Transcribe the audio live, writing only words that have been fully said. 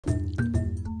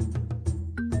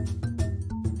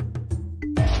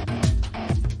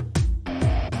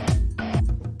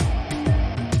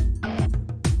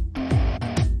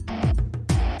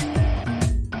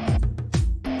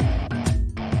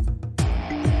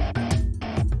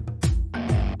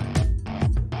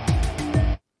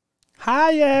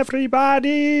Hi,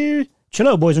 everybody. Chill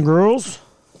out, boys and girls.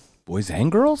 Boys and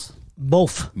girls?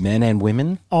 Both. Men and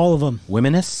women? All of them.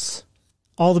 Womenists?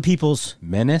 All the peoples.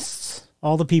 Menists?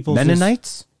 All the peoples.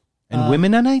 Mennonites? And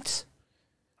Womenites?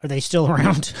 Are they still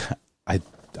around? I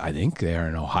think they are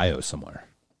in Ohio somewhere.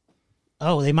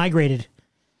 Oh, they migrated.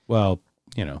 Well,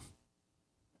 you know,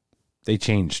 they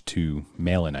changed to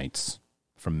Melanites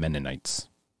from Mennonites.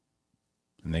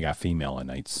 And they got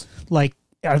Femalenites. Like,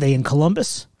 are they in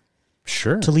Columbus?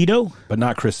 Sure. Toledo? But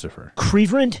not Christopher.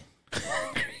 Cleveland?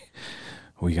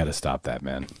 We got to stop that,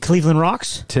 man. Cleveland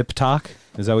Rocks? Tip talk?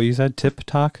 Is that what you said? Tip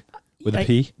talk? With a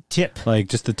P? Tip. Like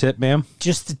just the tip, ma'am?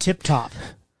 Just the tip top.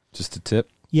 Just the tip?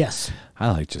 Yes.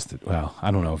 I like just the, well, I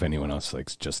don't know if anyone else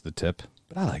likes just the tip,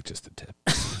 but I like just the tip.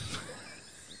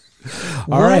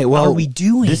 All right, well, what are we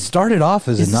doing? This started off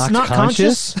as Is a not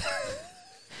conscious.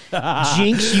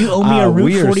 Jinx, you owe me a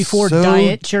Route 44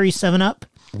 diet cherry 7-Up.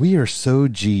 We are so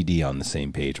GD on the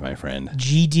same page, my friend.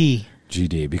 GD.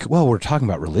 Because, well, we're talking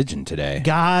about religion today.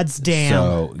 God's damn.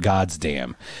 So, God's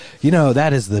damn. You know,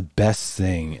 that is the best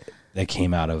thing that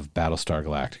came out of Battlestar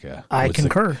Galactica. I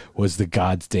concur. Was the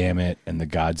God's damn it and the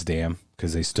God's damn,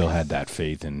 because they still had that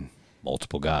faith in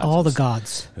multiple gods. All the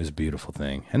gods. It was a beautiful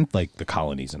thing. And, like, the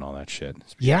colonies and all that shit.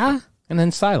 Yeah? And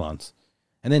then Cylons.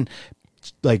 And then,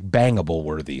 like, bangable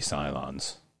worthy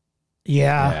Cylons.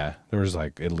 Yeah. Yeah. There was,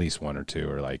 like, at least one or two,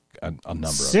 or, like, a number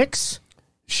of 6?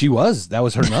 She was. That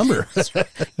was her number.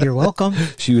 You're welcome.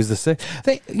 She was the 6.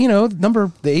 They, you know,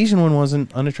 the Asian one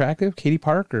wasn't unattractive. Katie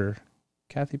Park or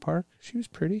Kathy Park. She was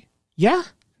pretty. Yeah.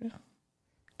 Yeah.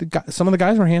 Some of the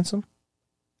guys were handsome.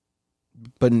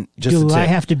 But just Do the tip. I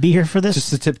have to be here for this?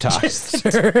 Just the tip top. That's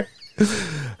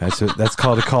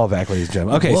called a callback, ladies and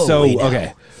gentlemen. Okay,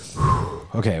 Whoa,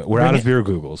 okay, we're out of beer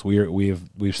Googles.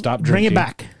 We've stopped drinking. Bring it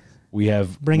back. We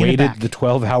have Bringing weighted the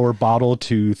 12-hour bottle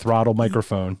to throttle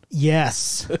microphone.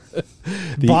 Yes.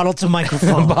 Bottle to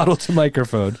microphone. Bottle to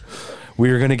microphone. We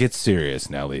are going to get serious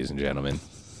now, ladies and gentlemen.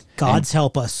 God's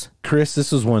help us. Chris,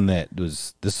 this is one that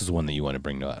you want to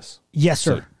bring to us. Yes,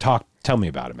 sir. So tell me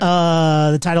about it,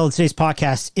 man. The title of today's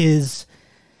podcast is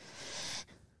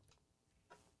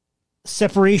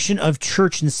Separation of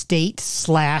Church and State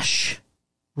 /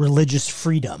 Religious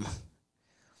Freedom.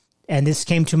 And this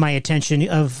came to my attention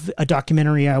of a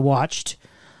documentary I watched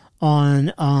on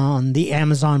the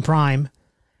Amazon Prime,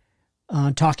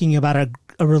 talking about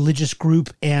a religious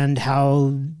group and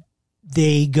how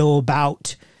they go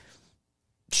about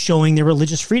showing their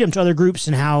religious freedom to other groups,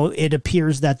 and how it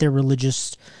appears that their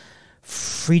religious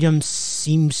freedom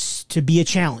seems to be a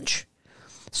challenge.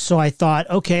 So I thought,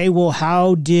 okay, well,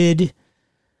 how did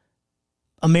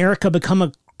America become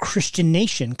a Christian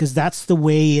nation? Because that's the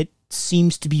way it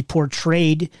seems to be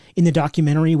portrayed in the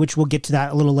documentary, which we'll get to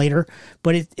that a little later.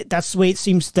 But that's the way it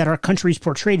seems that our country is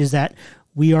portrayed, is that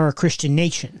we are a Christian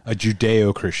nation. A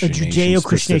Judeo-Christian nation. A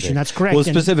Judeo-Christian nation, that's correct. Well,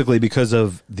 specifically because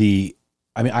of the...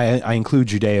 I mean, I include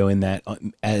Judeo in that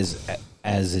as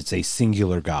it's a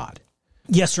singular God.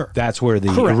 Yes, sir. That's where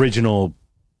the original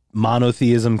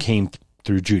monotheism came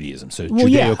through Judaism. So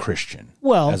Judeo-Christian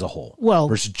as a whole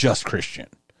versus just Christian.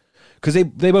 Because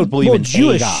they both believe in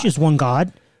Jewish a God. Is one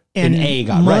God. And a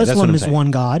God. Muslim is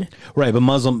one God. Right,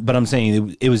 but I'm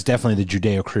saying it was definitely the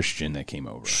Judeo-Christian that came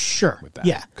over. Sure. With that.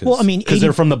 Yeah. Well, I mean... Because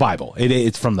they're from the Bible.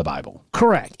 It's from the Bible.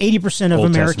 Correct. 80% of Old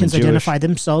Americans Testament identify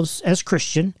themselves as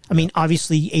Christian. I mean,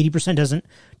 obviously, 80%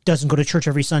 doesn't go to church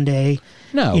every Sunday.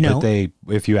 No,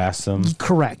 but if you ask them...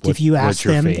 Correct. If you ask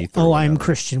them, I'm whatever.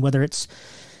 Christian, whether it's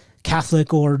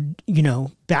Catholic or,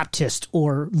 Baptist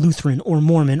or Lutheran or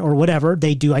Mormon or whatever,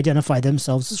 they do identify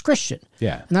themselves as Christian.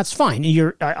 Yeah. And that's fine.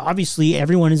 You're obviously,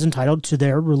 everyone is entitled to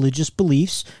their religious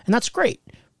beliefs, and that's great.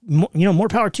 More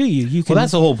power to you. You can. Well,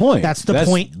 that's the whole point. That's the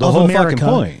point the of whole America.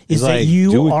 Fucking point. Is like, that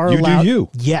you are allowed? Do you.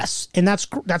 Yes, and that's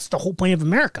the whole point of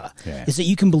America. Yeah. Is that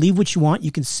you can believe what you want,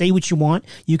 you can say what you want,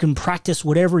 you can practice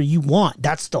whatever you want.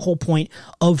 That's the whole point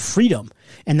of freedom,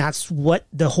 and that's what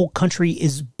the whole country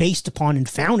is based upon and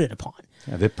founded upon.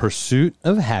 Yeah, the pursuit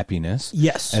of happiness.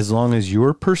 Yes. As long as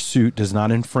your pursuit does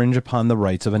not infringe upon the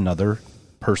rights of another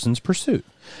person's pursuit.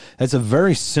 That's a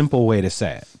very simple way to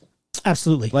say it.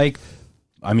 Absolutely. Like,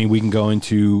 I mean, we can go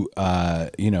into,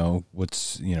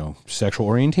 sexual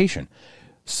orientation.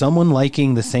 Someone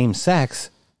liking the same sex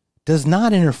does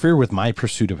not interfere with my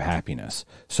pursuit of happiness.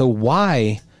 So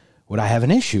why would I have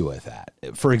an issue with that?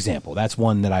 For example, that's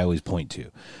one that I always point to.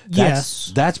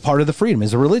 That's part of the freedom,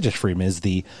 is a religious freedom, is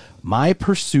my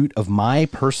pursuit of my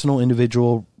personal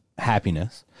individual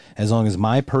happiness, as long as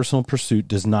my personal pursuit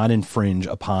does not infringe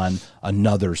upon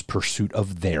another's pursuit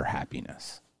of their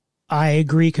happiness. I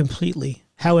agree completely.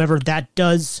 However, that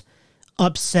does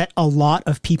upset a lot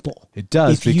of people. It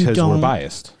does, because we're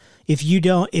biased.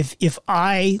 If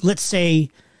I, let's say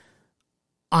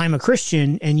I'm a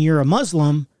Christian and you're a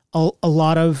Muslim, a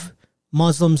lot of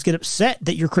Muslims get upset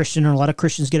that you're Christian, or a lot of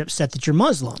Christians get upset that you're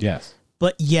Muslim. Yes.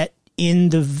 But yet in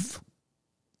the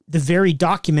very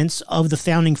documents of the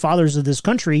founding fathers of this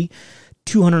country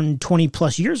 220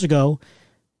 plus years ago,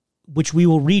 which we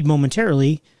will read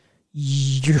momentarily,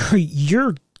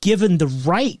 you're given the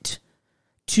right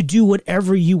to do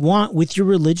whatever you want with your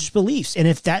religious beliefs. And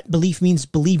if that belief means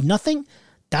believe nothing,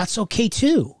 that's okay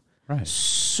too. Right.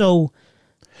 So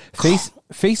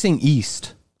facing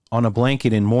east on a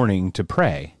blanket in mourning to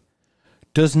pray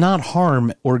does not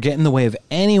harm or get in the way of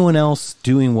anyone else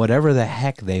doing whatever the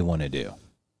heck they want to do.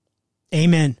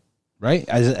 Amen. Right?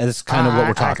 As kind of what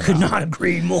we're talking about. I could not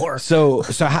agree more. So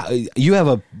how, you have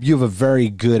a very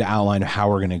good outline of how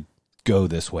we're going to go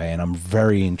this way, and I'm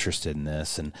very interested in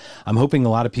this, and I'm hoping a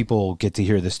lot of people get to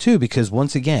hear this too, because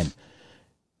once again,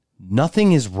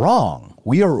 nothing is wrong.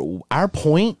 Our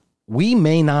point, we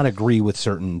may not agree with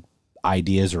certain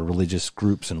ideas or religious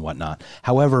groups and whatnot.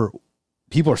 However,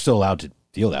 people are still allowed to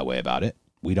feel that way about it.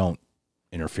 We don't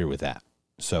interfere with that.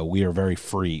 So we are very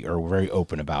free, or very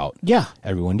open about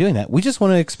everyone doing that. We just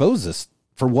want to expose this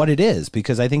for what it is,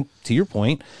 because I think, to your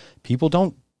point, people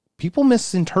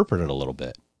misinterpret it a little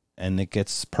bit, and it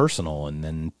gets personal, and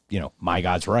then, my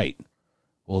God's right.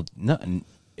 Well, no,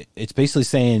 it's basically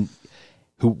saying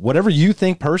whatever you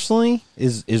think personally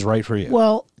is right for you.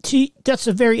 Well, that's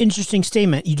a very interesting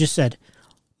statement you just said.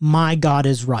 My God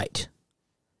is right.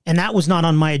 And that was not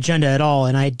on my agenda at all,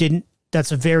 and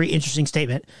that's a very interesting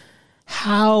statement.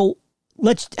 How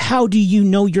do you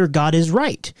know your God is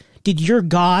right? Did your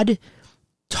God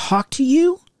talk to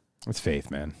you? It's faith,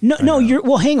 man.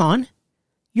 No, hang on.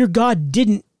 Your God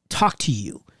didn't talk to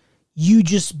you. You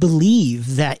just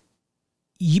believe that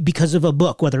because of a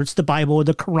book, whether it's the Bible or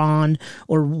the Quran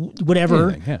or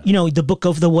whatever, anything, the book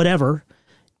of the whatever,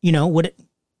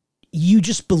 you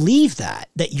just believe that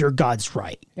your God's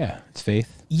right. Yeah, it's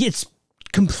faith. It's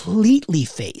completely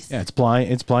faith. Yeah, it's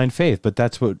blind faith, but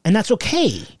that's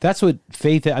okay. That's what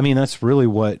faith, that's really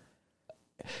what,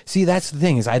 see, that's the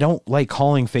thing, is I don't like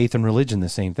calling faith and religion the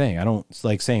same thing. I don't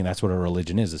like saying that's what a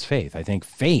religion is faith. I think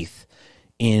faith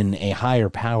in a higher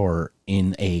power,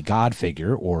 in a God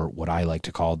figure, or what I like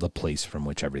to call the place from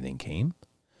which everything came.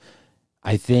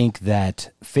 I think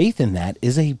that faith in that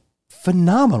is a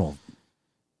phenomenal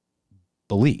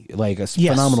belief, like a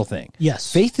phenomenal thing.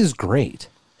 Yes. Faith is great,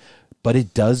 but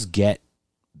it does get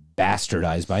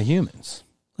bastardized by humans.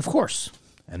 Of course.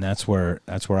 And that's where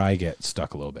I get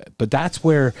stuck a little bit. But that's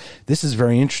where this is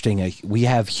very interesting. We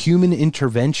have human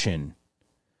intervention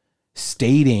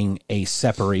stating a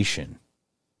separation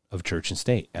of church and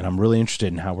state. And I'm really interested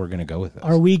in how we're going to go with this.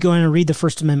 Are we going to read the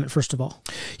First Amendment first of all?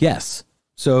 Yes.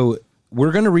 So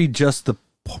we're going to read just the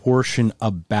portion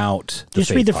about the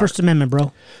Just read the First Amendment,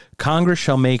 bro. Congress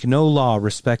shall make no law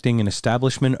respecting an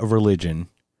establishment of religion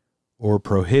or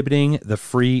prohibiting the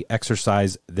free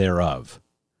exercise thereof.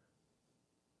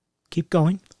 Keep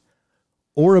going.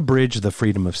 Or abridge the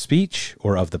freedom of speech,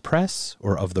 or of the press,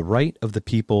 or of the right of the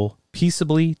people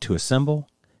peaceably to assemble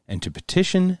and to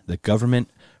petition the government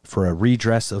for a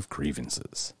redress of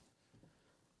grievances.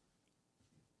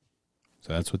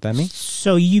 So that's what that means?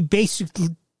 So you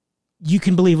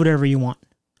can believe whatever you want.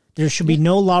 There should be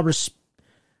no law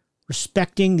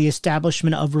respecting the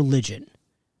establishment of religion.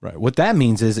 Right. What that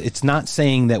means is it's not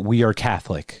saying that we are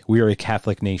Catholic. We are a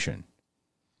Catholic nation.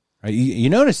 Right? You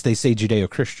notice they say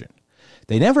Judeo-Christian.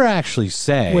 They never actually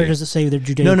say... Where does it say they're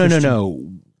Judeo-Christian?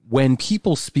 No. When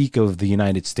people speak of the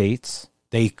United States,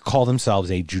 they call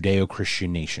themselves a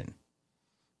Judeo-Christian nation.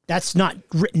 That's not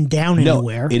written down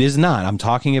anywhere. No, it is not. I'm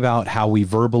talking about how we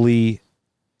verbally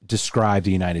describe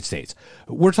the United States.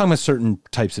 We're talking about certain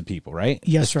types of people, right?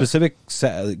 Yes, sir. A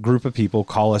specific group of people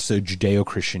call us a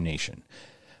Judeo-Christian nation.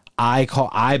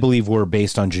 I believe we're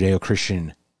based on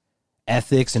Judeo-Christian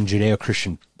ethics and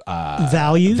Judeo-Christian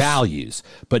values,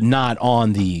 but not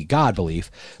on the God belief.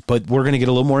 But we're going to get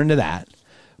a little more into that.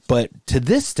 But to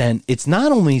this extent, it's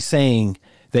not only saying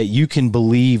that you can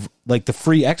believe, like the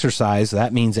free exercise,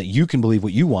 that means that you can believe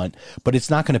what you want, but it's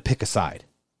not going to pick a side.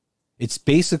 It's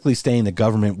basically saying the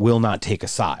government will not take a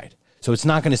side. So it's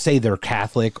not going to say they're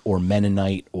Catholic or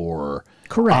Mennonite or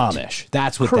Amish.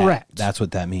 That's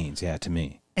what that means. Yeah, to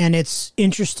me. And it's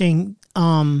interesting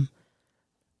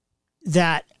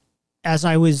that as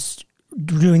I was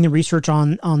doing the research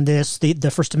on this, the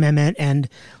First Amendment and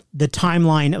the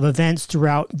timeline of events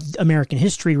throughout American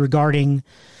history regarding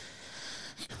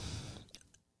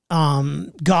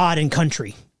God and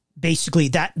country, basically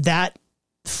that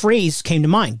phrase came to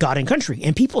mind, God and country.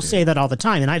 And people say that all the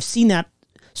time. And I've seen that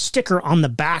sticker on the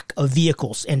back of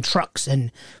vehicles and trucks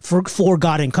and for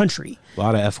God and country. A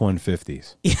lot of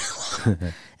F-150s.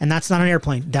 And that's not an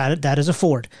airplane. That is a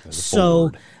Ford.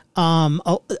 So a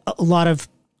lot of,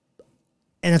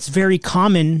 and it's very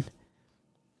common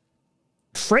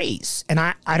phrase. And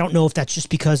I don't know if that's just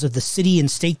because of the city and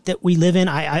state that we live in.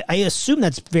 I assume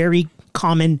that's very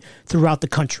common throughout the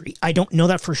country. I don't know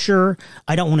that for sure.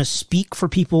 I don't want to speak for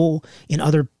people in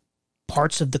other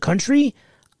parts of the country.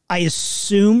 I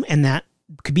assume, and that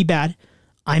could be bad,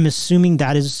 I'm assuming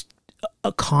that is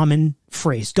a common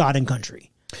phrase, God and country.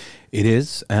 It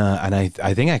is, and I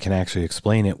think I can actually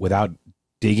explain it without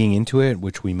digging into it,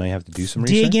 which we may have to do some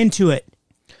research. Dig into it,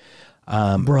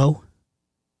 bro.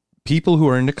 People who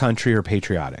are into country are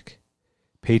patriotic.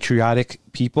 Patriotic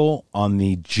people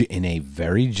in a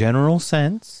very general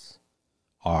sense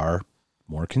are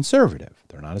more conservative.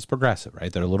 They're not as progressive,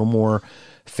 right? They're a little more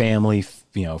family,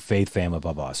 faith, family,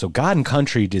 blah, blah. So God and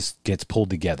country just gets pulled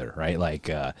together, right? Like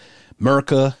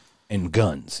Merca and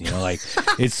guns, like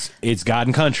it's God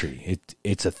and country.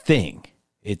 It's a thing.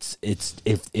 It's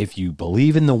if you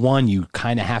believe in the one, you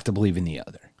kind of have to believe in the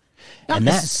other. Not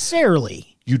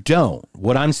necessarily. You don't.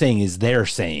 What I'm saying is they're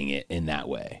saying it in that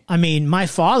way. I mean, my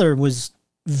father was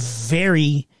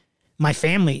my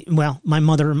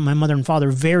mother and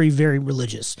father, very, very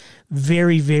religious,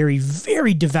 very, very,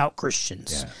 very devout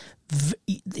Christians.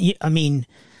 Yeah. I mean,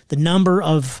 the number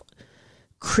of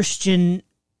Christian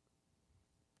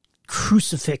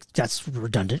that's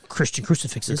redundant, Christian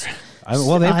crucifixes.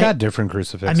 They've got different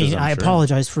crucifixes. I mean, I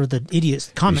apologize for the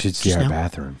idiot comment. You should see our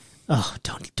bathroom. Oh,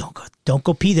 don't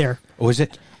go pee there. Or is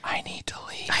it? I need to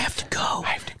leave. I have to go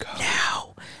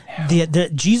now. No.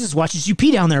 The Jesus watches you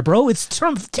pee down there, bro. It's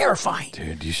terrifying.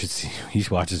 Dude, you should see. He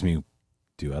watches me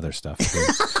do other stuff too.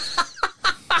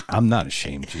 I'm not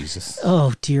ashamed, Jesus.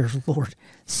 Oh, dear Lord.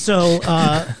 So,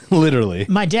 literally,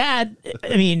 my dad,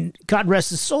 I mean, God rest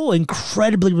his soul,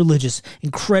 incredibly religious,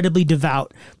 incredibly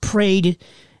devout, prayed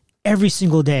every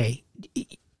single day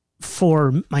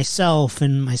for myself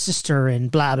and my sister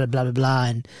and blah, blah, blah, blah, blah,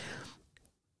 and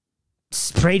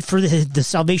prayed for the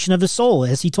salvation of his soul,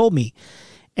 as he told me.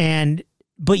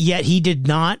 But yet he did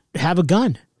not have a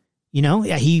gun.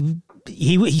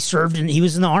 He served and he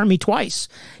was in the army twice,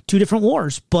 2 different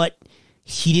wars, but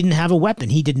he didn't have a weapon.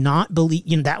 He did not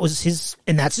believe, that was his,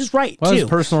 and that's his right too. His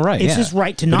personal right. It's his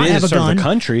right to not have a gun. The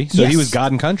country, so yes. He was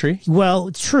God and country. Well,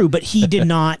 it's true, but he did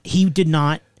not,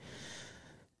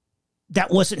 that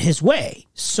wasn't his way.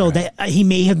 So right. That he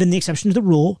may have been the exception to the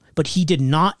rule, but he did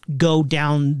not go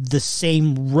down the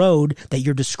same road that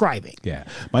you're describing. Yeah.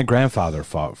 My grandfather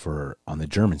fought on the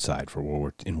German side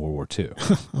in World War II.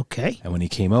 Okay. And when he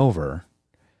came over,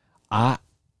 I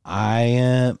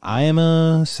am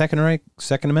a Second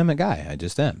Amendment guy. I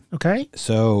just am. Okay.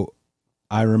 So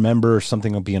I remember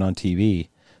something being on TV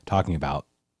talking about,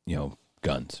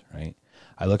 guns, right?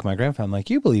 I look at my grandfather, I'm like,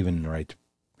 you believe in the right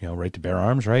to bear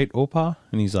arms, right, Opa?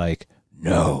 And he's like,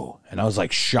 no. And I was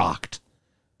like shocked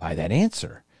by that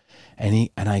answer. And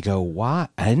I go, why?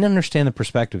 I didn't understand the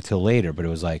perspective till later, but it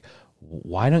was like,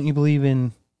 why don't you believe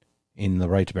in the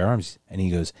right to bear arms? And he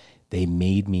goes, they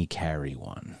made me carry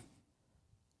one.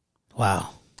 Wow.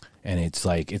 And it's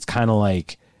kind of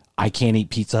like, I can't eat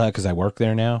Pizza Hut because I work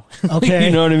there now. Okay.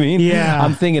 You know what I mean? Yeah.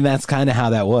 I'm thinking that's kind of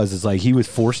how that was. It's like he was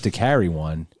forced to carry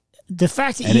one. The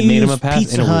fact that you use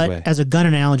Pizza Hut as a gun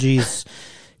analogy is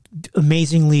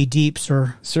amazingly deep,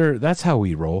 sir. Sir, that's how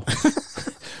we roll.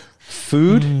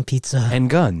 Food, pizza, and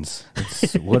guns.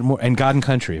 What more? And God and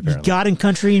country, apparently. God and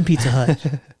country and Pizza Hut.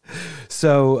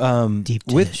 So, deep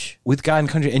dish. with God and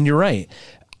country, and you're right.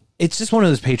 It's just one of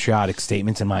those patriotic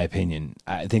statements, in my opinion.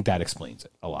 I think that explains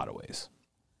it a lot of ways.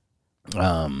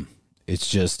 It's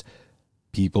just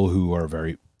people who are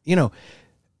very,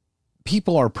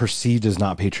 people are perceived as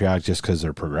not patriotic just because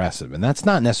they're progressive, and that's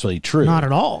not necessarily true. Not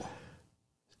at all.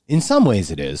 In some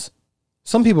ways it is.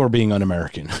 Some people are being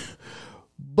un-American.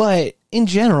 But in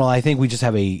general, I think we just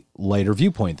have a lighter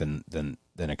viewpoint than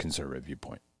a conservative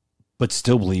viewpoint, but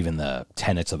still believe in the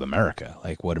tenets of America,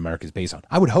 like what America is based on.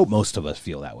 I would hope most of us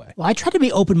feel that way. Well, I try to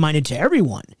be open-minded to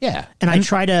everyone. Yeah. And I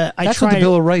try to... That's what the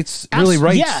Bill of Rights really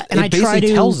writes. Yeah, and it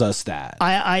basically tells us that.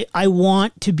 I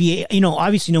want to be...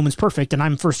 obviously no one's perfect, and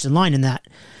I'm first in line in that.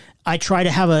 I try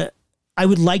to have I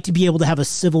would like to be able to have a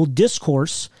civil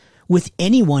discourse with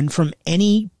anyone from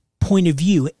any point of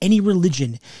view, any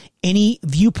religion, any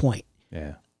viewpoint.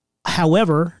 Yeah.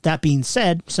 However, that being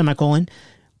said, semicolon...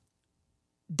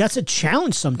 that's a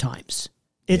challenge sometimes.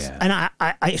 And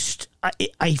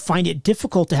I find it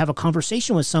difficult to have a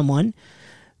conversation with someone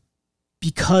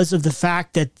because of the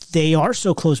fact that they are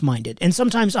so close-minded. And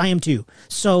sometimes I am too.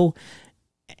 So,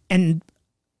 and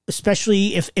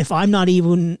especially if I'm not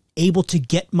even able to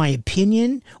get my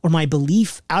opinion or my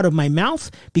belief out of my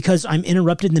mouth because I'm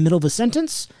interrupted in the middle of a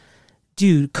sentence,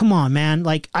 dude, come on, man.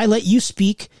 Like, I let you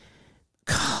speak.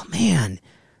 Oh, man.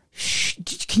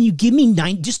 Can you give me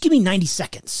just give me 90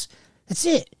 seconds? That's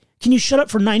it. Can you shut up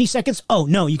for 90 seconds? Oh,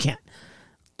 no, you can't.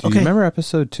 Do you remember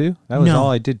episode 2? That was all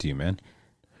I did to you, man.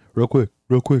 Real quick.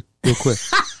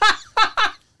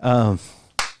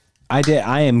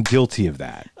 I am guilty of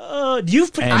that.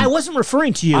 I wasn't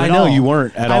referring to you I at know all. you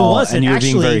weren't at all. I wasn't. And you were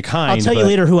Actually, being very kind. I'll tell you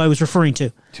later who I was referring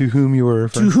to. To whom you were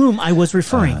referring? To whom I was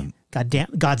referring.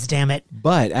 God's damn it.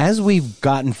 But as we've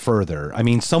gotten further, I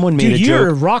mean, someone made a joke. You're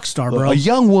a rock star, bro. A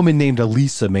young woman named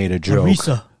Elisa made a joke.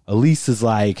 Elisa's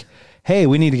like, hey,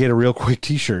 we need to get a real quick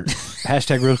t-shirt.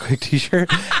 Hashtag real quick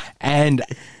t-shirt. And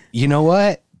you know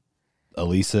what?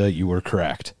 Elisa, you were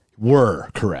correct.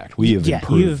 We have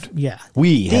improved.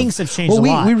 Things have changed a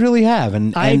lot. We really have.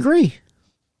 And I agree.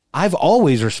 I've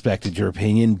always respected your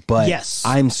opinion, but yes.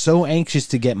 I'm so anxious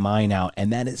to get mine out.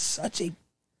 And that is such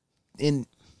an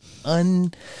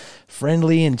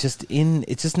unfriendly and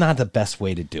it's just not the best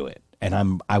way to do it. And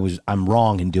I'm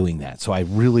wrong in doing that. So I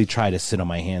really try to sit on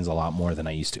my hands a lot more than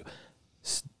I used to.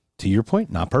 To your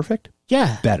point, not perfect.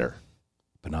 Yeah. Better,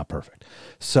 but not perfect.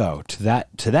 So to that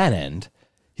end,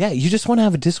 yeah, you just want to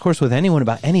have a discourse with anyone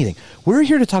about anything. We're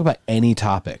here to talk about any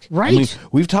topic. Right. I mean,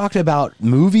 we've talked about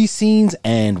movie scenes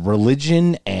and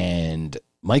religion and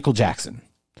Michael Jackson.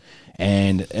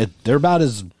 And they're about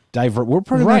as diverse. We're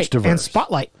pretty much diverse. And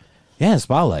Spotlight. Yeah,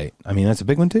 Spotlight. I mean, that's a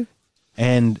big one too.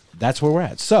 And that's where we're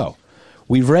at. So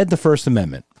we've read the First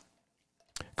Amendment.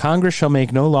 Congress shall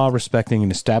make no law respecting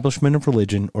an establishment of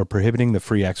religion or prohibiting the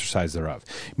free exercise thereof.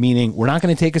 Meaning, we're not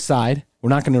going to take a side. We're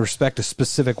not going to respect a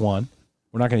specific one.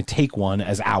 We're not going to take one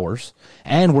as ours.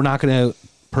 And we're not going to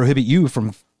prohibit you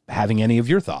from having any of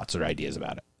your thoughts or ideas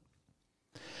about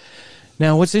it.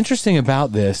 Now, what's interesting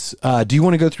about this, do you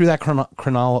want to go through that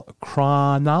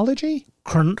chronology?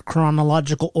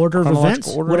 Chronological order of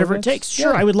events? Whatever it takes.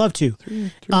 Sure, yeah. I would love to.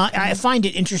 I find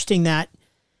it interesting that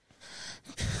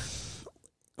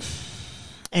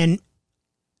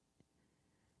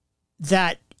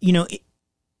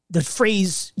the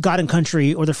phrase God and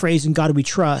country, or the phrase in God we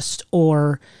trust,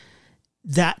 or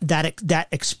that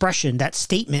expression, that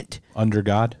statement, under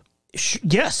God.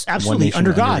 Yes, absolutely,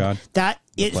 under God. That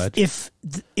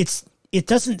it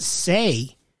doesn't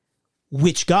say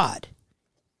which God.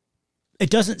 It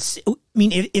doesn't say, I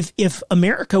mean, if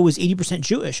America was 80%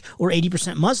 Jewish or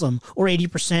 80% Muslim or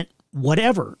 80%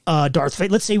 whatever, Darth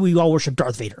Vader, let's say we all worship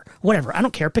Darth Vader, whatever, I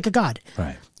don't care, pick a God.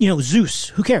 Right. Zeus,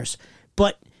 who cares?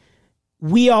 But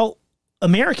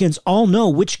Americans all know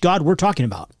which God we're talking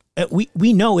about.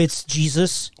 We know it's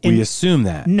Jesus. We assume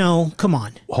that. No, come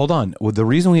on. Hold on. Well, the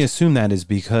reason we assume that is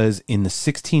because in the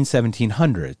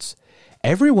 1700s,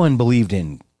 everyone believed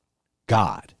in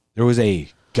God. There was a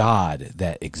God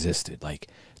that existed. Like,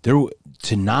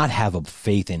 to not have a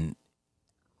faith in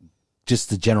just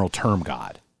the general term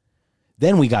God.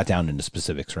 Then we got down into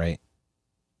specifics, right?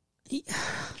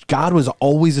 God was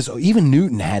always this. Even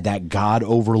Newton had that God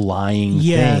overlying thing.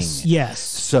 Yes.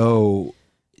 So,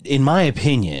 in my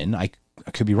opinion, I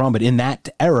could be wrong, but in that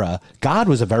era, God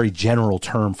was a very general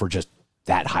term for just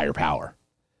that higher power.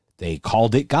 They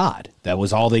called it God. That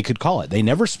was all they could call it. They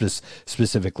never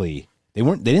specifically. They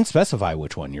didn't specify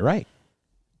which one. You're right.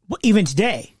 Well, even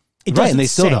today, it doesn't. Right, and they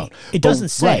still don't. It doesn't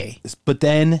say. Right. But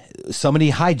then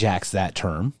somebody hijacks that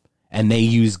term, and they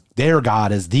use their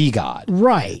God as the God.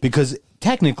 Right. Because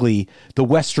technically, the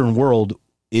Western world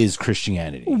is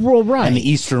Christianity. Well, right. And the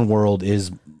Eastern world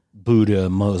is Buddha,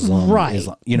 Muslim, right.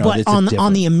 Islam. But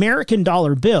on the American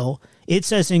dollar bill, it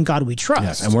says "In God We Trust."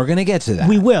 Yes, and we're going to get to that.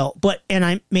 We will. But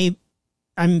I'm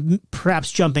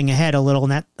perhaps jumping ahead a little,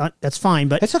 and that's fine.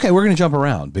 But it's okay. We're going to jump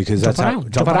around because jump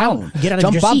around. Get out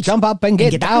of your seat. Jump up, and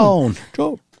get down.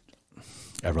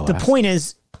 The point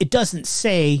is, it doesn't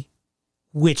say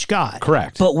which God.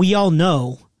 Correct. But we all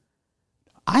know.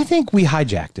 I think we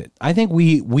hijacked it. I think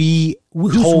we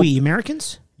who's we,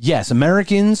 Americans? Yes,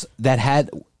 Americans that had,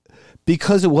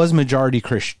 because it was majority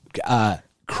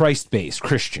Christ-based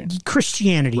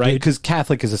Christianity, right? Dude. Because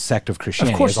Catholic is a sect of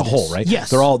Christianity as a whole, right? Yes,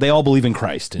 they all believe in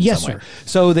Christ in some way. Sir.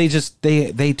 So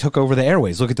they took over the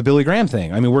airways. Look at the Billy Graham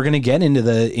thing. I mean, we're going to get into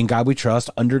the "In God We Trust,"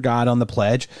 under God on the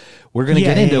pledge. We're going to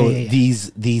get into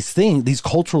these things, these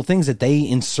cultural things that they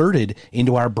inserted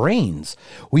into our brains.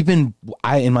 We've been,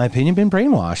 in my opinion, been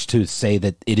brainwashed to say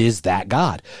that it is that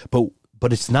God,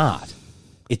 but it's not.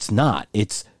 It's not.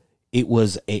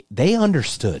 They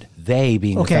understood. They,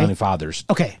 being the founding fathers,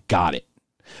 got it.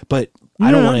 But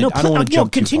I don't want to. I don't want to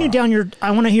jump continue too far. down your.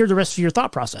 I want to hear the rest of your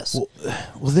thought process.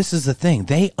 Well, this is the thing.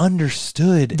 They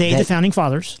understood. The founding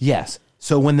fathers. Yes.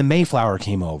 So when the Mayflower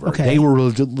came over, Okay. they were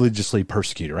religiously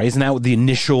persecuted, right? Isn't that what the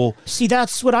initial? See,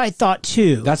 that's what I thought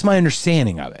too. That's my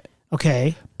understanding of it.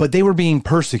 Okay. But they were being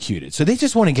persecuted, so they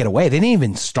just want to get away. They didn't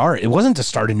even start. It wasn't to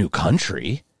start a new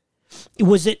country.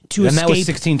 Was it to And escape? that was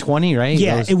 1620, right?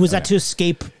 Yeah, it was that to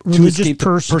escape To religious escape the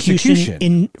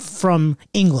persecution from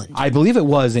England. I believe it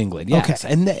was England. Yes,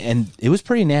 Okay. and it was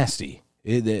pretty nasty.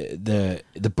 The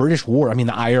British war. I mean,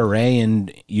 the IRA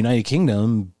and United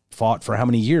Kingdom fought for how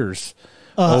many years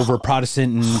over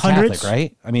Protestant and hundreds? Catholic,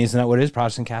 right? I mean, isn't that what it is?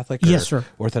 Protestant, Catholic, or Yes, sir.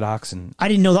 Orthodox, and I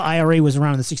didn't know the IRA was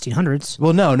around in the 1600s.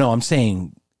 well, no, I'm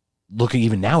saying. Looking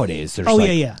even nowadays,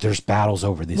 there's there's battles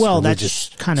over this. Well, religious,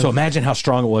 that's kind of so. Imagine how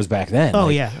strong it was back then. Oh,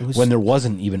 like, yeah, it was, when there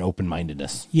wasn't even open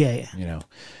mindedness. Yeah. You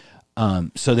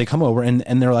know, so they come over and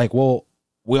they're like,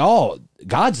 well,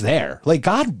 God's there. Like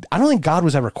God, I don't think God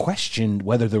was ever questioned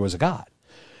whether there was a God.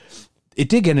 It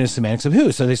did get into semantics of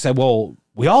who. So they said, well,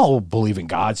 we all believe in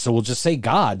God, so we'll just say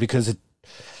God because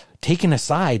taking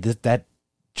aside that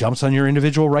jumps on your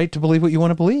individual right to believe what you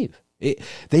want to believe.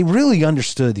 They really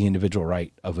understood the individual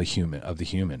right of the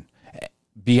human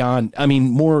beyond. I mean,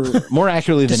 more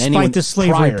accurately than anyone. Despite the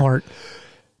slavery part.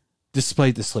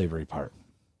 Despite the slavery part.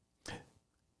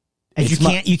 As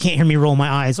you can't hear me roll my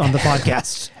eyes on the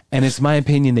podcast. And it's my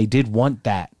opinion they did want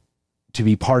that to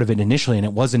be part of it initially, and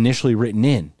it was initially written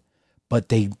in, but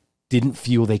they didn't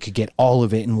feel they could get all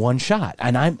of it in one shot.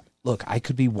 And I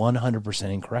could be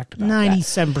 100% incorrect about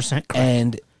 97% correct.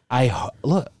 And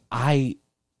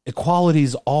equality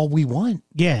is all we want.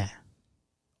 Yeah.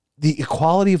 The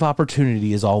equality of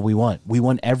opportunity is all we want. We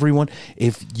want everyone.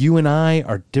 If you and I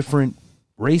are different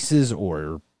races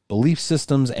or belief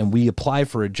systems and we apply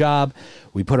for a job,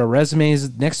 we put our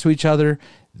resumes next to each other,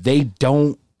 they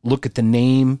don't look at the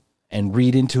name and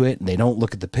read into it, and they don't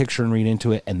look at the picture and read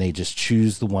into it, and they just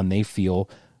choose the one they feel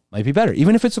might be better,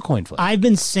 even if it's a coin flip. I've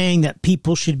been saying that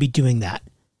people should be doing that.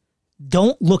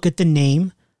 Don't look at the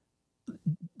name.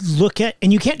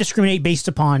 And you can't discriminate based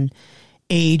upon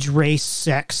age, race,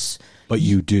 sex. But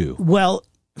you do. Well,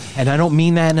 and I don't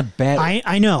mean that in a bad.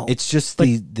 I know. It's just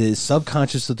the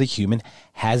subconscious of the human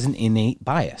has an innate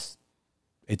bias.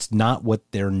 It's not what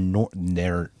they're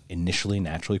initially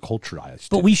naturally culturalized.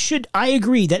 But we should. I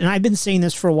agree that, and I've been saying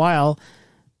this for a while,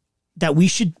 that we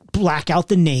should black out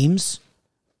the names.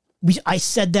 I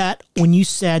said that when you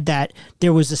said that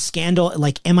there was a scandal at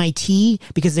like MIT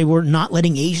because they were not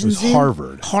letting Asians in.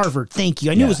 Harvard, thank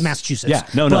you. I knew it was Massachusetts. Yeah,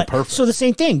 no, perfect. So the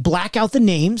same thing, black out the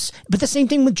names, but the same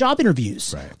thing with job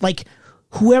interviews. Right. Like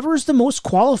whoever's the most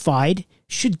qualified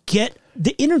should get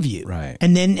the interview. Right.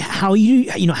 And then how do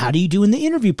you do in the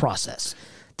interview process?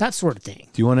 That sort of thing.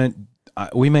 Do you want to,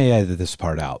 we may edit this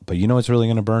part out, but you know what's really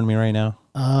going to burn me right now?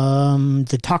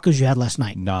 The tacos you had last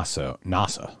night.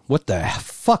 NASA. What the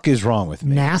fuck is wrong with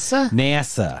me?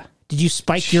 NASA. Did you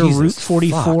spike your Route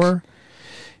 44? Fuck.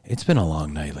 It's been a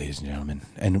long night, ladies and gentlemen,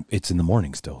 and it's in the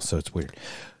morning still, so it's weird.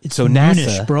 It's so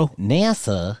noonish, bro.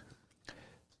 NASA,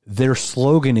 their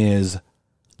slogan is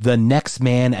the next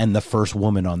man and the first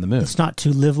woman on the moon. It's not to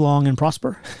live long and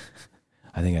prosper.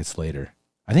 I think that's later.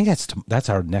 I think that's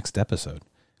our next episode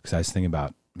because I was thinking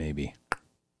about maybe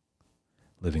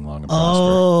living long and prosper.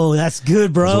 Oh, that's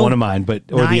good, bro. It's one of mine,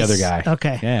 or nice. the other guy.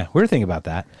 Okay. Yeah, we were thinking about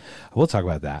that. We'll talk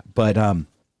about that. But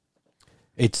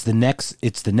it's the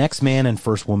next man and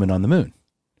first woman on the moon.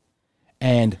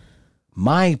 And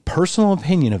my personal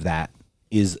opinion of that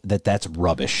is that that's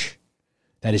rubbish.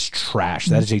 That is trash.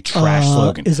 That is a trash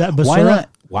slogan. Is that Why Basura? not?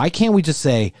 Why can't we just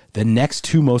say the next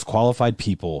two most qualified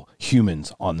people,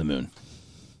 humans, on the moon?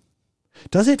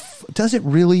 Does it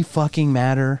really fucking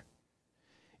matter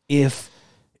if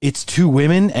it's two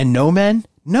women and no men?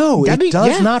 No, it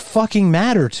does not fucking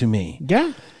matter to me.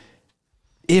 Yeah.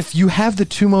 If you have the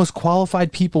two most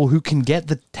qualified people who can get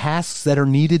the tasks that are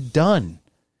needed done,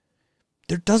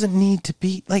 there doesn't need to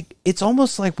be, like, it's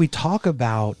almost like we talk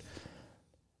about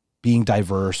being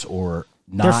diverse or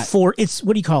not. Therefore, it's,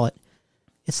 what do you call it?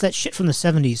 It's that shit from the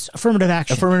 70s. Affirmative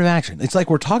action. Affirmative action. It's like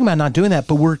we're talking about not doing that,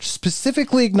 but we're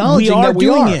specifically acknowledging that we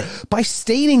doing are. it. By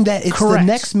stating that it's Correct. the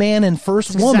next man and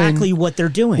first woman. Exactly what they're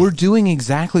doing. We're doing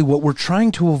exactly what we're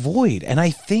trying to avoid. And I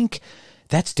think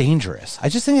that's dangerous. I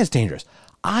just think that's dangerous.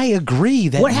 I agree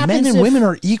that men and women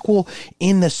are equal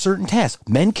in the certain tasks.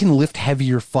 Men can lift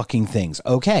heavier fucking things.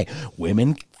 Okay.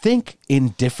 Women think in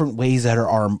different ways that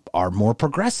are more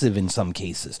progressive in some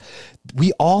cases.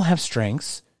 We all have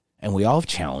strengths and we all have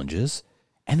challenges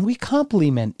and we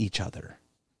complement each other.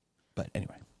 But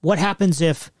anyway. What happens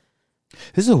if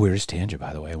This is the weirdest tangent,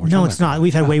 by the way. No, it's not.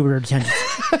 We've had way weirder tangents.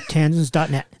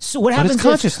 Tangents.net. So what happens? It's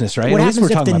consciousness, right? What At least happens we're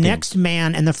if talking the about next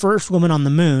man and the first woman on the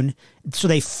moon? So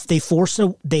they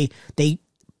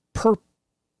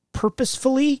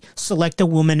purposefully select a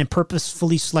woman and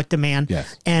purposefully select a man.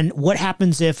 Yes. And what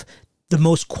happens if the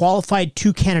most qualified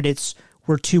two candidates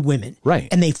were two women? Right.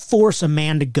 And they force a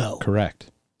man to go.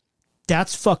 Correct.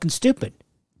 That's fucking stupid.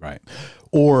 Right.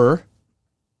 Or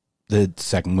the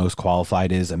second most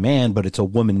qualified is a man, but it's a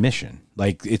woman mission.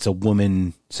 Like it's a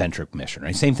woman-centric mission,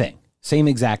 right? Same thing. Same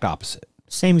exact opposite.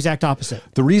 Same exact opposite.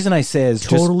 The reason I say is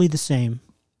totally the same.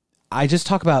 I just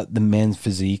talk about the men's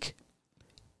physique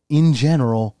in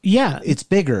general. Yeah. It's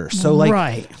bigger. So like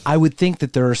right. I would think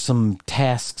that there are some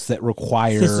tasks that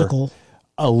require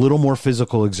a little more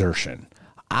physical exertion.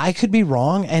 I could be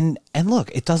wrong. And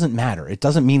look, it doesn't matter. It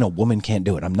doesn't mean a woman can't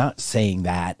do it. I'm not saying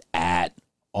that at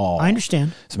all. I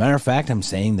understand. As a matter of fact, I'm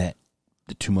saying that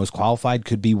the two most qualified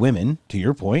could be women, to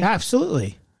your point.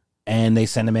 Absolutely. And they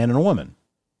send a man and a woman.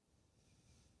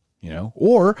 You know?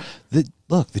 Or, the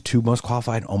two most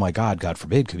qualified, oh my God, God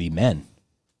forbid, could be men.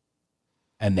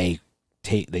 And they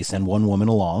send one woman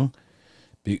along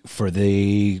for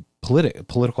the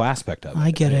political aspect of it.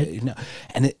 I get it.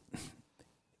 And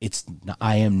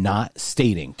I am not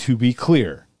stating, to be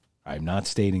clear, I'm not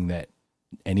stating that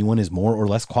anyone is more or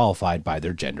less qualified by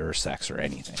their gender or sex or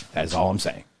anything. That's all I'm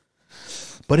saying.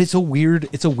 But it's a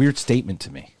weird statement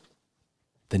to me.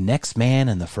 The next man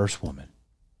and the first woman.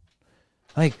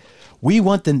 Like, we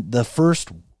want the first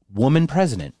woman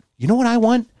president. You know what I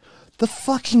want? The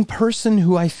fucking person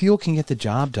who I feel can get the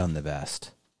job done the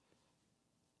best.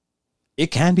 It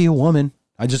can be a woman.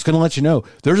 I'm just going to let you know.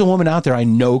 There's a woman out there I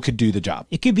know could do the job.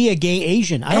 It could be a gay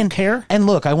Asian. I don't care. And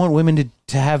look, I want women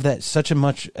to have that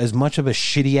as much of a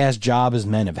shitty ass job as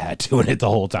men have had doing it the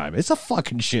whole time. It's a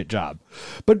fucking shit job.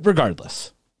 But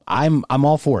regardless, I'm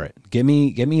all for it. Give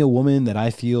me a woman that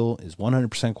I feel is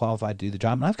 100% qualified to do the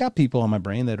job. And I've got people on my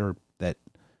brain that are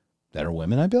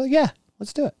women. I'd be like, yeah,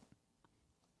 let's do it.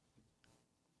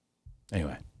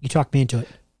 Anyway, you talked me into it.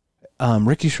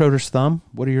 Ricky Schroeder's thumb.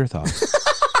 What are your thoughts?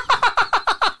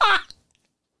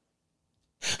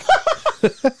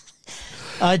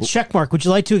 Check mark. Would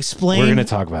you like to explain? We're going to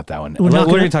talk about that one. We're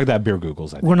going to talk about beer Googles.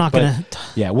 I think. We're not going to.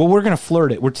 Yeah, well, we're going to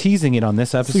flirt it. We're teasing it on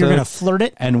this episode. So you're going to flirt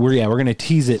it, and we're going to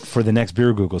tease it for the next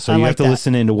beer Google. So you have to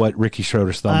listen into what Ricky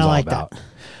Schroeder's thumb's all about.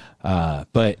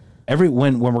 But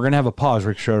when we're going to have a pause,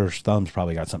 Ricky Schroeder's thumb's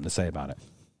probably got something to say about it.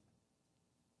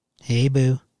 Hey,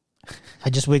 boo. I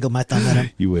just wiggled my thumb at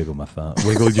him. You wiggle my thumb.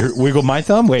 Wiggle my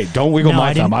thumb? Wait, don't wiggle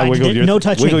my thumb. I wiggle your no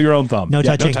touching. Wiggle your own thumb. No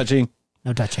touching. No touching.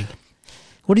 No touching.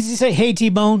 What does he say? Hey,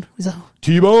 T-Bone.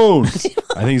 T-Bone. I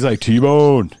think he's like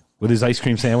T-Bone with his ice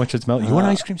cream sandwich that's melting. You want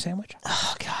an ice cream sandwich?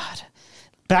 Oh, God.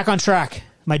 Back on track,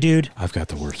 my dude. I've got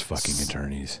the worst fucking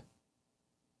attorneys.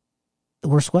 The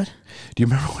worst what? Do you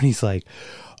remember when he's like,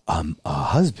 a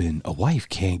wife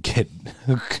can't get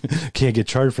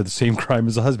charged for the same crime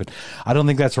as a husband? I don't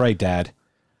think that's right, Dad.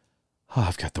 Oh,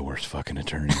 I've got the worst fucking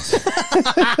attorneys.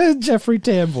 Jeffrey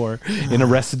Tambor in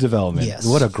Arrested Development. Yes.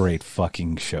 What a great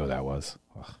fucking show that was.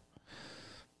 Ugh.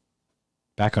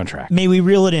 Back on track. May we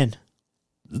reel it in?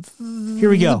 Here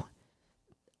we go.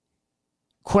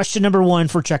 Question number 1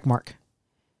 for checkmark.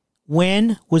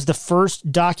 When was the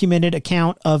first documented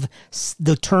account of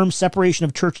the term separation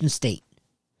of church and state?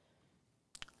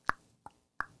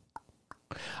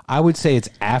 I would say it's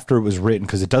after it was written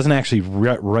because it doesn't actually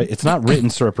it's not written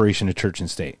separation of church and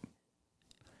state.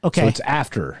 Okay. So it's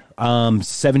after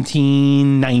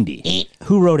 1790.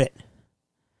 Who wrote it?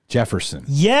 Jefferson.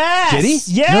 Yes. Did he?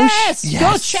 Yes. Yes.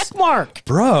 Go check mark.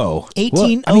 Bro.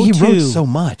 1802. Well, he wrote so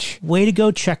much. Way to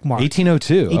go, check mark.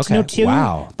 1802. 1802. Okay.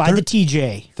 Wow. By the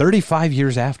TJ. 35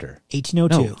 years after.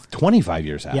 1802. No, 25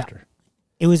 years after. Yeah.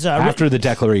 It was after the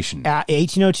Declaration.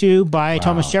 1802 by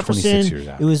Thomas Jefferson. 26 years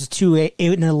after. It was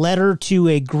in a letter to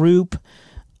a group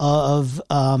of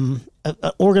an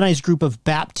organized group of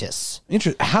Baptists.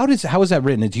 Interesting. How was that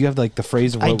written? Do you have like the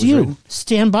phrase of what was written?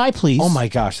 Stand by, please. Oh my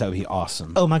gosh, that would be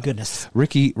awesome. Oh my goodness.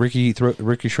 Ricky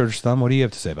Schroeder's thumb. What do you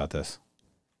have to say about this?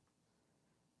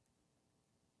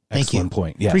 Excellent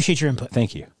point. Yes. Appreciate your input.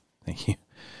 Thank you. Is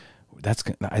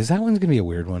that one's gonna be a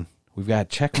weird one? We've got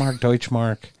Checkmark,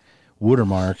 Deutschmark,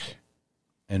 Woodermark,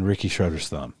 and Ricky Schroeder's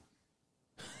thumb.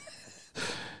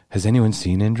 Has anyone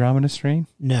seen Andromeda Strain?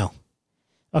 No.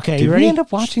 Okay, did you ready? we end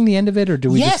up watching the end of it, or do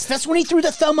we? Yes, that's when he threw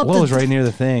the thumb up. Well, it was right near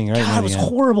the thing. Right. God, it was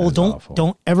horrible.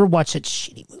 Don't ever watch that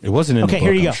shitty movie. It wasn't in the book,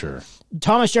 here you go. I'm sure.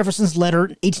 Thomas Jefferson's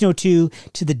letter, 1802,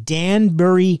 to the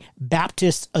Danbury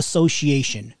Baptist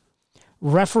Association,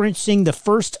 referencing the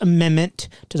First Amendment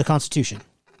to the Constitution.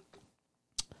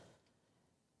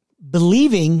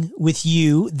 believing with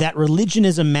you that religion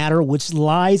is a matter which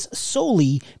lies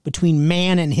solely between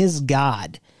man and his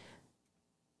God,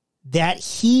 that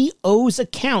he owes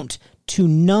account to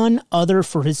none other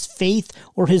for his faith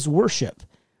or his worship,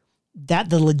 that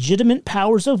the legitimate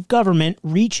powers of government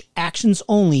reach actions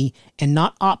only and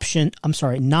not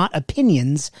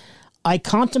opinions, I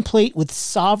contemplate with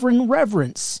sovereign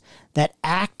reverence that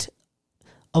act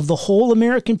of the whole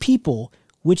American people,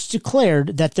 which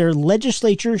declared that their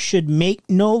legislature should make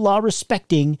no law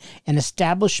respecting an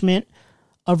establishment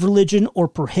of religion or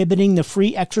prohibiting the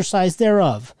free exercise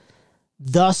thereof,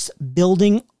 thus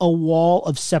building a wall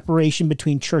of separation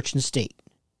between church and state.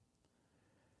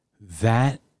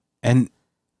 That, and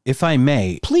if I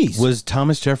may, please, was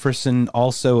Thomas Jefferson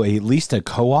also at least a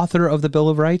co-author of the Bill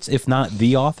of Rights, if not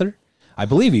the author? I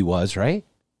believe he was, right?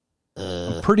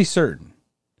 I'm pretty certain.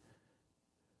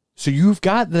 So you've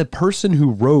got the person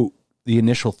who wrote the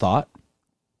initial thought,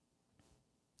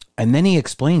 and then he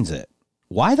explains it.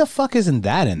 Why the fuck isn't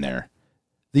that in there?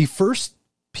 The first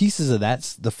pieces of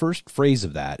that, the first phrase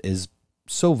of that is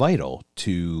so vital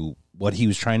to what he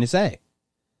was trying to say.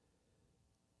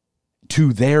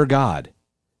 To their God.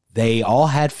 They all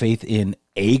had faith in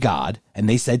a God, and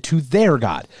they said to their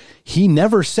God. He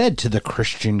never said to the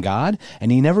Christian God,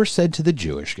 and he never said to the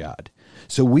Jewish God.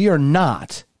 So we are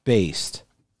not based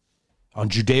on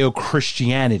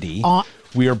Judeo-Christianity.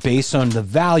 We are based on the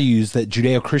values that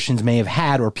Judeo-Christians may have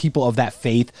had, or people of that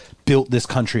faith built this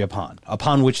country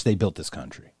upon which they built this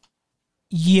country.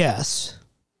 Yes.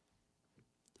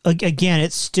 Again,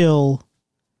 it's still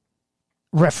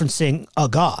referencing a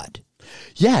God.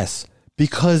 Yes,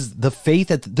 because the faith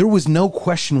that there was no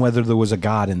question whether there was a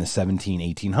God in the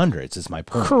 1800s is my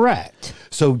point. Correct.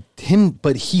 So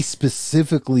but he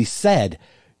specifically said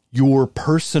your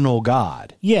personal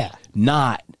God. Yeah.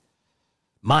 Not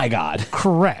my God.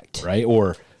 Correct. Right?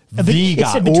 Or the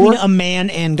God. It's between a man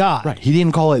and God. Right. He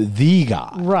didn't call it the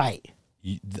God. Right.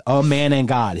 A man and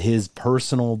God. His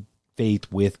personal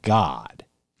faith with God.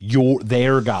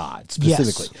 Their God,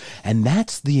 specifically. Yes. And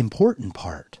that's the important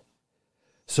part.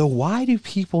 So why do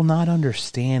people not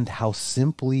understand how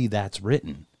simply that's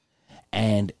written?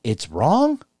 And it's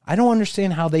wrong? I don't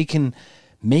understand how they can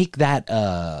make that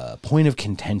a point of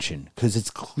contention, because it's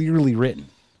clearly written.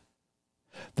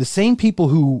 The same people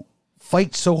who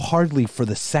fight so hardly for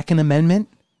the Second Amendment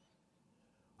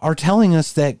are telling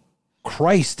us that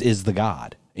Christ is the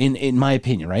God, in my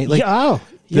opinion, right? Like,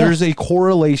 there's a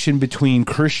correlation between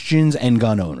Christians and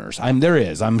gun owners.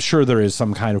 I'm sure there is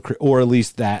some kind of, or at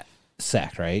least that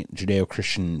sect, right?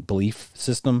 Judeo-Christian belief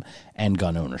system and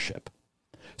gun ownership.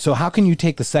 So how can you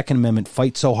take the Second Amendment,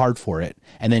 fight so hard for it,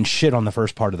 and then shit on the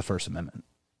first part of the First Amendment?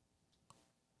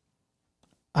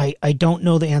 I don't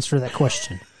know the answer to that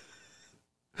question.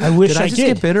 I wish I did. Did I just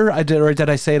get bitter? Or did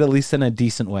I say it at least in a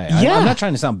decent way? Yeah. I'm not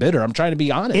trying to sound bitter. I'm trying to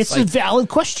be honest. It's a valid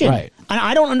question. Right.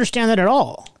 I don't understand that at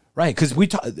all. Right, because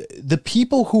the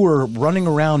people who are running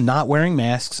around not wearing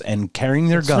masks and carrying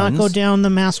their guns. Let's not go down the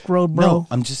mask road, bro.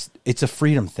 No, it's a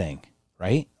freedom thing,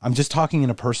 right? I'm just talking in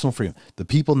a personal freedom. The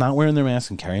people not wearing their masks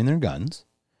and carrying their guns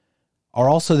are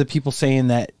also the people saying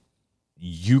that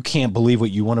you can't believe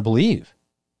what you want to believe.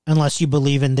 Unless you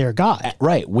believe in their God.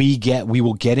 Right. We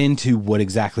will get into what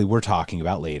exactly we're talking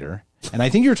about later. And I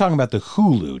think you're talking about the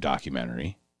Hulu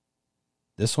documentary.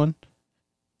 This one?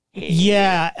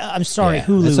 Yeah, I'm sorry, yeah,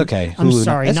 Hulu. It's okay. I'm Hulu,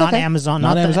 sorry, not okay. Amazon.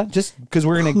 Not Amazon, just because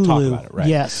we're going to talk about it, right?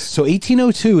 Yes. So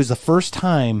 1802 is the first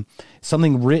time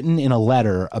something written in a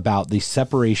letter about the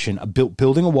separation,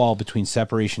 building a wall between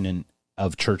separation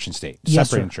of church and state,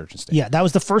 separating church and state. Yeah, that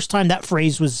was the first time that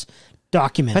phrase was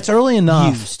documented. That's early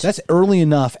enough. Used. That's early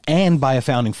enough, and by a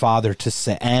founding father to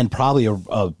say, and probably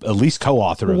at least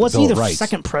co-author of the Bill of Rights. Was he the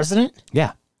second president?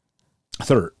 Yeah,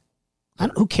 third.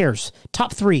 Who cares?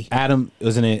 Top three. Adam,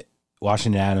 wasn't it?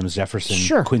 Washington Adams, Jefferson,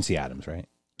 sure. Quincy Adams, right?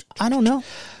 I don't know.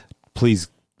 Please,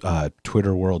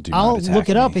 Twitter world, do I'll not attack look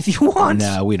it up me. if you want.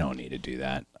 No, we don't need to do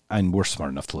that. And we're smart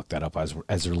enough to look that up as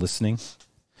they're listening.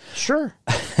 Sure.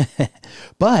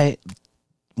 But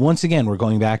once again, we're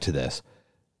going back to this.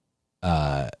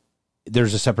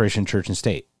 There's a separation of church and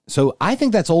state. So I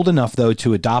think that's old enough, though,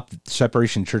 to adopt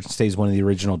separation of church and state as one of the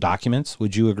original documents.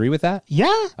 Would you agree with that?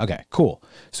 Yeah. Okay, cool.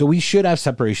 So we should have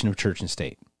separation of church and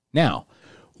state. Now,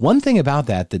 one thing about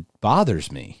that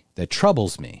bothers me, that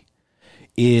troubles me,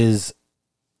 is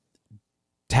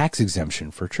tax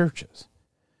exemption for churches.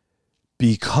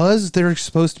 Because they're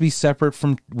supposed to be separate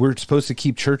we're supposed to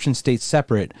keep church and state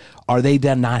separate, are they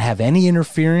then not have any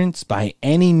interference by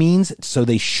any means, so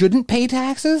they shouldn't pay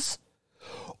taxes?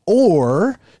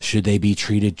 Or should they be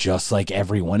treated just like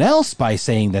everyone else by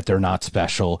saying that they're not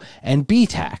special and be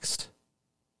taxed?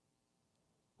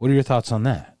 What are your thoughts on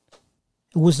that?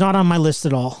 It was not on my list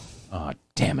at all. Oh,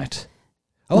 damn it.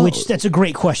 Which, that's a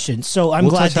great question. So I'm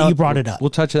glad that you brought it up. We'll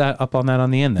touch that up on that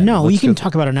on the end then. No, you can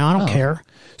talk about it now. I don't care.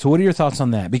 So what are your thoughts on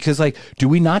that? Because, like, do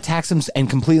we not tax them and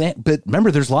completely? But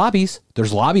remember, there's lobbies.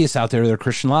 There's lobbyists out there that are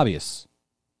Christian lobbyists,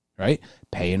 right?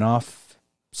 Paying off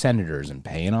senators and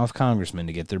paying off congressmen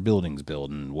to get their buildings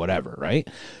built and whatever, right?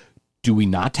 Do we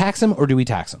not tax them or do we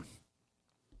tax them?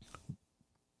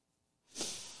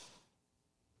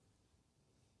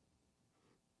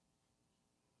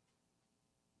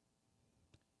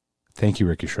 Thank you,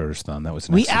 Ricky Schroeder's thumb. That was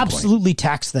an we excellent absolutely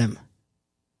tax them.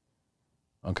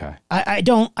 Okay. I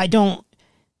don't.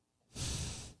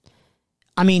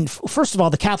 I mean, first of all,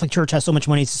 the Catholic Church has so much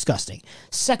money; it's disgusting.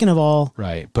 Second of all,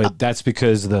 Right, but that's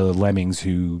because the lemmings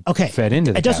who fed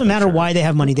into the it doesn't Catholic matter Church. why they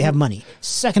have money; they have money.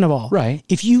 Second of all, Right.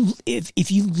 if you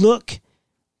look,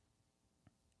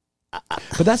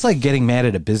 But that's like getting mad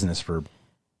at a business for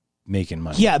making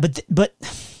money. yeah, but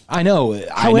I know.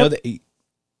 I know that.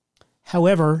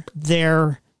 however,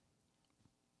 they're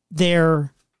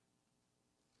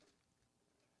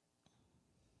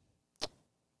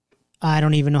I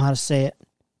don't even know how to say it.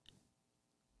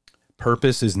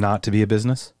 Purpose is not to be a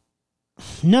business?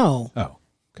 No. Oh.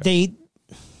 Okay.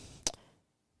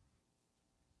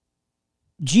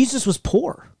 Jesus was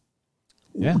poor.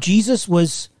 Yeah. Jesus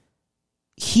was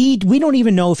we don't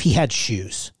even know if he had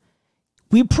shoes.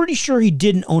 We're pretty sure he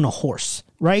didn't own a horse,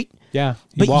 right? Yeah.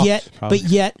 But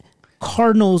yet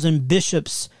cardinals and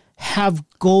bishops have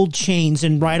gold chains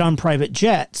and ride on private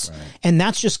jets. Right. And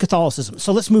that's just Catholicism.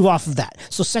 So let's move off of that.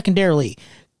 So secondarily,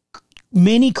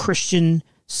 many Christian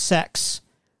sects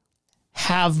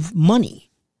have money.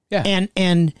 Yeah.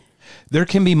 And there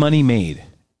can be money made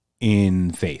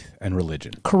in faith and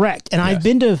religion. Correct. And Yes.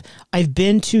 I've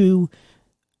been to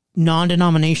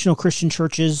non-denominational Christian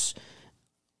churches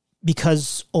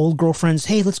because old girlfriends,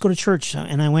 hey, let's go to church.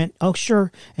 And I went, oh,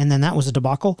 sure. And then that was a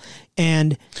debacle.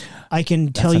 And I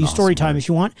can tell you story time if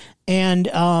you want. And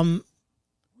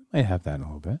I have that in a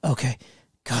little bit. Okay.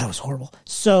 God, it was horrible.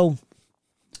 So,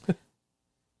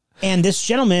 and this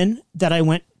gentleman that I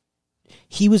went,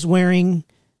 he was wearing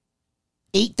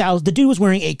 $8,000. The dude was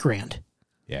wearing $8,000.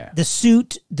 Yeah. The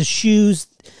suit, the shoes,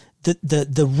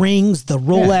 the rings, the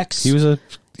Rolex. Yeah.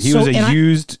 He was a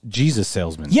used Jesus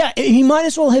salesman. Yeah, he might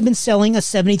as well have been selling a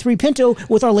 73 Pinto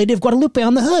with Our Lady of Guadalupe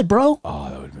on the hood, bro. Oh,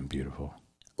 that would have been beautiful.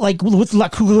 Like with La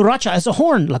Cucaracha as a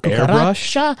horn. La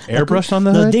Cucaracha. Airbrush on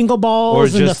the hood? The dingle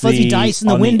balls and the fuzzy dice in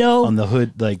the window. On the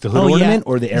hood, like the hood ornament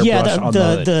or the airbrush on the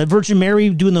hood? The Virgin Mary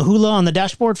doing the hula on the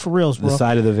dashboard for reals, bro. The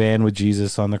side of the van with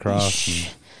Jesus on the cross.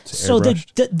 So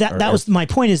that was my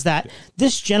point, is that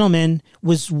this gentleman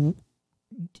was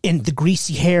in the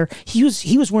greasy hair. He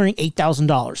was wearing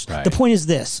 $8,000. Right. The point is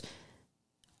this: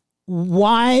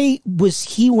 why was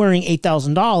he wearing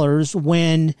 $8,000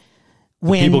 when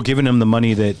people giving him the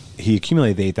money that he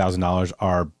accumulated, the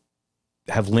 $8,000,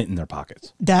 have lint in their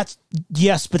pockets?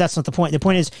 Yes, but that's not the point. The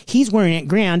point is he's wearing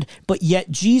 $8,000, but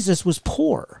yet Jesus was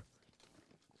poor.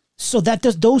 So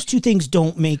those two things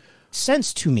don't make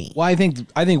sense to me. Well, I think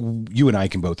you and I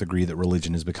can both agree that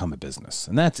religion has become a business,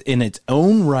 and that's in its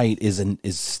own right is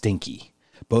stinky.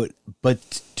 But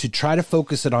to try to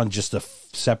focus it on just a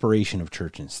separation of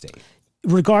church and state,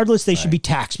 regardless, they should be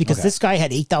taxed because this guy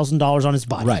had $8,000 on his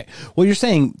body. Right. Well, you're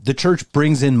saying the church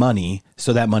brings in money,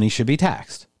 so that money should be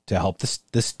taxed to help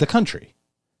the country.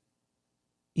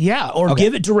 Yeah, or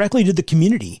give it directly to the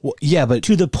community. Well, yeah, but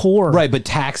to the poor. Right, but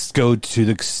tax go to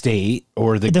the state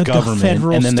or the government,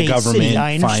 and then the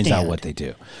government finds out what they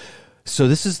do. So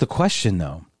this is the question,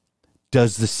 though.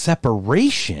 Does the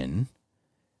separation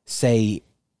say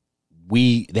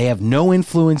they have no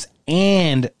influence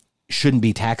and shouldn't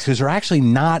be taxed because they're actually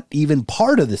not even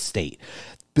part of the state?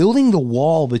 Building the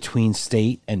wall between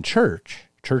state and church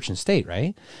and state,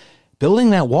 right? Building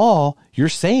that wall, you're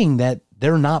saying that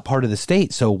they're not part of the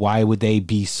state, so why would they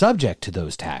be subject to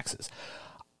those taxes?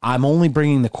 I'm only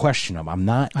bringing the question up. I'm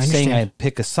not saying I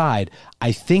pick a side.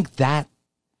 I think that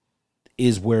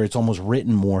is where it's almost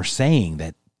written more, saying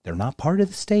that they're not part of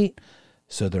the state,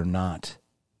 so they're not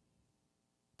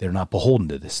beholden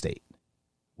to the state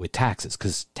with taxes,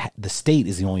 because the state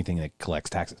is the only thing that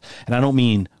collects taxes. And I don't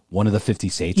mean one of the 50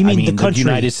 states. I mean the country.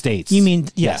 United States. You mean,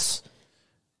 yes.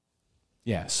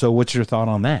 Yeah. So what's your thought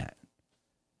on that?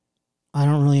 I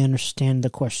don't really understand the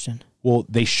question. Well,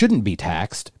 they shouldn't be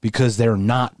taxed because they're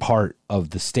not part of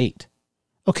the state.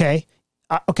 Okay.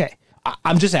 Okay.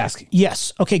 I'm just asking.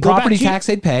 Yes. Okay. Property tax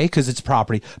they'd pay because it's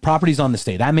property. Property's on the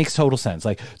state. That makes total sense.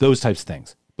 Like those types of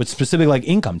things. But specifically like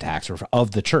income tax or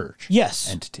of the church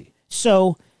yes. entity.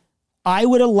 So I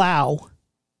would allow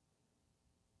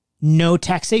no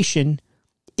taxation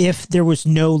if there was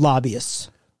no lobbyists.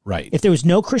 Right. If there was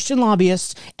no Christian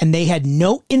lobbyists and they had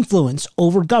no influence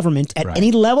over government at Right.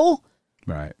 any level,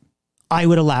 Right. I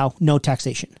would allow no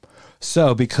taxation.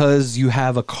 So because you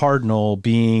have a cardinal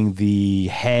being the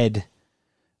head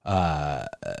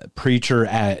preacher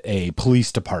at a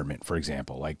police department, for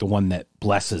example, like the one that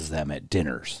blesses them at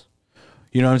dinners.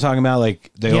 You know what I'm talking about?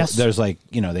 Like Yes. there's like,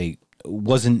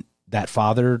 wasn't that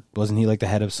father, wasn't he like the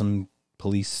head of some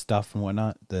police stuff and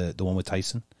whatnot? The one with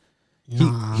Tyson?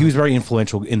 He was very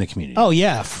influential in the community. Oh,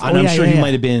 yeah. And I'm sure he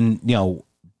might have been,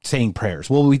 saying prayers.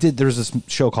 Well, there's this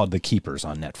show called The Keepers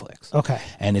on Netflix. Okay.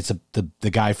 And it's the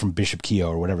guy from Bishop Keogh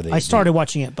or whatever I started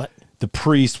watching it, but the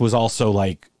priest was also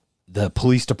like the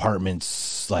police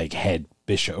department's like head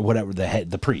bishop or whatever,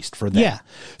 the priest for them. Yeah.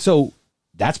 So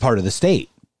that's part of the state.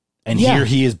 And Yeah. here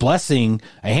he is blessing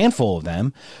a handful of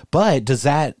them. But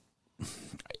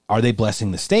are they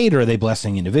blessing the state or are they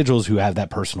blessing individuals who have that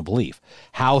personal belief?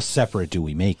 How separate do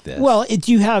we make this? well,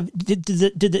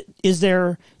 is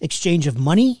there exchange of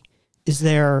money? Is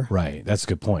there Right. That's a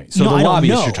good point. So No, I the don't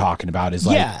lobbyist know. you're talking about is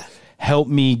like, Yeah. help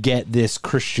me get this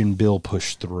Christian bill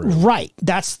pushed through. right?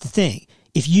 That's the thing.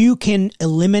 If you can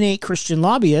eliminate Christian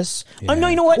lobbyists, oh no,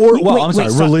 you know what? Or, Wait, well, wait, I'm sorry,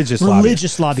 stop. religious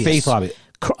lobbyists, Faith lobbyists.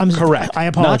 Correct. I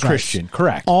apologize. Not Christian.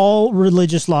 Correct. All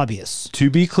religious lobbyists. To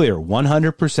be clear,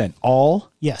 100% all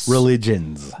Yes.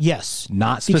 religions. Yes,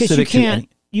 Not because specific to any.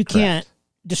 you can't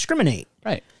discriminate.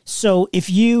 Right. So if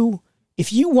you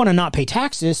want to not pay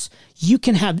taxes, you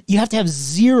have to have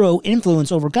zero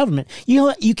influence over government.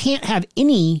 You can't have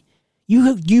any.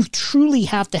 You truly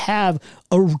have to have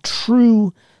a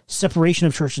true separation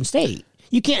of church and state.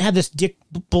 You can't have this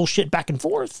bullshit back and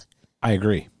forth. I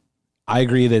agree. I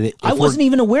agree that I wasn't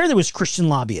even aware there was Christian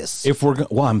lobbyists.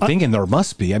 I'm thinking there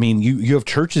must be. I mean, you have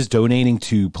churches donating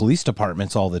to police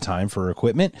departments all the time for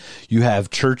equipment. You have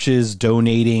churches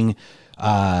donating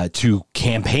to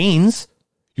campaigns.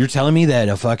 You're telling me that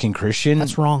a fucking Christian?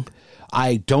 That's wrong.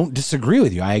 I don't disagree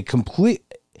with you.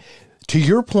 To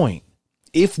your point,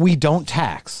 if we don't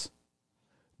tax,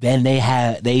 then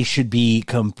they should be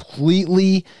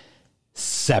completely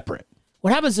separate.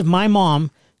 What happens if my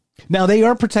mom? Now, they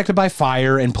are protected by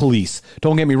fire and police.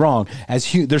 Don't get me wrong.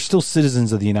 They're still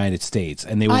citizens of the United States,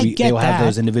 and they will have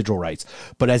those individual rights.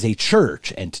 But as a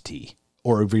church entity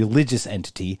or a religious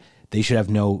entity, they should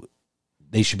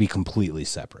be completely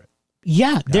separate.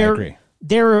 Yeah, I agree.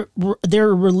 They're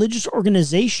a religious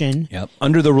organization. Yep.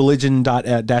 Under the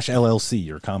religion.LLC,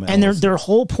 your comment. And their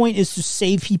whole point is to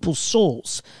save people's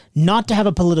souls, not to have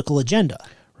a political agenda.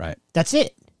 Right. That's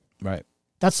it. Right.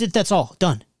 That's it. That's all.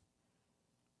 Done.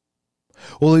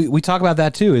 Well, we talk about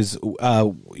that too. Is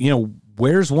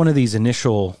where's one of these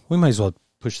initial? We might as well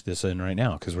push this in right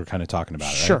now because we're kind of talking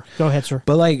about it. Sure. Right? Go ahead, sir.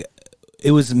 But like,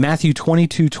 it was Matthew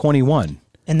 22:21.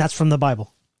 And that's from the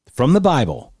Bible. From the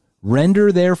Bible.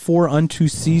 Render therefore unto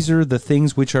Caesar the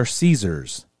things which are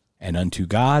Caesar's, and unto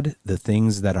God the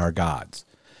things that are God's.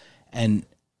 And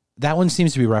that one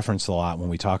seems to be referenced a lot when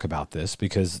we talk about this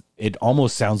because it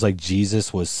almost sounds like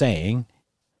Jesus was saying,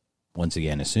 once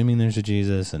again, assuming there's a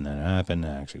Jesus, and that happened,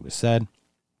 actually was said,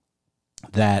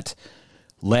 that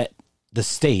let the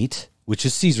state, which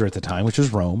is Caesar at the time, which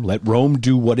is Rome, let Rome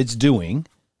do what it's doing,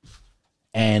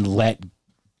 and let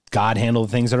God handle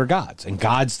the things that are God's. And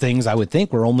God's things, I would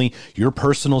think, were only your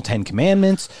personal 10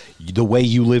 commandments, the way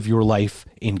you live your life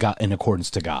in accordance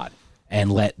to God. And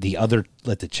let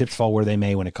the chips fall where they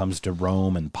may when it comes to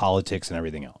Rome and politics and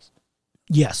everything else.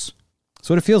 Yes. That's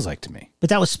what it feels like to me. But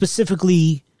that was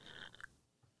specifically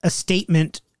a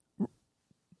statement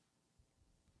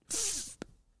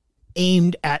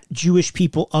aimed at Jewish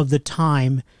people of the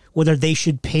time, whether they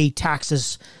should pay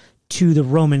taxes to the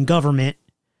Roman government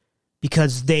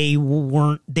because they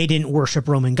didn't worship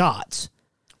Roman gods.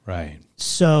 Right.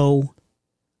 So,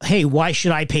 hey, why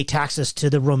should I pay taxes to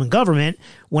the Roman government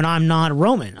when I'm not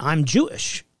Roman? I'm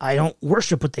Jewish. I don't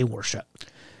worship what they worship.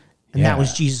 And that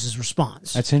was Jesus'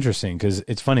 response. That's interesting because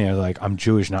it's funny. I was like, I'm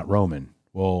Jewish, not Roman.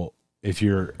 Well, if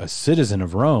you're a citizen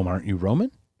of Rome, aren't you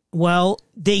Roman? Well,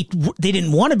 they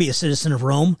didn't want to be a citizen of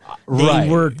Rome. Right.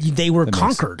 They were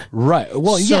conquered. Right.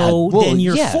 Well, so yeah. then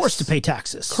you're forced to pay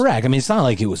taxes. Correct. I mean, it's not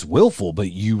like it was willful,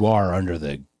 but you are under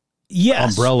the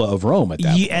umbrella of Rome at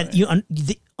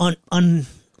that point.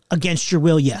 Against your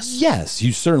will, yes. Yes,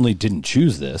 you certainly didn't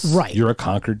choose this. Right. You're a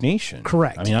conquered nation.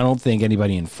 Correct. I mean, I don't think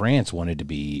anybody in France wanted to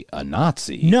be a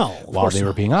Nazi. No, while they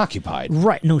were being occupied.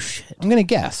 Right. No shit. I'm going to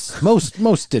guess.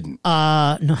 Most didn't.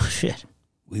 No shit.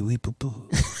 Wee wee poo poo.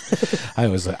 I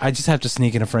just have to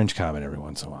sneak in a French comment every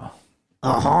once in a while.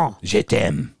 Uh-huh. Je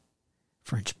t'aime.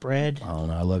 French bread. Oh,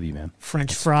 no, I love you, man.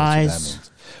 French fries. That's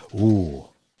what that means. Ooh.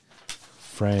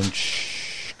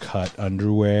 French cut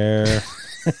underwear.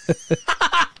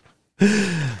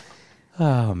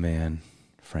 Oh, man.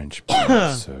 French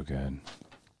is so good.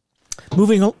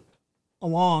 Moving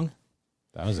along.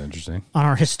 That was interesting. On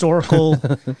our historical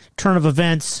turn of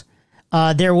events,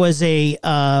 there was a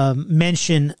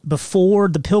mention before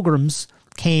the Pilgrims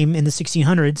came in the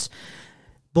 1600s.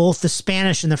 Both the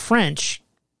Spanish and the French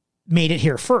made it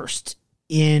here first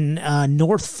in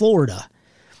North Florida,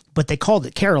 but they called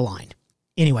it Caroline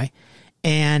anyway.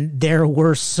 And there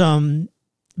were some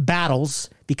battles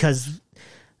because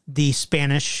the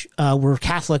Spanish were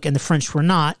Catholic and the French were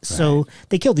not, so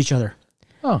they killed each other.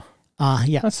 Oh,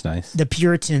 yeah, that's nice. The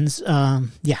Puritans,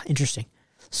 yeah, interesting.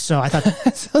 So I thought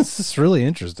that sounds just really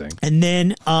interesting. And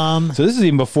then, so this is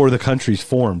even before the country's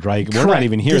formed, right? We're not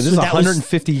even here. This is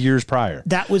 150 years prior.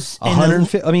 That was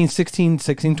 150. I mean,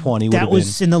 1620. That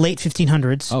was in the late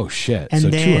 1500s. Oh shit! And so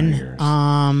then,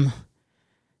 200 years.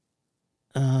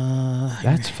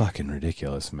 That's fucking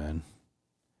ridiculous, man.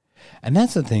 And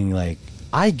that's the thing. Like,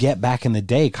 I get back in the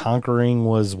day, conquering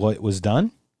was what was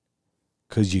done.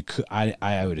 Because you could,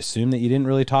 I would assume that you didn't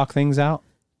really talk things out.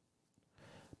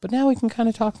 But now we can kind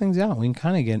of talk things out. We can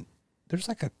kind of get, there's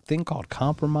like a thing called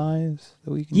compromise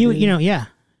that we can do. You know, yeah.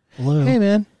 Hello. Hey,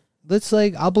 man, let's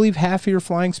I'll believe half of your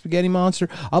flying spaghetti monster.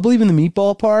 I'll believe in the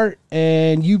meatball part,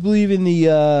 and you believe in the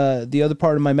other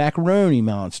part of my macaroni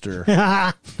monster.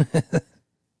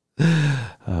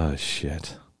 Oh,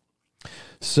 shit.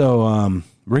 So,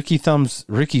 Ricky Thumbs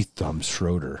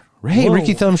Schroeder. Hey, whoa.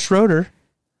 Ricky Thumbs Schroeder.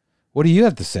 What do you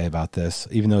have to say about this,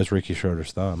 even though it's Ricky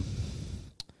Schroeder's thumb?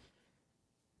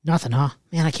 Nothing, huh?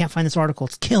 Man, I can't find this article.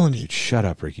 It's killing me. Dude, shut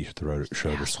up, Ricky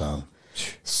Schroeder's thumb.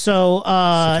 So,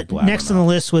 next on the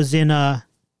list was in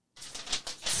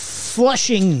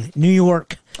Flushing, New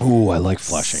York. Ooh, I like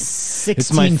Flushing.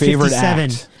 It's my favorite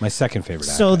act. My second favorite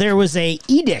act. So there was a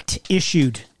edict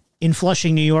issued in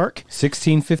Flushing, New York.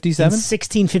 1657?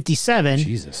 1657.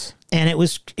 Jesus. And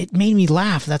it made me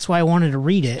laugh. That's why I wanted to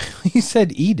read it. You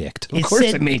said edict. Of course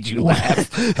it made you laugh.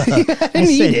 I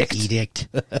said edict.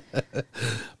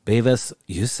 Beavis,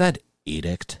 you said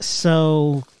edict.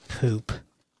 So, poop.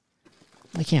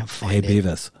 I can't find it. Hey,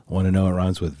 Beavis, want to know what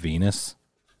rhymes with Venus?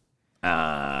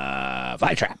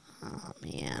 Flytrap. Oh,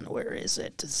 man, where is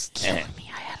it? It's killing me.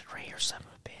 I had it right here, son of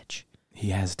a bitch.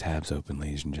 He has tabs open,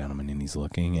 ladies and gentlemen, and he's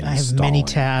looking and I have many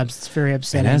tabs. It's very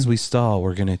upsetting. And as we stall,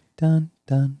 we're going to dun,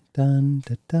 dun, dun,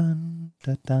 dun, dun,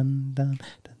 dun, dun, dun.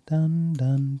 Dun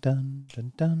dun dun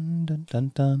dun dun dun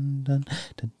dun dun dun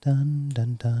dun dun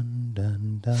dun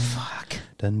dun dun. Fuck.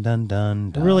 Dun dun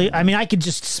dun dun. Really? I mean, I could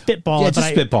just spitball. Yeah, just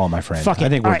spitball, my friend. Fuck it. I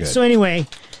think we're good. So anyway,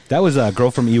 that was a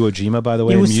girl from Iwo Jima, by the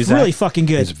way. It was really fucking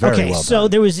good. It's very well done. So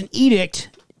there was an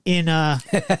edict in.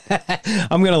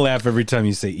 I'm gonna laugh every time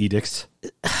you say edicts.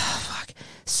 Fuck.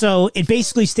 So it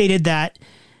basically stated that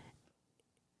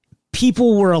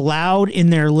people were allowed in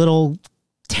their little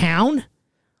town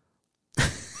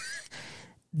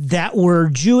that were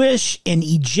Jewish and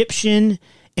Egyptian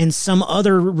and some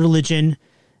other religion,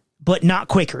 but not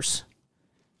Quakers.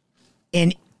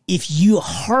 And if you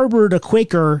harbored a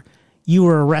Quaker, you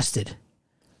were arrested.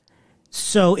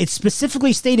 So it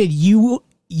specifically stated you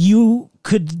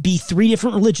could be three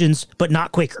different religions, but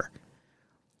not Quaker.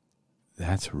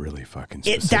 That's really fucking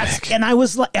specific. And I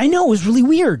was like, I know, it was really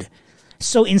weird.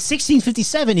 So in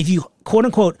 1657, if you quote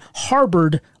unquote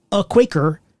harbored a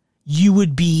Quaker, you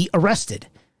would be arrested.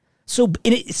 So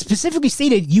and it specifically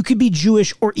stated you could be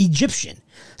Jewish or Egyptian.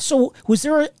 So was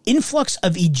there an influx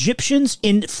of Egyptians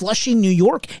in Flushing, New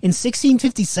York in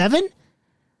 1657? It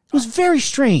was very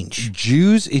strange.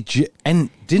 Jews, and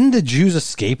didn't the Jews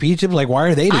escape Egypt? Like, why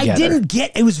are they together? I didn't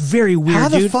get. It was very weird. How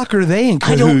the fuck are they in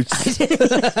cahoots?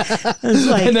 I was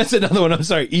like, and that's another one. I'm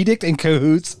sorry. Edict and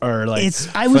cahoots are like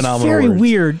I was phenomenal very words.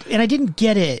 weird, and I didn't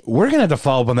get it. We're gonna have to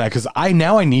follow up on that because I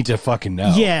need to fucking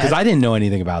know. Yeah, because I didn't know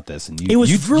anything about this, and it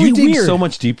was really you dig weird. so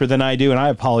much deeper than I do, and I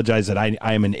apologize that I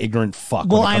am an ignorant fuck.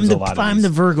 Well, I'm the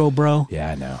Virgo, bro.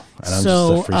 Yeah, I know. And I'm just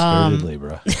a free-spiritedly,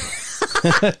 Libra.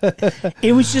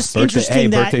 It was just interesting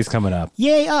that birthday's coming up.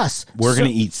 Yay us! We're gonna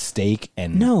eat steak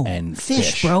and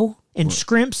fish, bro, and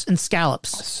scrimps and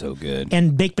scallops. So good.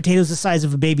 And baked potatoes the size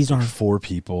of a baby's arm. 4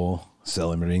 people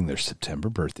celebrating their September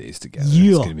birthdays together.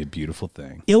 Yeah. It's gonna be a beautiful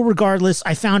thing. Irregardless,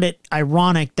 I found it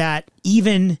ironic that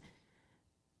even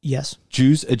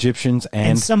Jews, Egyptians,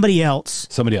 and somebody else.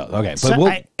 Okay,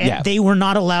 but they were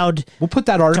not allowed. We'll put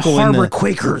that article to harbor in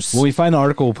Quakers. When we find the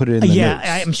article, we'll put it in the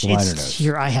notes. It's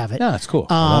here. I have it. No, it's cool.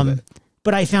 I love it.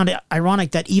 But I found it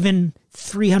ironic that even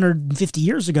 350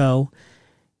 years ago,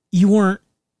 nothing's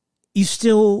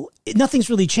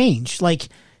really changed. Like,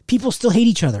 people still hate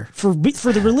each other for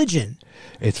the religion.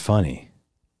 It's funny.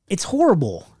 It's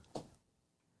horrible.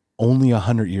 Only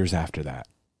 100 years after that,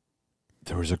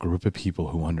 there was a group of people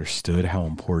who understood how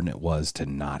important it was to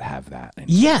not have that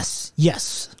anymore.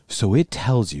 Yes. So it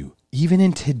tells you, even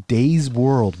in today's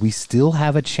world, we still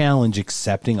have a challenge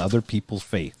accepting other people's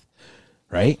faith,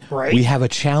 right? We have a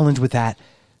challenge with that.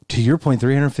 To your point,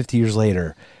 350 years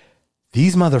later,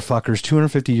 these motherfuckers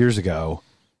 250 years ago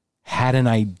had an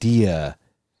idea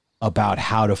about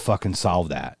how to fucking solve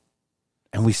that.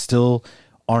 And we still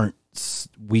aren't,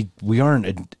 we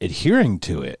aren't adhering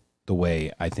to it the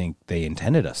way I think they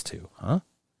intended us to, huh?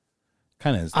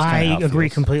 Kind of. I agree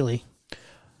completely.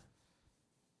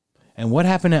 And what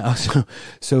happened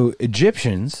so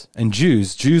Egyptians and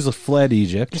Jews fled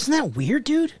Egypt. Isn't that weird,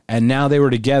 dude? And now they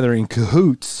were together in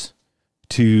cahoots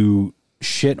to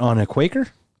shit on a Quaker?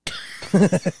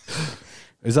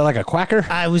 Is that like a quacker?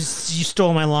 You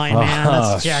stole my line, man.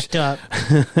 That's jacked up.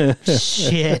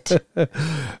 Shit.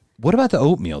 What about the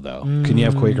oatmeal though? Can you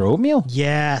have Quaker oatmeal?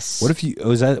 Yes. What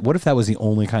if that was the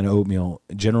only kind of oatmeal?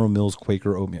 General Mills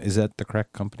Quaker oatmeal. Is that the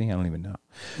correct company? I don't even know.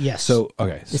 Yes. So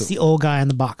okay. It's the old guy in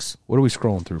the box. What are we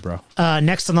scrolling through, bro?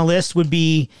 Next on the list would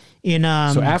be in so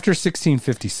after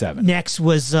 1657. Next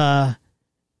was in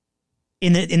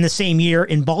the same year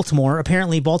in Baltimore.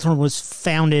 Apparently Baltimore was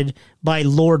founded by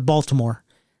Lord Baltimore.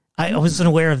 I wasn't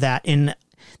aware of that. In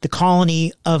the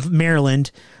colony of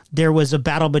Maryland, there was a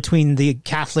battle between the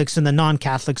Catholics and the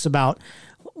non-Catholics about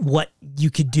what you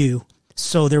could do.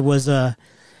 So there was a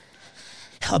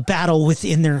battle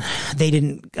within their,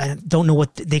 I don't know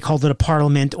what they called it, a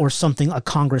parliament or something, a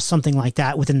Congress, something like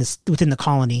that within the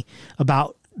colony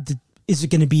about is it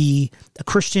going to be a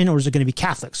Christian or is it going to be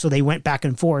Catholic? So they went back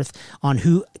and forth on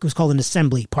who. It was called an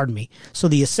assembly, pardon me. So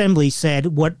the assembly said,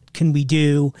 what can we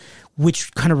do?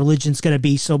 Which kind of religion is going to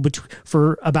be? So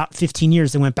for about 15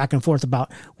 years, they went back and forth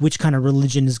about which kind of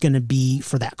religion is going to be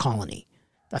for that colony.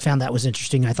 I found that was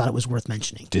interesting. I thought it was worth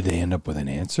mentioning. Did they end up with an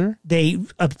answer? They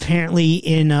apparently,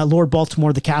 in Lord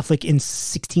Baltimore, the Catholic, in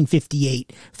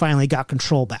 1658, finally got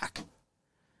control back.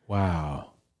 Wow.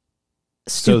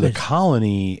 Stupid. So the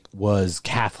colony was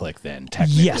Catholic then,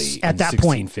 technically. Yes, at that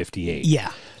point. 1658.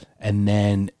 Yeah. And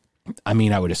then, I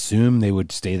mean, I would assume they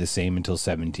would stay the same until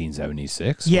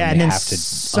 1776. Yeah, and then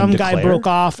some guy broke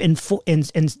off, and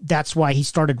that's why he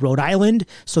started Rhode Island,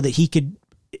 so that he could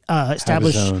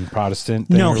establish his own Protestant.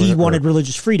 No, he wanted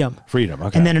religious freedom. Freedom,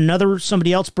 okay. And then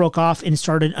somebody else broke off and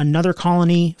started another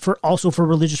colony for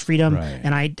religious freedom. Right.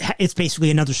 And it's basically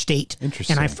another state.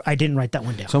 Interesting. And I didn't write that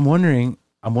one down. So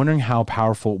I'm wondering how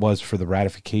powerful it was for the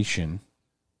ratification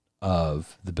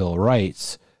of the Bill of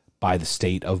Rights by the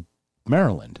state of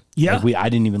Maryland. Yeah. Like I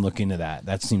didn't even look into that.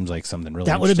 That seems like something really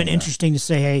that would have been interesting to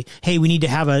say, hey, we need to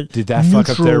have a Did that fuck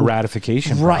up their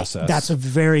ratification process? Right. That's a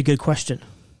very good question.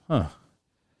 Huh.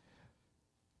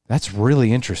 That's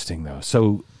really interesting, though.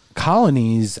 So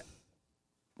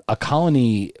a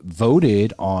colony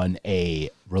voted on a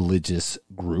religious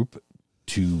group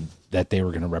that they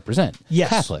were going to represent. Yes.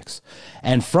 Catholics.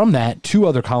 And from that, two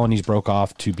other colonies broke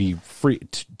off to be free,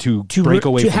 to break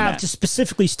away from that. To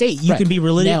specifically state you can be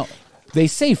religious. Now, they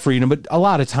say freedom, but a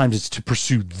lot of times it's to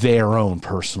pursue their own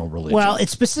personal religion. Well, it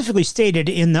specifically stated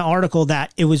in the article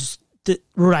that it was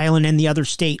Rhode Island and the other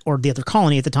state or the other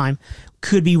colony at the time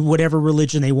could be whatever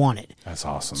religion they wanted. That's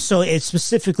awesome. So it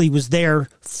specifically was there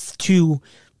to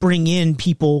bring in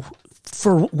people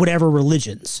for whatever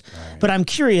religions. Right. But I'm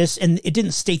curious, and it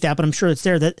didn't state that, but I'm sure it's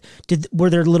there, were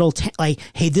there little,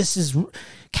 hey, this is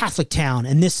Catholic town,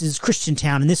 and this is Christian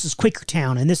town, and this is Quaker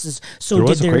town, and this is, so there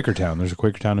was a Quaker town. There's a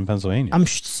Quaker town in Pennsylvania.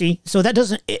 So that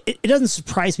doesn't, it doesn't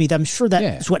surprise me. That I'm sure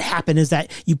that's what happened, is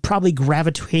that you probably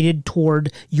gravitated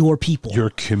toward your people.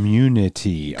 Your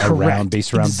community. Based around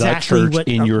exactly the church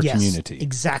in your community.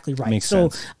 Exactly right. Makes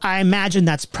sense. So I imagine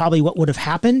that's probably what would have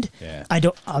happened. Yeah.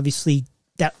 Obviously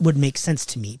that would make sense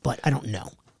to me, but I don't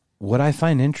know. What I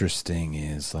find interesting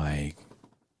is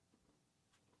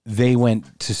they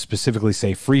went to specifically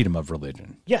say freedom of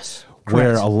religion. Yes. Correct.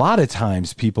 Where a lot of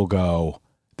times people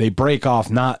they break off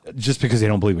not just because they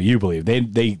don't believe what you believe.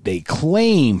 They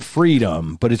claim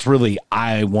freedom, but it's really,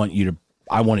 I want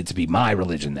it to be my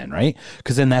religion then, right?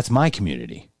 Because then that's my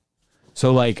community.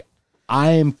 So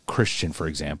I'm Christian, for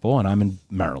example, and I'm in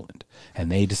Maryland,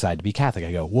 and they decide to be Catholic.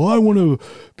 I go, well, I want to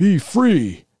be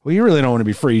free. Well, you really don't want to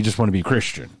be free. You just want to be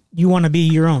Christian. You want to be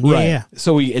your own. Right. Yeah.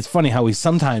 So it's funny how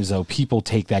sometimes, though, people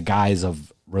take that guise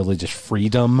of religious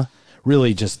freedom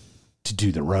really just to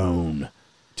do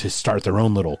to start their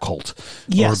own little cult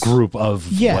or group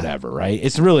of whatever, right?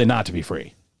 It's really not to be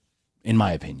free, in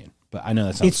my opinion. But I know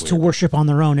that sounds weird. To worship on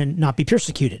their own and not be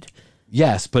persecuted.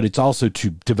 Yes, but it's also to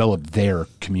develop their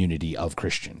community of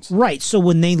Christians. Right. So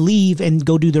when they leave and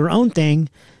go do their own thing,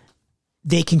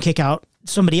 they can kick out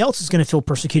somebody else is going to feel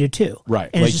persecuted too. Right.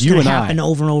 And it's just going to happen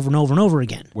over and over and over and over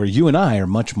again. Where you and I are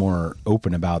much more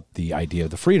open about the idea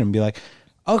of the freedom. Be like,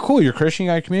 oh, cool, you're Christian,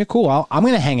 you got a community, cool. I'm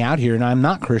going to hang out here and I'm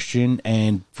not Christian.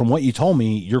 And from what you told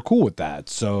me, you're cool with that.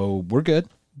 So we're good.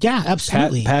 Yeah,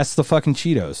 absolutely. Pass the fucking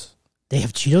Cheetos. They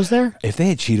have Cheetos there? If they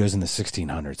had Cheetos in the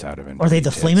 1600s, I would have been. Are they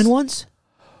the flaming ones?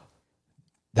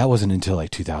 That wasn't until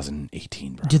like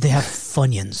 2018, bro. Did they have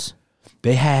Funyuns?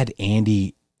 They had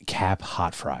Andy Cap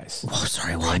hot fries. Oh,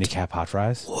 sorry, what? Handicap hot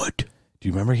fries? What? Do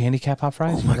you remember handicap hot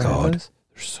fries? Oh, my God.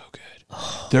 They're so good.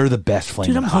 They're the best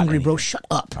flaming Dude, I'm hot hungry, anything. bro. Shut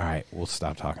up. All right, we'll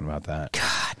stop talking about that.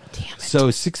 God damn it. So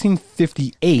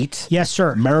 1658, Yes,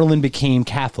 sir. Maryland became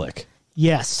Catholic.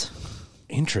 Yes.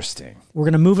 Interesting. We're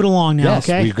going to move it along now, Yes,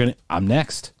 okay? I'm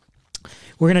next.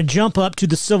 We're going to jump up to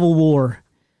the Civil War.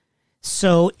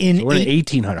 So we're in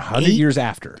 1800, 100 years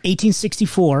after.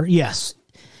 1864, yes.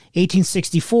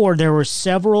 1864, there were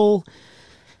several...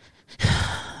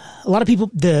 A lot of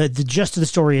people, the gist of the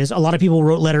story is a lot of people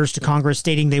wrote letters to Congress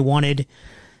stating they wanted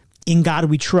 "In God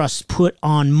We Trust" put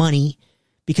on money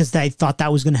because they thought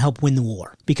that was going to help win the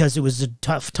war because it was a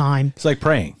tough time. It's like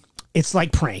praying. It's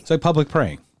like praying. It's like public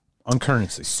praying on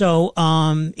currency. So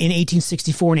in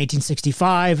 1864 and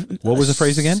 1865... What was the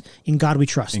phrase again? "In God We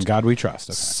Trust." In God We Trust.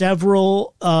 Okay.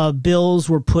 Several bills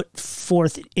were put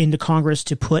forth into Congress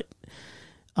to put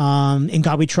 "In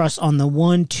God We Trust" on the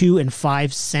 1, 2, and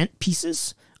 5 cent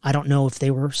pieces. I don't know if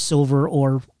they were silver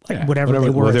or whatever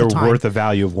they were at the time. Worth a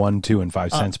value of 1, 2, and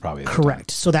 5 cents probably. Correct.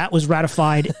 So that was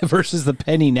ratified. Versus the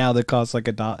penny now that costs like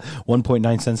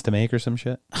 1.9 cents to make or some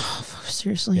shit.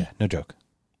 Seriously? Yeah, no joke.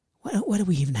 Why do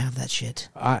we even have that shit?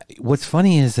 What's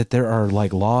funny is that there are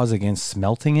like laws against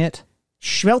smelting it.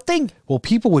 Schmelting? Well,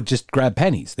 people would just grab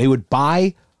pennies. They would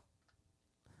buy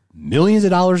millions of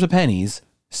dollars of pennies,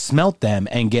 smelt them,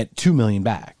 and get 2 million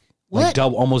back. What?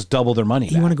 Like almost double their money.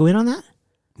 You want to go in on that?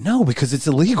 No, because it's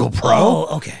illegal, bro.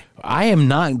 Oh, okay. I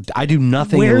do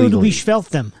nothing Where illegally. do we schmelt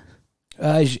them?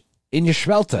 In your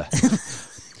schmelter.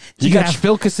 You You got have-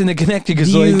 spilkus in the connecticut.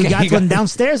 You got one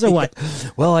downstairs or what?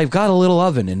 Well, I've got a little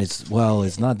oven, and it's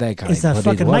not that kind. It's a but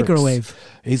fucking it works. microwave.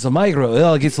 It's a microwave.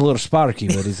 Well, it gets a little sparky,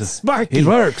 but it's Sparky. It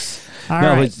works. All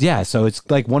no, right. but yeah. So it's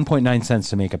like 1.9 cents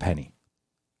to make a penny.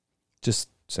 Just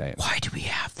saying. Why do we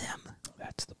have them?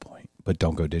 That's the point. But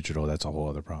don't go digital. That's a whole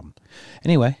other problem.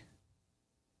 Anyway,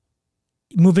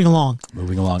 Moving along.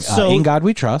 So, in God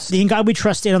we trust. The "In God We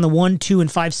Trust" stayed on the 1, 2,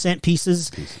 and 5 cent pieces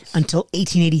until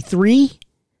 1883.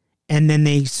 And then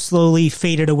they slowly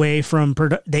faded away from...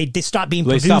 They stopped being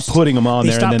produced. They stopped putting them on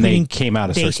there, and then they came out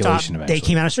of they circulation eventually. They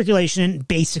came out of circulation,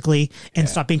 basically, and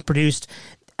stopped being produced.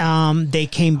 They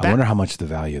came back... I wonder how much the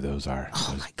value of those are. Oh,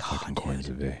 those my God, fucking coins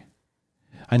would be.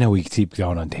 I know we keep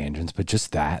going on tangents, but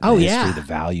just that. Oh, the yeah. history, the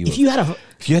value. If you had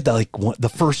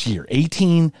the first year,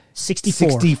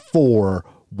 1864,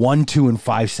 1, 2, and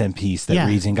 5 cent piece that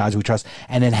reads "In God We Trust,"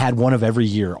 and then had one of every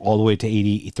year all the way to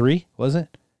 83, was it?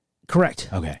 Correct.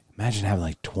 Okay. Imagine having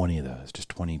like 20 of those, just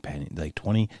 20 penny, like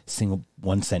 20 single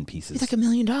 1 cent pieces. It's like $1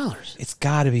 million. It's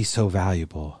got to be so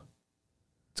valuable.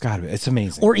 It's got to be. It's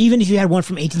amazing. Or even if you had one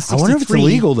from 1863. I wonder if it's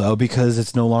illegal though, because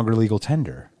it's no longer legal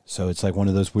tender. So it's like one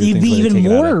of those weird It'd things. be where they even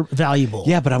take it out more of- valuable.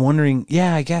 Yeah, but I'm wondering.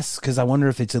 Yeah, I guess because I wonder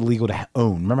if it's illegal to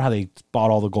own. Remember how they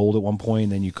bought all the gold at one point,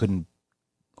 and then you couldn't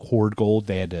hoard gold?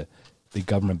 They had to. The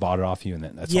government bought it off you, and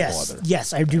then that's a whole other.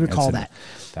 Yes, I do recall that.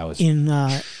 That was in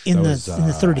the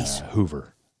 30s.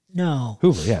 Hoover. No,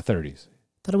 Hoover, yeah, 30s.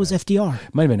 thought it was FDR.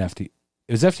 Might have been FD.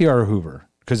 It was FDR or Hoover,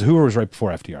 because Hoover was right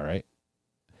before FDR, right?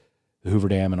 The Hoover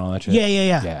Dam and all that shit. Yeah.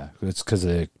 Yeah, it's because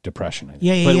of the Depression. I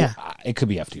think. Yeah. But it could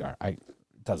be FDR. It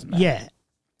doesn't matter. Yeah.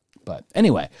 But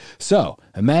anyway, so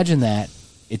imagine that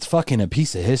it's fucking a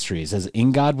piece of history. It says,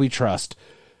 "In God We Trust,"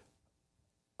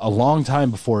 a long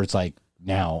time before it's like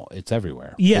now it's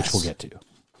everywhere. Yes. Which we'll get to.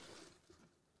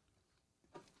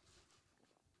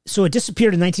 So it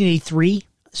disappeared in 1983.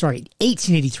 Sorry,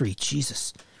 1883.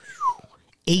 Jesus.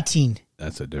 18.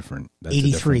 That's a different. That's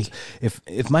 83. A difference.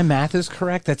 If my math is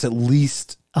correct, that's at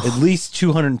least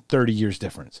 230 years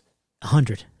difference.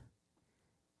 100.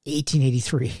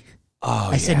 1883. Oh,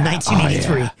 I said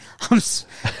 1983.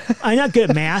 I'm not good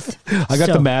at math. I got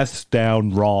the math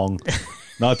down wrong.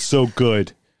 Not so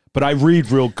good. But I read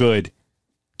real good.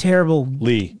 Terrible.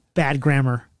 Lee. Bad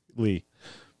grammar. Lee.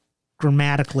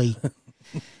 Grammatically.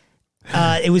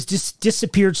 It was just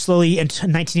disappeared slowly until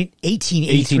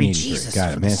 1883. Jesus,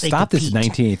 got it, for man. the sake Stop of this Pete.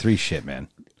 1983 shit, man.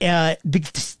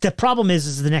 The problem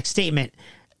is the next statement.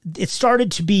 It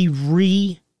started to be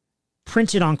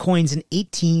printed on coins in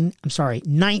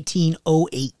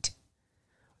 1908.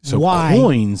 So Why?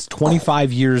 coins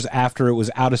 25 years after it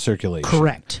was out of circulation.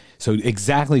 Correct. So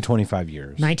exactly 25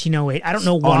 years. 1908. I don't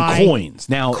know why. On coins.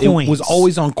 Now, Coins. it was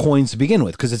always on coins to begin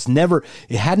with because it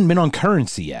hadn't been on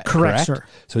currency yet. Correct, sir.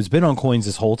 So it's been on coins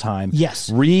this whole time. Yes.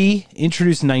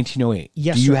 Reintroduced in 1908.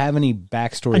 Yes, Do you sir. have any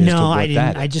backstory as to No, what I that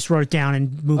didn't. is? I just wrote it down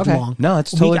and moved along. No,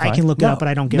 it's totally I fine. can look it up, but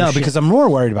I don't give a shit. No, because I'm more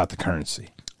worried about the currency.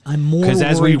 I'm more Because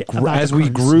worried as we about the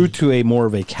grew currency. to a more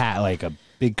of a like a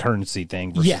big currency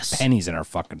thing versus Yes. pennies in our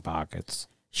fucking pockets.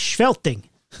 Schmelting.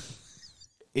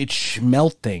 It's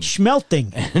schmelting.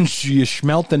 Schmelting. And you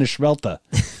schmelt in a schmelta.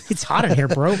 It's hot in here,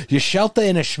 bro. You shelta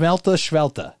in a schmelta.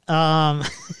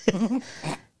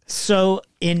 So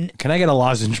in Can I get a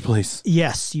lozenge, please?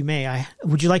 yes, you may.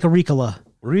 Would you like a Ricola?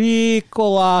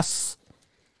 Ricolas.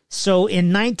 So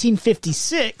in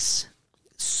 1956,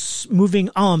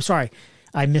 I'm sorry,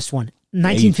 I missed one.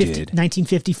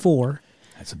 1954,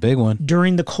 That's a big one.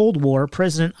 during the Cold War,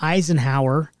 President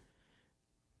Eisenhower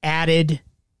added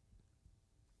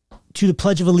to the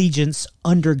Pledge of Allegiance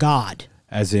under God.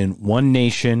 As in one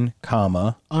nation,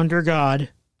 comma, Under God,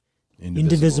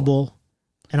 indivisible,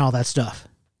 and all that stuff.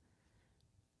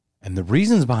 And the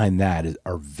reasons behind that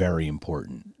are very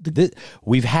important.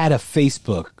 We've had a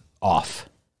Facebook off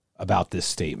about this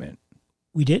statement.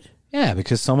 We did? Yeah,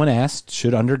 because someone asked,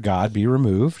 should under God be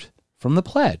removed from the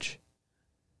pledge?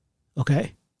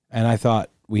 Okay. And I thought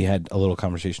we had a little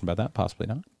conversation about that, possibly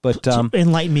not. But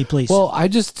enlighten me, please. well,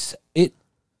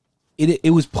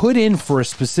 it was put in for a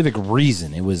specific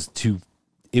reason. It was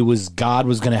God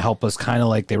was going to help us, kind of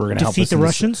like they were going to help us defeat the in this-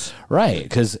 Russians? right?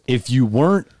 Because if you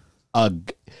weren't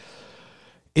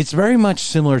it's very much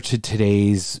similar to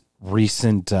today's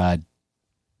recent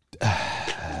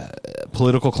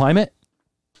political climate.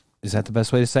 Is that the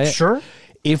best way to say it? Sure.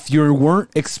 If you weren't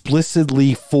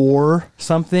explicitly for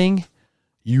something,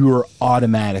 you were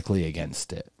automatically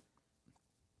against it.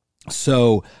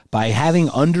 So by having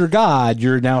under God,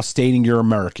 you're now stating you're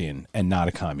American and not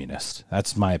a communist.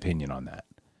 That's my opinion on that.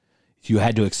 If you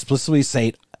had to explicitly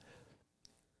say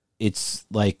it's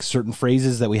like certain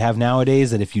phrases that we have nowadays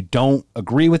that if you don't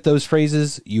agree with those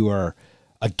phrases, you are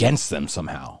against them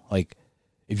somehow. Like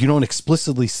if you don't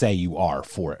explicitly say you are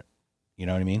for it. You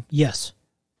know what I mean? Yes.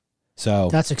 So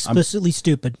That's explicitly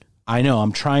stupid. I know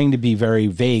I'm trying to be very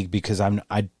vague because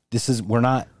we're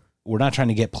not trying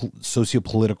to get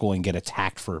socio-political and get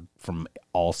attacked from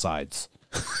all sides.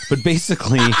 But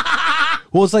basically,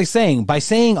 well, it's like by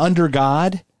saying under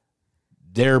God,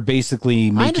 they're basically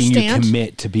making you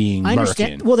commit to being I American.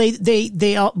 understand. Well,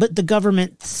 they all, but the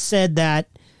government said that,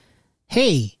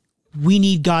 hey, we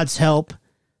need God's help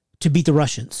to beat the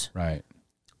Russians. Right.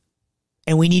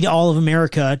 And we need all of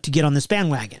America to get on this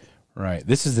bandwagon. Right.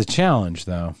 This is the challenge,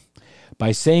 though.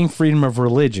 By saying freedom of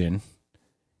religion,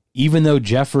 even though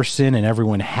Jefferson and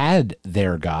everyone had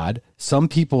their God, some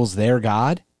people's their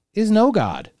God is no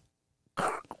God.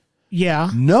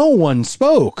 Yeah. No one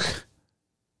spoke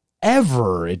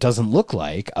ever, it doesn't look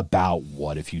like, about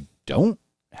what if you don't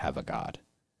have a God,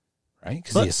 right?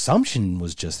 Because the assumption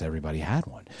was just everybody had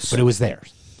one, but it was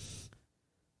theirs.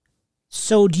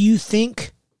 So do you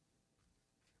think,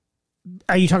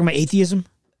 are you talking about atheism?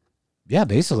 Yeah,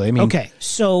 basically. I mean, Okay.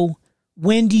 So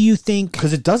when do you think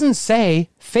because it doesn't say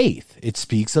faith. It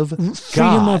speaks of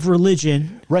freedom God. of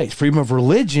religion? Right, freedom of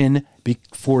religion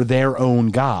for their own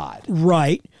God.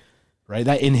 Right. Right,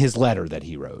 that in his letter that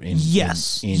he wrote in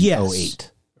Yes. in Yes.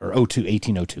 08 or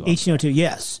 1802. 1802,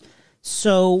 yes.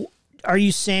 So are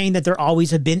you saying that there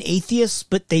always have been atheists,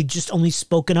 but they just only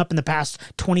spoken up in the past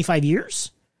 25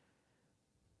 years?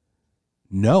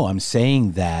 No, I'm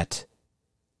saying that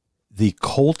the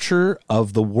culture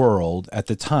of the world at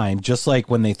the time, just like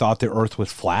when they thought the earth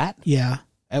was flat Yeah.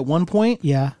 at one point,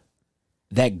 Yeah.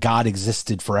 that God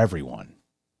existed for everyone.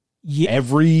 Yeah.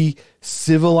 Every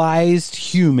civilized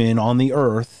human on the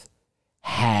earth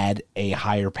had a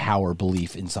higher power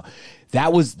belief in some.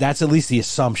 That's at least the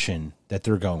assumption that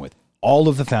they're going with. All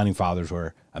of the founding fathers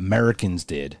were Americans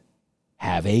did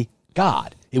have a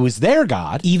God. It was their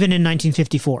God. Even in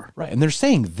 1954. Right. And they're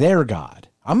saying their God.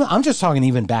 I'm just talking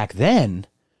even back then,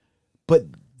 but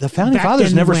the founding Back fathers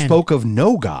then never when? spoke of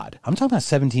no God. I'm talking about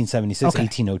 1776, Okay.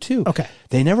 1802. Okay.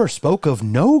 They never spoke of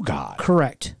no God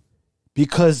Correct.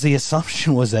 because the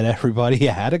assumption was that everybody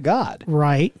had a God.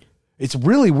 Right. It's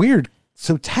really weird.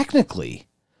 So technically,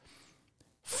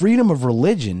 freedom of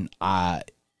religion,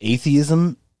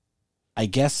 atheism, I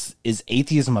guess, is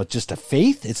atheism just a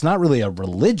faith? It's not really a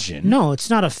religion. No,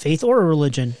 it's not a faith or a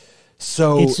religion.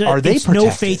 So It's are they it's protected?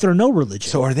 no faith or no religion.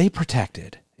 So are they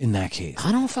protected? in that case?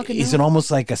 I don't fucking know. Is it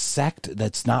almost like a sect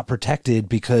that's not protected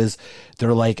because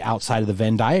they're like outside of the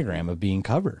Venn diagram of being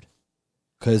covered?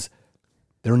 Because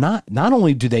they're not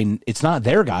only do they, it's not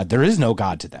their God, there is no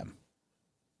God to them.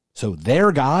 So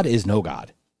their God is no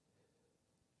God.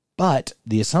 But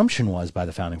the assumption was by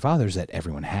the founding fathers that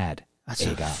everyone had That's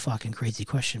a a God. fucking crazy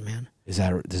question, man. Does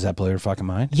that blow your fucking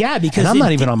mind? Yeah, because And I'm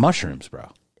not even on mushrooms, bro.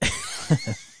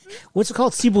 what's it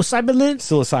called? Psilocybin?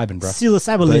 Psilocybin, bro.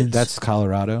 Psilocybin. But that's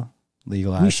Colorado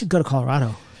legalized. We should go to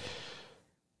Colorado.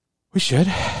 We should.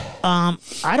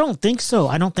 I don't think so.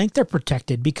 I don't think they're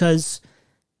protected because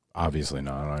Obviously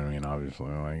not. I mean,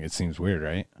 obviously, like, it seems weird,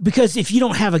 right? if you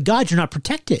don't have a God, you're not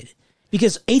protected.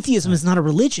 Because atheism is not a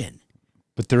religion.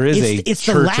 But there is It's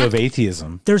the church lack- of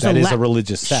atheism. There's that a is la- a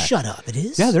religious sect. Shut up! It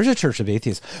is. Yeah, there's a church of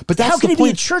atheists. But that's How can the it be a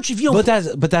point. church if you don't?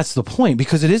 But that's the point,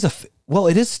 because it is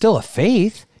it is still a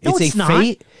faith. No, it's a not.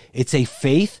 faith. It's a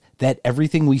faith that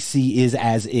everything we see is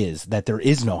as is. That there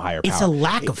is no higher power. It's a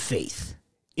lack of faith.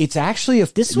 It's actually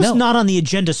This was not on the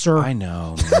agenda, sir. I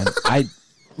know, man.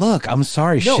 Look. I'm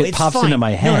sorry. No, Shit it's pops fine. into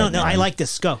my head. No. man. I like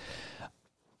this. Go.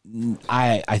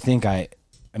 I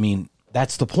mean,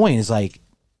 that's the point, is like,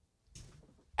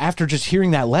 after just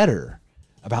hearing that letter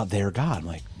about their God, I'm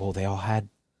like, well, they all had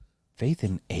faith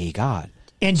in a God.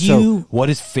 And so what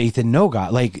is faith in no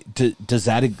God? Like, does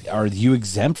that, are you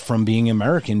exempt from being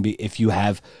American if you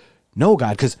have no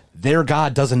God? Because their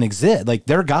God doesn't exist. Like,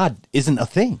 their God isn't a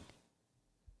thing.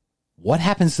 What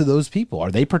happens to those people?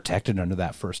 Are they protected under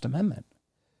that First Amendment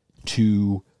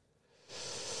to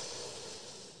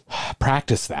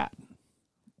practice that?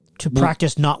 To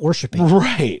practice not worshiping.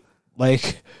 Right.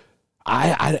 Like,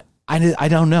 I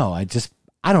don't know.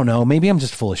 I don't know. Maybe I'm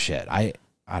just full of shit. I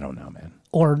don't know, man.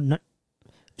 Or not.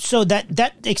 So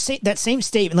that same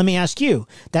statement, let me ask you,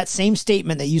 that same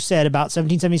statement that you said about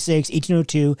 1776,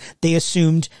 1802, they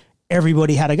assumed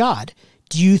everybody had a God.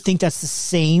 Do you think that's the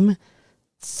same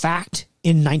fact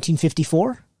in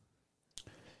 1954?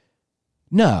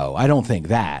 No, I don't think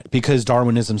that, because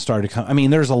Darwinism started to come. I mean,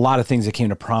 there's a lot of things that came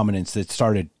to prominence that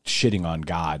started shitting on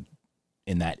God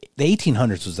in that. The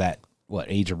 1800s was that, what,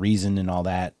 Age of Reason and all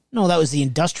that? No, that was the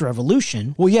Industrial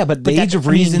Revolution. Well, yeah, but the Age of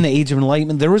Reason, the Age of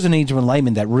Enlightenment, there was an Age of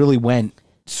Enlightenment that really went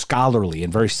scholarly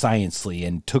and very sciencely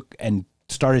and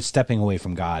started stepping away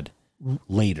from God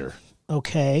later.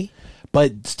 Okay.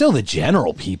 But still, the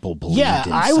general people believed in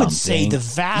something. I would say the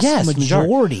vast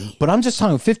majority. But I'm just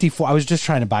talking 54. I was just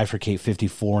trying to bifurcate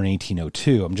 54 and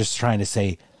 1802. I'm just trying to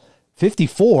say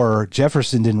 54,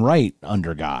 Jefferson didn't write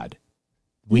under God.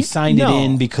 We signed it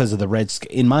in because of the Red Scare.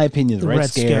 In my opinion, the Red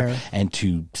Scare. And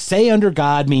to say under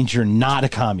God means you're not a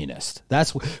communist.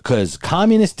 That's because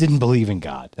communists didn't believe in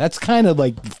God. That's kind of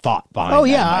like the thought behind. Oh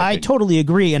yeah, I totally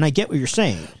agree, and I get what you're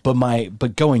saying.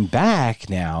 But going back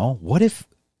now, what if?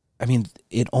 I mean,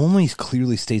 it only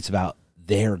clearly states about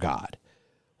their God.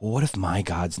 Well, what if my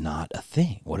God's not a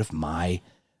thing? What if I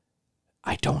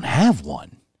don't have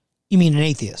one? You mean an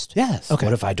atheist? Yes. Okay.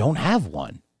 What if I don't have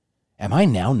one? Am I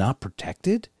now not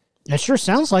protected? That sure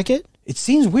sounds like it. It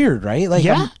seems weird, right? Like,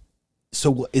 yeah.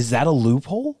 So is that a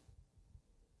loophole?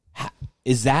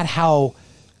 Is that how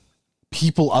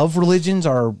people of religions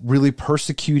are really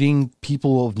persecuting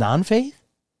people of non-faith?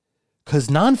 Because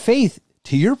non-faith,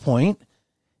 to your point,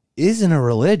 isn't a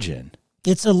religion.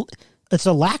 It's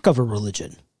a lack of a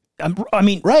religion. I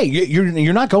mean, right?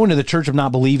 You're not going to the church of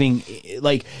not believing.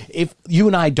 Like, if you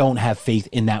and I don't have faith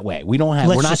in that way, we're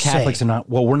not Catholics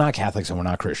we're not Catholics and we're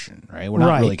not Christian, right? We're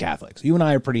not really Catholics. You and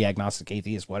I are pretty agnostic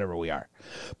atheists, whatever we are,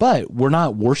 but we're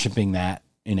not worshiping that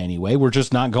in any way. We're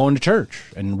just not going to church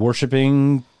and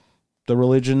worshiping the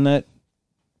religion that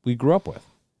we grew up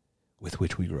with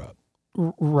which we grew up.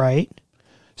 Right.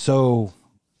 So,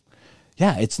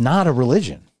 yeah, it's not a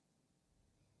religion.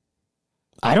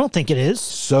 I don't think it is.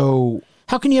 So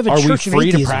how can you have a church of atheism? Are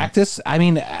we free to practice? I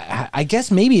mean, I guess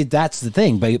maybe that's the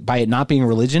thing. By it not being a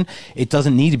religion, it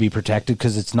doesn't need to be protected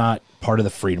because it's not part of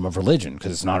the freedom of religion,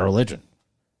 because it's not a religion.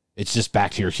 It's just back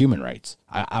to your human rights.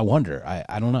 I wonder.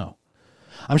 I don't know.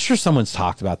 I'm sure someone's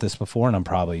talked about this before, and I'm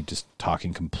probably just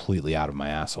talking completely out of my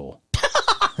asshole.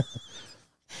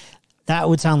 That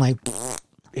would sound like...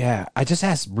 Yeah, I just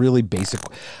asked really basic...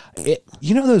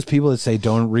 you know those people that say,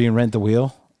 don't reinvent the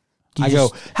wheel? I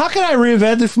go, how can I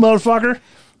reinvent this motherfucker?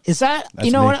 Is that, That's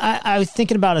you know me. what? I was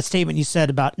thinking about a statement you said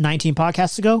about 19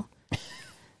 podcasts ago.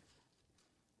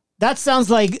 That sounds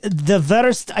like the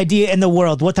worst idea in the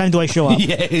world. What time do I show up?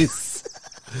 Yes.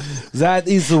 That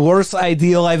is the worst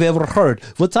idea I've ever heard.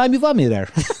 What time you want me there?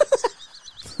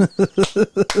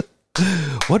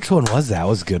 Which one was that? That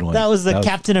was a good one. That was the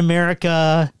Captain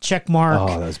America check mark.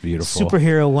 Oh, that was beautiful.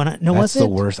 Superhero one. No, That's was it? the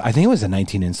worst. I think it was a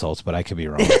 19 insults, but I could be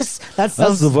wrong. That's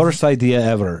the worst idea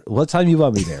ever. What time you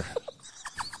want me there?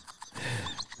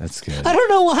 That's good. I don't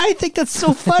know why I think that's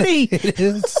so funny. It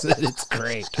is. It's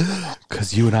great.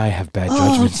 Because you and I have bad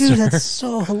judgment, dude, sir. that's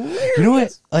so hilarious. You know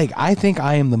what? Like, I think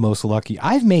I am the most lucky.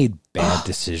 I've made bad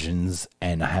decisions,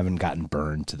 and I haven't gotten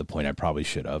burned to the point I probably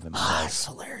should have in my life. That's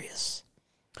hilarious.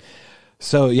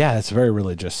 So, yeah, it's very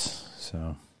religious.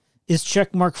 So, is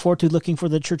Checkmark Fortu looking for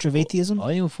the Church of Atheism?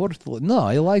 I am for no.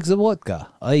 I like the vodka.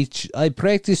 I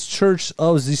practice Church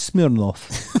of the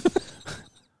Smirnoff.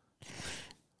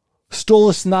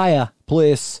 Stolosnaya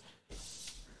place.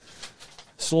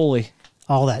 Slowly.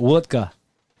 All that. Vodka.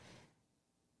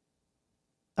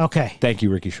 Okay. Thank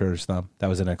you, Ricky Schroeder's thumb. That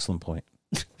was an excellent point.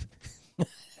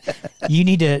 You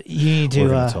need to We're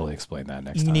gonna totally explain that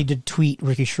next time. You need to tweet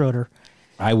Ricky Schroeder.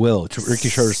 I will. Ricky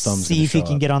Schroeder's thumb. See if he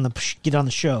can get on the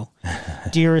show.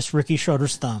 Dearest Ricky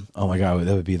Schroeder's thumb. Oh my God,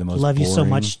 that would be the most. Love you so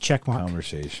much. Checkmark.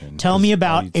 Conversation. Tell me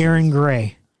about Erin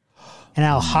Gray and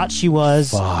how hot she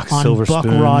was on Silver Buck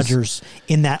Spoons. Rogers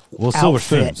in that Silver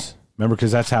outfit. Spoons. Remember,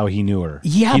 because that's how he knew her.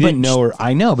 Yeah, he didn't know her.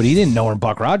 I know, but he didn't know her in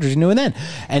Buck Rogers. He knew her then.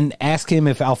 And ask him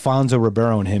if Alfonso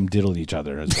Ribeiro and him diddled each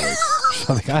other.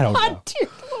 Something I don't know. Dear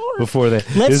Lord. Before they,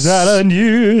 is that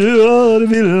unusual to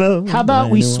be loved? How about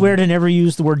we swear to never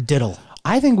use the word diddle?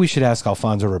 I think we should ask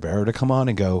Alfonso Ribeiro to come on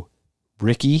and go,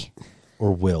 Ricky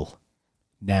or Will?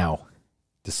 Now,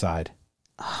 decide.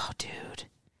 Oh, dude,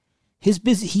 he's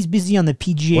busy on the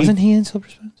PGA. Wasn't he in Silver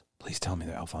Spoons? Please tell me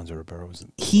that Alfonso Ribeiro was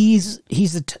in. He's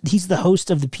the host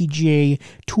of the PGA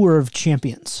Tour of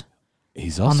Champions.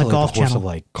 He's also on the like Golf the horse Channel. of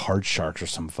like Card Sharks or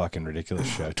some fucking ridiculous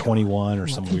show. 21 or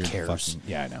some weird cares? fucking.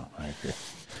 Yeah, I know. I agree.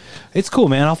 It's cool,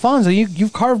 man. Alfonso,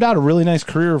 you've carved out a really nice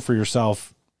career for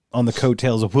yourself on the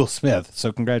coattails of Will Smith.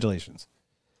 So congratulations.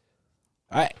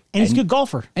 And he's a good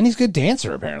golfer. And he's a good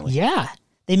dancer, apparently. Yeah.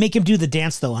 They make him do the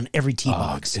dance, though, on every tee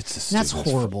box. That's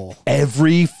horrible.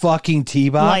 Every fucking tee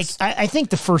box? Like, I think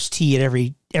the first tee at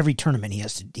every tournament he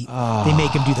has to do. They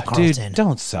make him do the Carlton. Dude,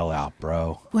 don't sell out,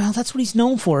 bro. Well, that's what he's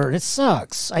known for. It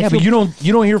sucks. But you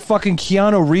don't hear fucking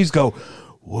Keanu Reeves go,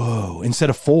 whoa, instead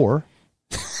of 4.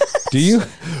 Do you?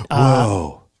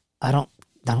 Whoa. I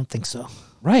don't think so.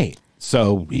 Right.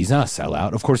 So he's not a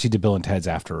sellout. Of course, he did Bill and Ted's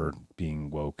after being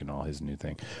woke and all his new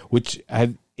thing, which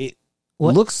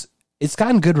it's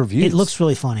gotten good reviews. It looks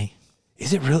really funny.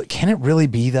 Is it really? Can it really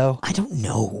be, though? I don't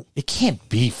know. It can't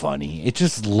be funny. It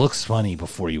just looks funny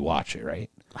before you watch it, right?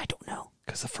 I don't know.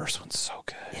 Because the first one's so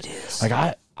good. It is.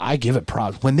 Like, I give it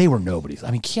props. When they were nobodies.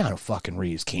 I mean, Keanu fucking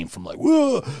Reeves came from like,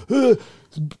 whoa,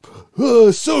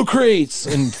 Socrates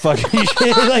and fucking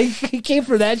shit. Like, he came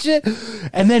for that shit.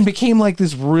 And then became like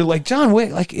this real, like, John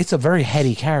Wick. Like, it's a very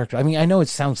heady character. I mean, I know it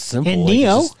sounds simple. And like,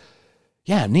 Neo.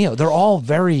 Yeah, Neo. They're all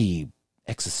very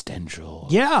existential.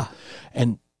 Yeah.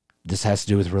 And this has to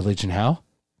do with religion. How?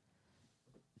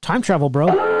 Time travel, bro.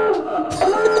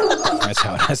 That's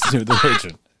how it has to do with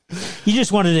religion. You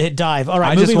just wanted to hit dive. All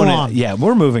right, moving along. Yeah,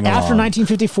 we're moving along. After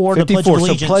 1954, the Pledge of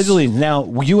Allegiance. So Pledge of Allegiance.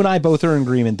 Now, you and I both are in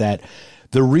agreement that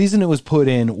the reason it was put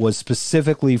in was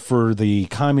specifically for the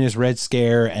communist Red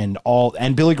Scare and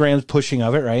Billy Graham's pushing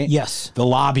of it, right? Yes. The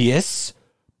lobbyists.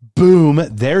 Boom.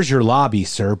 There's your lobby,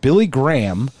 sir. Billy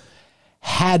Graham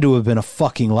had to have been a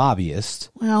fucking lobbyist.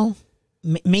 Well,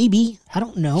 maybe. I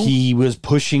don't know. He was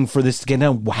pushing for this to get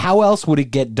done. How else would it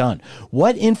get done?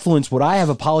 What influence would I have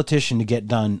a politician to get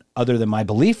done other than my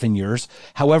belief in yours?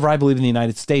 However, I believe in the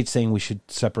United States saying we should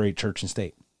separate church and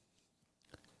state.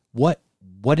 What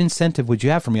incentive would you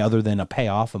have for me other than a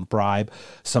payoff, a bribe,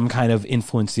 some kind of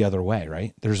influence the other way,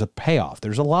 right? There's a payoff.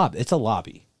 There's a lobby. It's a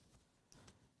lobby.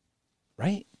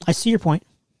 Right? I see your point.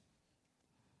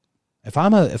 If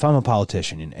I'm a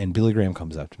politician and Billy Graham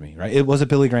comes up to me, right? Was it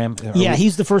Billy Graham? Yeah,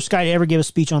 he's the first guy to ever give a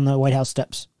speech on the White House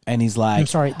steps. And he's like, I'm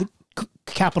sorry, the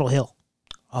Capitol Hill.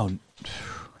 Oh,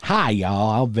 hi,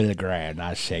 y'all. I'm Billy Graham.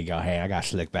 Nice to shake your hand. I got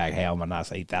slick back hair on my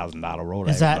nice $8,000 roller.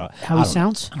 Is that how he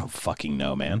sounds? I don't fucking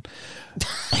know, man.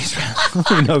 I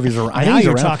don't even know if he's around. I think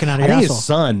you're talking out of your I think asshole. his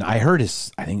son, I heard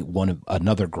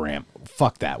another Graham.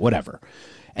 Fuck that, whatever.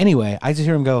 Anyway, I just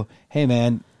hear him go, hey,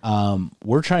 man,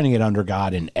 we're trying to get under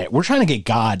God, and we're trying to get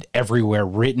God everywhere,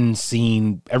 written,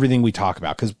 seen, everything we talk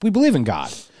about, because we believe in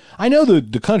God. I know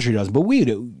the country doesn't, but we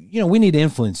do. We need to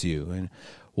influence you. And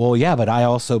well, yeah, but I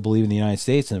also believe in the United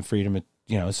States and freedom of,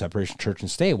 separation of church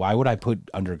and state. Why would I put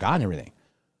under God and everything?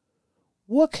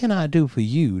 What can I do for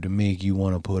you to make you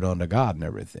want to put under God and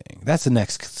everything? That's the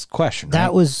next question. Right?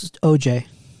 That was OJ.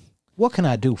 What can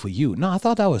I do for you? No, I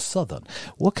thought that was Southern.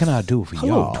 What can I do for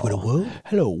y'all? Twitter world.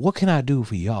 Hello, what can I do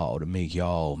for y'all to make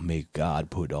God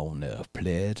put on the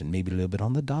pledge and maybe a little bit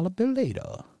on the dollar bill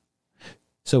later?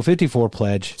 So 54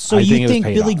 pledge. So you think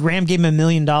Billy Graham gave him $1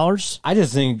 million? I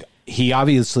just think he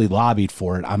obviously lobbied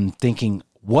for it. I'm thinking,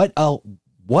 what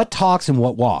talks and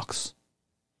what walks?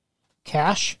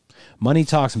 Cash? Money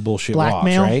talks and bullshit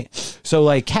Blackmail? walks, right? So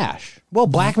like cash. Well,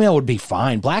 blackmail would be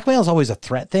fine. Blackmail is always a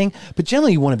threat thing, but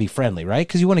generally you want to be friendly, right?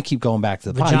 Because you want to keep going back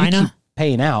to the pot. You keep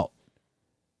paying out.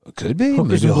 It could be.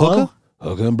 Hookers maybe a and blow?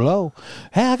 hook and blow.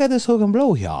 Hey, I got this hook and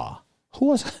blow here. Who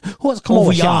wants to come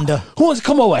over yonder. here? Who wants to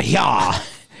come over here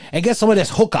and get some of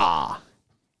this hooker?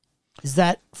 Is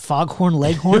that Foghorn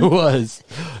Leghorn?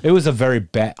 It was a very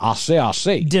bad. I'll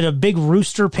see. Did a big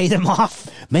rooster pay them off?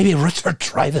 Maybe Richard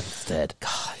Travis said.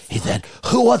 God, he said,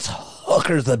 "Who wants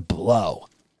hookers that blow?"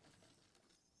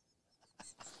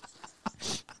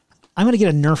 I'm going to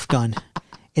get a Nerf gun.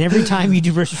 And every time you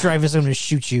do Richard Travis, I'm going to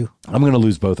shoot you. I'm going to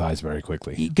lose both eyes very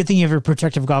quickly. Good thing you have your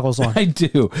protective goggles on. I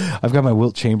do. I've got my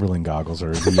Wilt Chamberlain goggles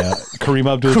or the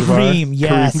Kareem Abdul-Jabbar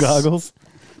yes. Kareem goggles.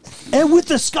 And with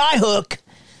the skyhook.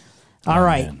 All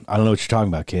right. Man. I don't know what you're talking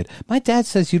about, kid. My dad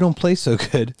says you don't play so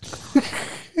good.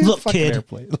 Look, kid,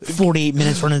 48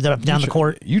 minutes running down the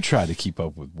court. You try to keep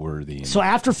up with Worthy. So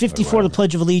after 54, the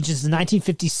Pledge of Allegiance, in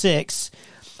 1956,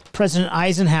 President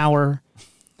Eisenhower...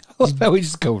 we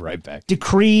just go right back.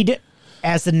 Decreed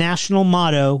as the national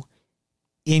motto,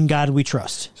 "In God We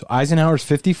Trust." So Eisenhower's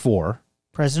 54.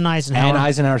 President Eisenhower. And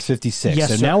Eisenhower's 56. Yes,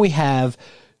 so sir. now we have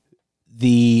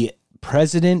the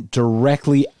president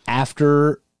directly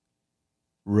after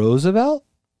Roosevelt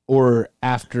or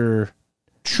after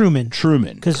Truman.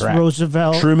 Because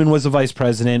Roosevelt. Truman was the vice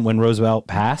president when Roosevelt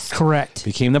passed. Correct.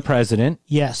 Became the president.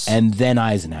 Yes. And then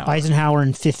Eisenhower. Eisenhower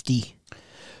in 50.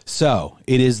 So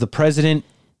it is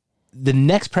the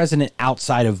next president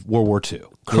outside of World War II.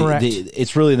 Correct.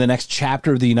 It's really the next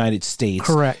chapter of the United States.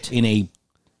 Correct. In a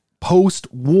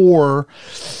post-war,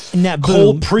 in that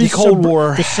boom, pre-Cold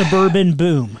War. The suburban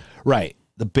boom. Right.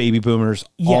 The baby boomers,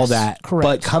 all that. Correct.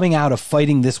 But coming out of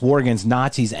fighting this war against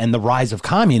Nazis and the rise of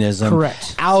communism.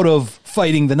 Correct. Out of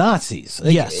fighting the Nazis.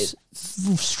 Yes.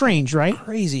 Strange, right?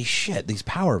 Crazy shit. These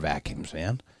power vacuums,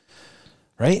 man.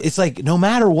 Right? It's like, no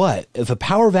matter what, if a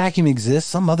power vacuum exists,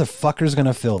 some motherfucker's going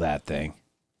to fill that thing.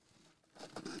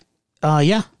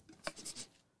 Yeah.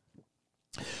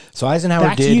 So Eisenhower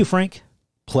Back to you, Frank.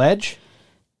 Pledge.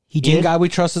 He did. In God We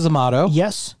Trust as a motto.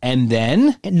 Yes. And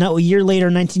then? No, a year later,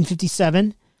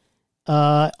 1957,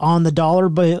 on the dollar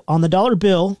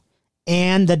bill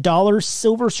and the dollar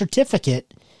silver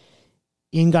certificate,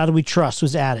 "In God We Trust"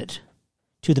 was added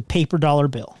to the paper dollar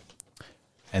bill.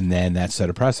 And then that set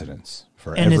a precedence.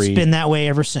 It's been that way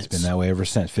ever since. It's been that way ever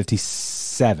since.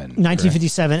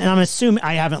 1957. And I'm assuming,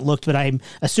 I haven't looked, but I'm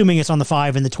assuming it's on the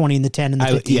 5 and the 20 and the 10 and the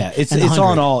 50. Yeah, it's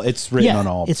on all. It's written on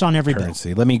all. It's on every currency.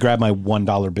 bill. Let me grab my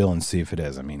 $1 bill and see if it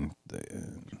is. I mean,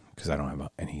 because I don't have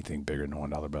anything bigger than a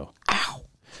 $1 bill. Ow.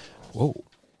 Whoa.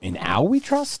 In Ow We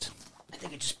Trust? I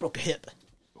think I just broke a hip.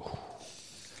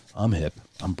 I'm hip.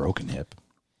 I'm broken hip.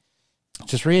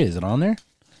 Just read it. Is it on there?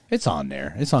 It's on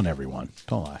there. It's on everyone.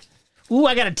 Don't lie. Ooh,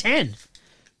 I got a 10.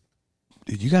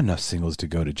 Dude, you got enough singles to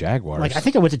go to Jaguars. I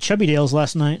think I went to Chubby Dale's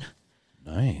last night.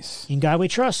 Nice. "In God We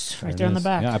Trust," right there on the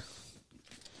back. Yeah,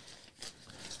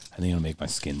 I think it'll make my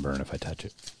skin burn if I touch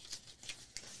it.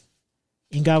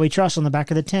 "In God We Trust" on the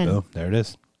back of the 10. Oh, there it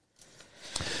is.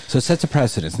 So it sets a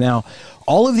precedence. Now,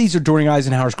 all of these are during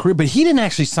Eisenhower's career, but he didn't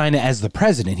actually sign it as the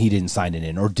president. He didn't sign it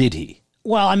in, or did he?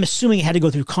 Well, I'm assuming it had to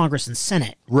go through Congress and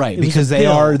Senate. Right, It was because a they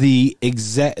bill.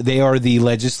 are the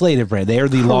legislative branch. They are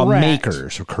the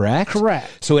lawmakers, correct? Correct.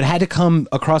 So it had to come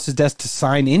across his desk to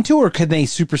sign into, or could they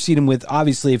supersede him with,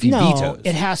 obviously, if he vetoes?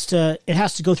 It has to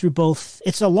go through both.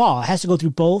 It's a law. It has to go through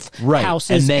both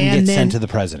houses. And then get sent to the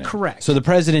president. Correct. So the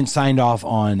president signed off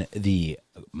on the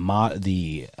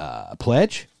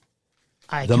pledge,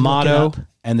 the motto,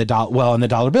 and the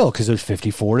dollar bill, because it was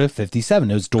 54 to 57.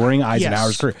 It was during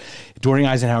Eisenhower's career. During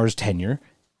Eisenhower's tenure,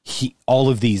 all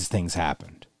of these things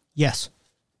happened. Yes.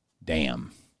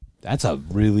 Damn. That's a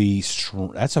really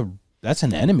strong, that's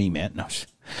an enemy, man. No,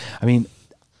 I mean,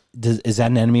 is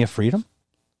that an enemy of freedom?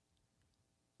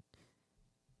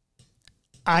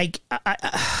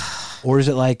 Or is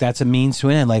it like that's a means to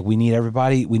an end? Like we need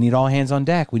everybody, we need all hands on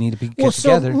deck. We need to get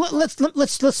together.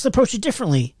 Let's approach it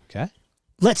differently. Okay.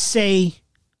 Let's say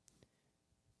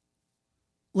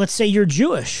you're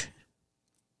Jewish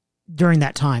during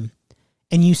that time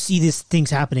and you see these things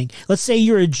happening. Let's say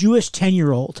you're a Jewish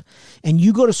 10-year-old and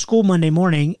you go to school Monday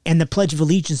morning and the Pledge of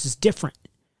Allegiance is different.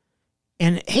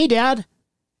 And hey, Dad,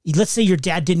 let's say your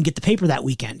dad didn't get the paper that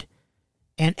weekend.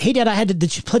 And hey, Dad, I had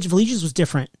the Pledge of Allegiance was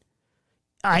different.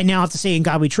 I now have to say, in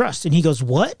God we trust. And he goes,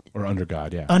 what? Or under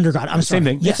God, yeah. Under God. I'm sorry. Same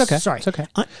thing. Yes, it's okay. Sorry. It's okay.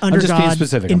 Under I'm just God, being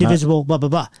specific. indivisible, blah, blah,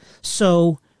 blah.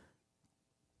 So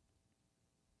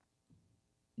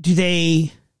do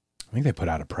they... I think they put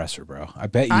out a presser, bro. I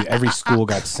bet you every school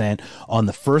got sent on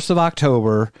the 1st of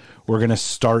October, we're going to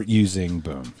start using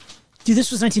Boom. Dude,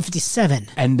 this was 1957.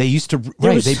 And they used to,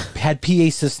 they had PA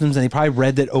systems and they probably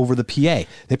read that over the PA.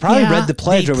 They probably read the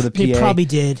pledge over the PA. They probably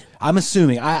did. I'm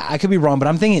assuming. I could be wrong, but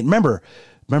I'm thinking, remember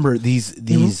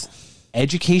these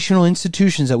educational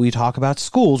institutions that we talk about,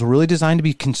 schools, were really designed to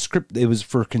be conscripted. It was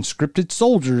for conscripted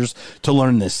soldiers to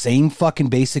learn the same fucking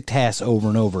basic tasks over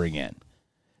and over again.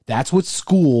 That's what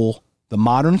school, the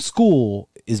modern school,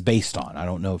 is based on. I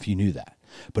don't know if you knew that.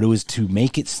 But it was to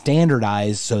make it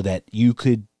standardized so that you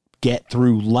could get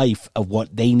through life of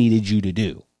what they needed you to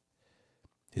do.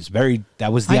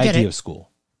 That was the idea of school.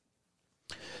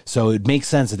 So it makes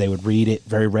sense that they would read it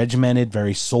very regimented,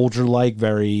 very soldier-like,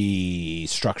 very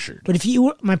structured. But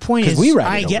my point is,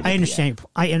 I understand.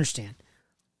 I understand.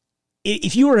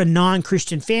 If you were a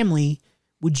non-Christian family,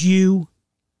 what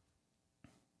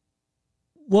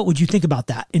would you think about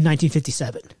that in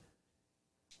 1957?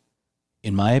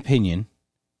 In my opinion,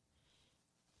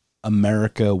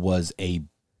 America was a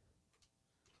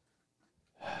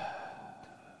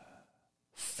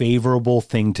favorable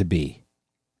thing to be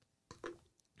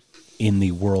in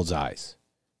the world's eyes.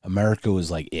 America was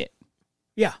like it.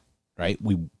 Yeah. Right?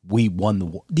 We won the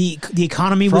war. The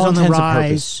economy was on the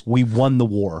rise. We won the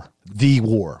war. The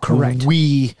war. Correct.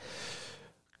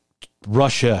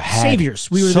 Russia had saviors.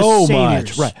 We were so the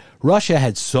saviors. Much. Right. Russia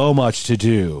had so much to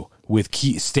do with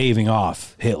staving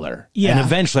off Hitler. Yeah. And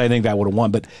eventually I think that would have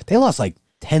won, but they lost like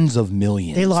tens of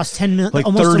millions. They lost 10 million, like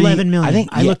almost 30, 11 million. I think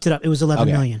I looked it up. It was 11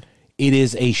 million. It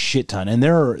is a shit ton. And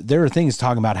there are things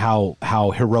talking about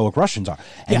how heroic Russians are.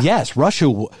 And yes,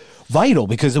 Russia vital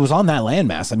because it was on that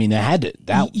landmass. I mean, they had to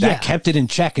that kept it in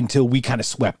check until we kind of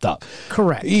swept up.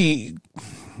 Correct.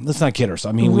 Let's not kid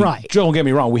ourselves. I mean, don't get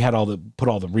me wrong. We had put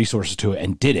all the resources to it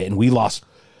and did it, and we lost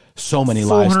so many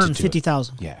lives.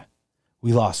 450,000. Yeah,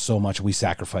 we lost so much. We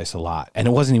sacrificed a lot, and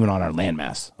it wasn't even on our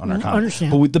landmass, on our continent.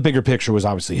 Understand. But the bigger picture was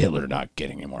obviously Hitler not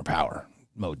getting any more power.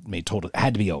 It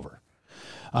had to be over.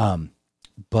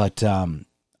 But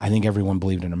I think everyone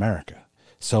believed in America.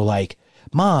 So like,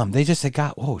 Mom, they just said,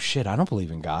 God, oh shit, I don't believe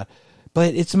in God,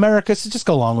 but it's America, so just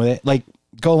go along with it. Like,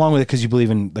 go along with it because you believe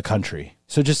in the country.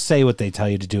 So just say what they tell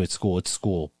you to do at school. It's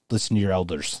school. Listen to your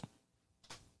elders.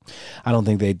 I don't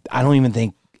even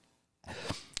think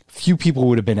few people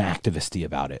would have been activisty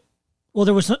about it. Well,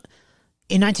 there was,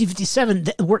 in 1957,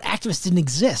 the word activist didn't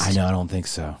exist. I know, I don't think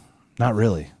so. Not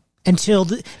really. Until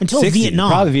 60,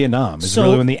 Vietnam. Probably Vietnam is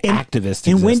really when the activists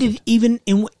existed. And when did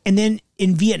and then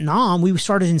in Vietnam, we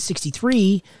started in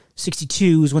 63,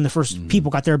 62 is when the first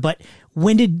people got there. But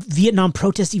when did Vietnam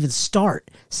protests even start?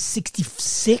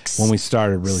 66? When we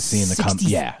started really seeing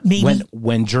maybe?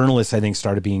 When journalists, I think,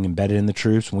 started being embedded in the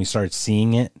troops, when we started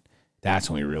seeing it, that's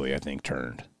when we really, I think,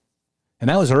 turned. And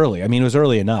that was early. I mean, it was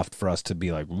early enough for us to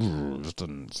be like, this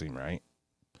doesn't seem right.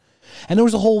 And there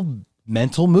was a whole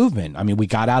mental movement. I mean, we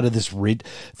got out of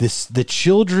the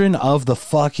children of the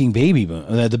fucking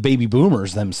the baby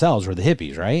boomers themselves were the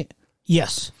hippies, right?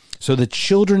 Yes. So the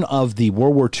children of the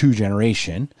World War II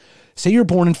generation, say you're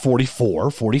born in 44,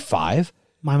 45.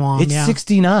 My mom, it's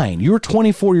 69. You're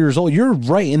 24 years old. You're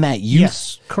right in that youth.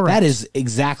 Yes, correct. That is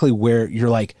exactly where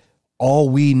you're like, all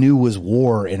we knew was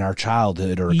war in our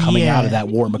childhood or coming out of that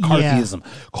war, McCarthyism,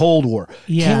 Cold War.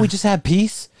 Yeah. Can't we just have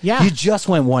peace? Yeah. You just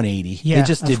went 180. Yeah, they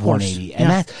just did 180.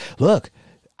 And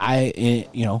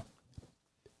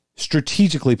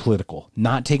strategically political,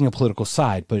 not taking a political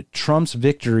side, but Trump's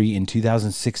victory in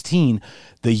 2016,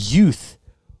 the youth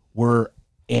were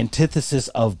antithesis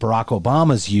of Barack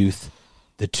Obama's youth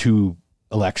the two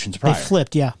elections prior. They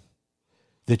flipped, yeah.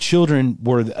 The children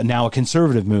were now a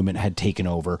conservative movement had taken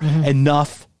over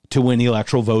enough to win the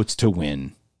electoral votes to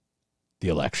win the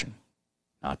election.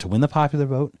 Not to win the popular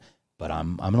vote, but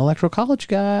I'm an electoral college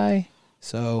guy.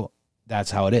 So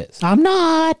that's how it is. I'm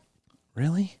not.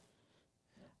 Really?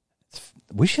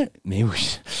 We should.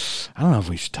 I don't know if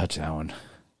we should touch that one.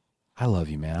 I love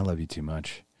you, man. I love you too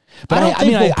much. But I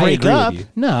mean, I agree with you.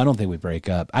 No, I don't think we break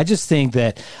up. I just think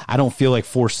that I don't feel like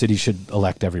 4 cities should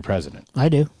elect every president. I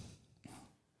do.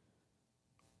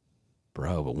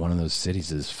 Bro, but one of those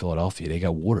cities is Philadelphia. They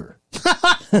got water.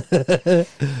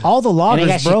 All the loggers, and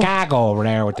they got bro. Chicago over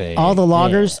there with all the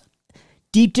loggers.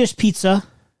 Deep dish pizza.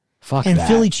 Fuck and that.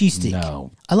 Philly cheesesteak.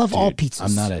 No, I love all pizzas.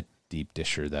 I'm not a deep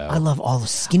disher though. I love all the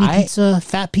skinny pizza,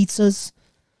 fat pizzas,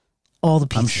 all the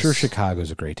pizzas. I'm sure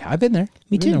Chicago's a great town. I've been there.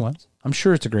 Me too. There once. I'm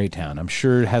sure it's a great town. I'm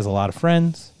sure it has a lot of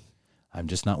friends. I'm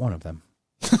just not one of them.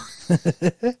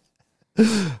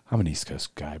 I'm an East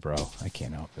Coast guy, bro. I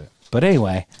can't help it. But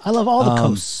anyway. I love all the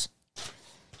coasts.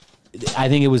 I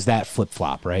think it was that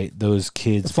flip-flop, right? Those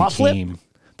kids became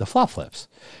the flop flips.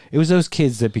 It was those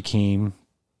kids that became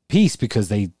peace because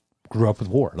they grew up with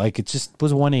war. Like, it just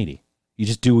was a 180. You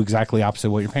just do exactly opposite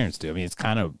of what your parents do. I mean, it's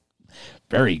kind of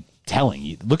very telling.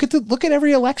 You look at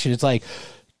every election. It's like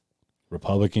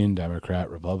Republican, Democrat,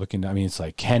 Republican. I mean, it's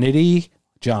like Kennedy,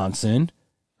 Johnson,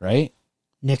 right?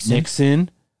 Nixon,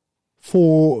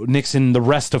 the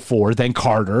rest of four, then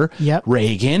Carter, Yep.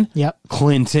 Reagan, Yep.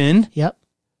 Clinton. Yep.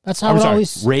 That's how it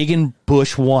always... Reagan,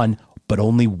 Bush won, but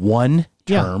only one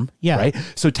term, Yeah. right?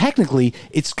 So technically,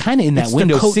 it's kind of in that It's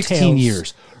window, the 16 coattails.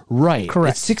 years. Right.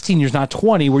 Correct. It's 16 years, not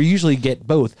 20. We usually get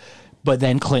both. But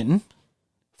then Clinton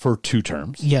for 2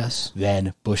 terms. Yes.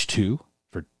 Then Bush 2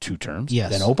 for 2 terms.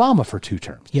 Yes. Then Obama for 2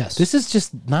 terms. Yes. This is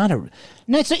just not a...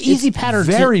 No, it's an easy pattern.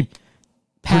 Very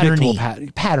patterny.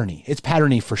 Patterny. It's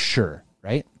patterny for sure,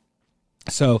 right?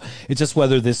 So it's just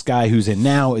whether this guy who's in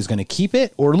now is going to keep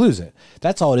it or lose it.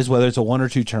 That's all it is, whether it's a 1 or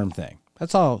 2 term thing.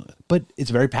 That's all. But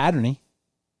it's very patterny.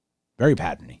 Very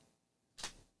patterny.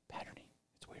 Patterny.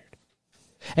 It's weird.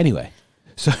 Anyway,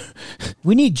 so...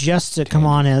 We need Jess to come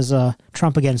on as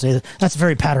Trump again and say that's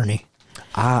very patterny.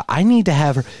 I need to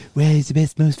have her. Where is the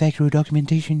best, most factual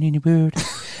documentation in the world?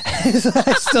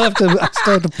 I still have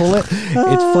to pull it.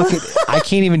 It's fucking. I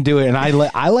can't even do it, and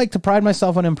I like to pride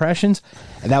myself on impressions,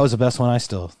 and that was the best one. I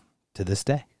still to this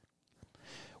day.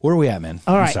 Where are we at, man?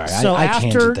 All right. I'm sorry. So I after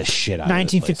tangent the shit out of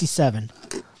 1957,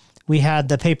 we had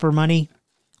the paper money,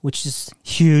 which is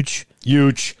huge.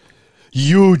 Huge.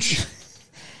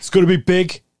 It's gonna be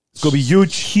big. It's gonna be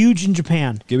huge. Huge in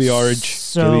Japan. Give me orange.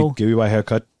 So give me my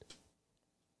haircut.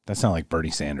 That sounded like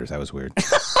Bernie Sanders. That was weird.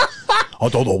 I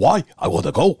don't know why. I want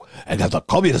to go and have the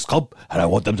communist come, and I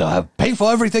want them to pay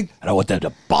for everything, and I want them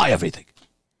to buy everything.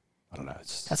 I don't know.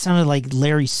 That sounded like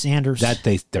Larry Sanders.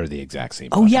 They're the exact same.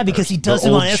 Oh yeah, because he does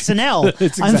it on SNL.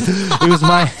 It was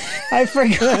my. I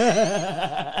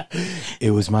forgot.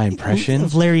 It was my impression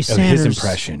of Larry Sanders. His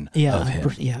impression of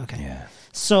him. Yeah. Okay. Yeah.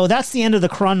 So that's the end of the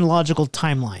chronological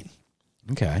timeline.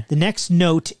 Okay. The next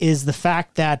note is the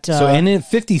fact that so and in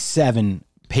 57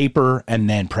 paper and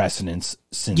then precedence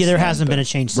since there then, hasn't been a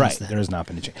change since then. There has not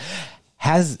been a change.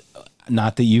 Has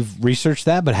not that you've researched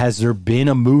that, but has there been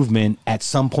a movement at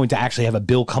some point to actually have a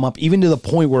bill come up, even to the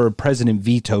point where a president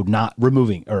vetoed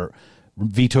removing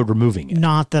it?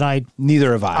 Not that I.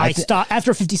 Neither have I. I stopped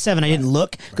after 57. I didn't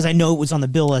look because I know it was on the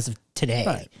bill as of today.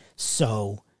 Right.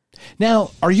 So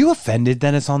now, are you offended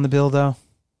that it's on the bill though?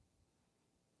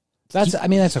 That's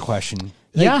a question.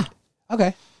 Yeah.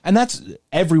 Okay. And that's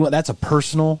everyone. That's a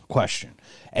personal question.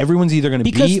 Everyone's either going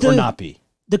to be or not be.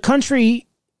 The country.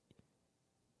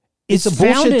 It's a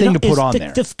bullshit thing to put on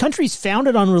there. The country's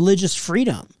founded on religious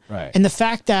freedom. Right. And the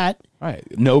fact that. Right.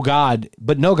 No God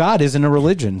isn't a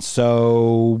religion.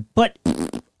 So. But.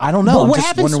 I don't know. What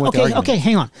happens? Okay,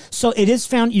 hang on. So it is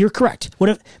found. You're correct.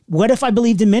 What if I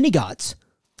believed in many gods?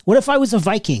 What if I was a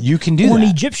Viking? You can do or that. an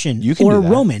Egyptian You can or do a that.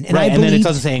 Roman, and right. I and then it believed.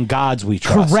 doesn't say in gods we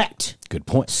trust. Correct. Good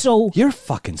point. So you're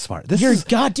fucking smart. You're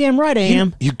goddamn right. I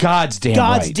am. You God's damn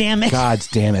God's right. damn it. God's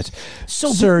damn it.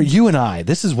 So, sir, you and I.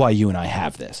 This is why you and I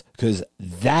have this, because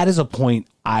that is a point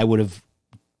I would have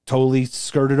totally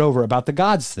skirted over about the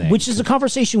gods thing, which is a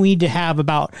conversation we need to have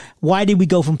about why did we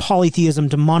go from polytheism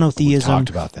to monotheism. We talked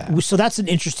about that. So that's an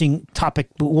interesting topic,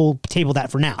 but we'll table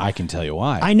that for now. I can tell you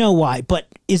why. I know why, but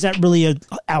is that really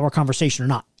our conversation or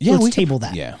not? Yeah, let's table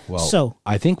that. Yeah. Well, so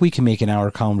I think we can make an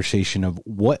hour conversation of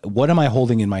what am I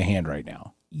holding in my hand right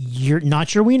now? You're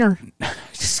not your wiener.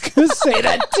 Just gonna say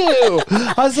that too.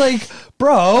 I was like,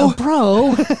 bro.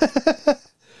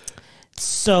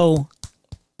 So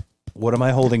what am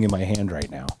I holding in my hand right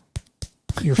now?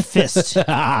 Your fist. You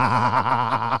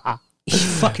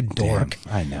fucking dork.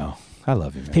 Damn, I know. I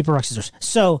love you, man. Paper, rock, scissors.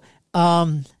 So,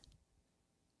 did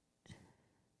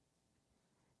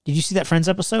you see that Friends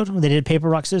episode when they did paper,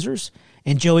 rock, scissors?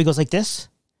 And Joey goes like this.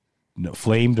 No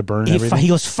flame to burn everything. He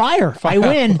goes, fire. I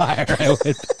win. Fire, I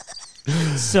win.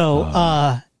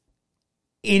 So,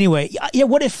 anyway, yeah,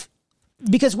 what if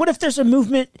there's a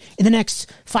movement in the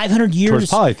next 500 years towards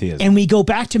polytheism, and we go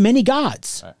back to many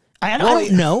gods? Right. I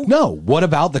don't know. No, what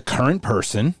about the current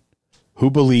person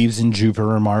who believes in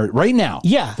Jupiter and Mars right now?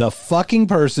 Yeah. The fucking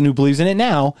person who believes in it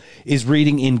now is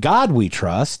reading In God We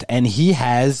Trust, and he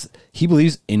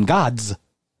believes in gods.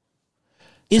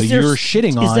 You're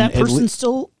shitting on... Is that person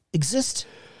still exist?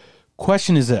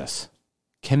 Question is this.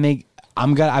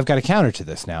 I've got a counter to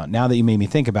this now that you made me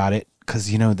think about it.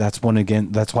 because, that's one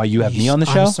again. That's why you have me on the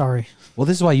show. I'm sorry. Well,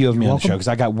 this is why you have me on welcome. the show, because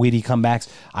I got witty comebacks.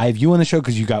 I have you on the show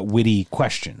because you got witty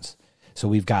questions. So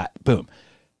we've got, boom.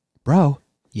 Bro.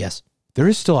 Yes. There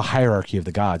is still a hierarchy of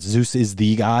the gods. Zeus is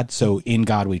the god, so in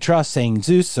God we trust, saying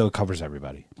Zeus, so it covers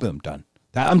everybody. Boom, done.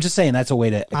 I'm just saying that's a way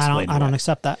to explain it. I don't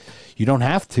accept that. You don't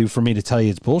have to for me to tell you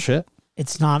it's bullshit.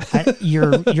 It's not. Your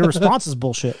response is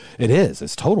bullshit. It is.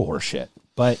 It's total horseshit.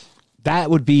 But that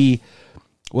would be,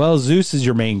 well, Zeus is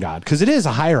your main god, because it is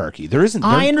a hierarchy. There isn't.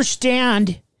 I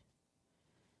understand.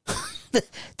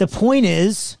 The point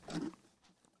is,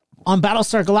 on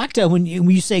Battlestar Galactica, when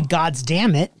you say "God's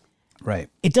damn it," right?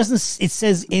 It doesn't. It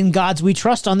says "In gods we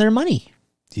trust" on their money.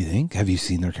 Do you think? Have you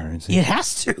seen their currency? It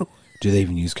has to. Do they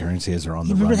even use currency as they're on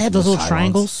the run? Remember they had those little Cylons?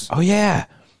 triangles? Oh yeah,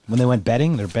 when they went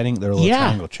betting, they're betting their little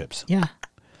triangle chips. Yeah,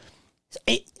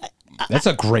 That's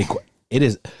a great. It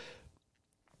is.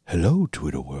 Hello,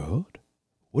 Twitter world.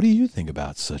 What do you think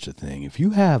about such a thing? If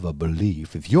you have a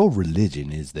belief, if your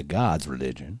religion is the God's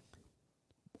religion,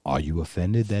 are you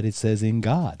offended that it says "In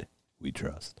God we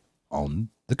trust" on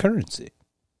the currency?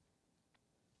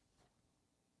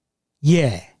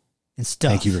 Yeah, and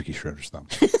stuff. Thank you, Ricky Schroeder's thumb.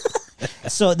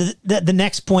 So the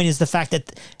next point is the fact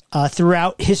that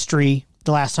throughout history,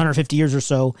 the last 150 years or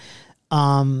so,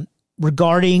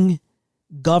 regarding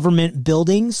government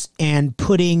buildings and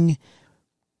putting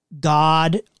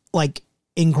God like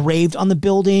engraved on the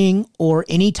building or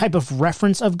any type of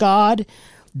reference of God,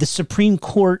 the Supreme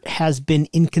Court has been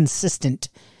inconsistent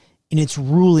in its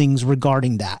rulings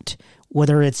regarding that,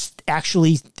 whether it's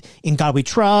actually "In God we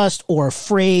trust" or a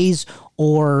phrase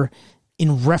or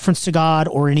in reference to God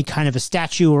or any kind of a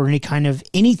statue or any kind of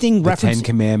anything. The Ten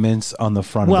Commandments on the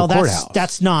front of the courthouse.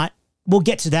 That's not. We'll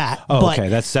get to that. Oh, but, okay.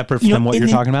 That's separate from what you're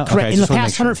talking about? Correct. Okay, in the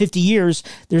past 150 years,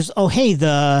 there's,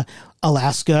 the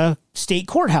Alaska State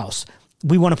Courthouse.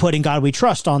 We want to put "In God we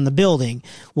trust" on the building.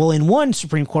 Well, in one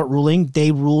Supreme Court ruling,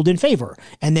 they ruled in favor.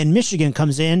 And then Michigan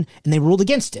comes in and they ruled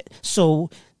against it. So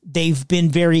they've been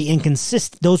very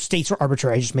inconsistent. Those states are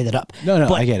arbitrary. I just made that up. No,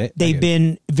 but I get it. They've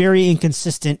been very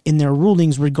inconsistent in their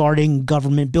rulings regarding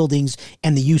government buildings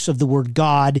and the use of the word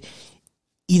God,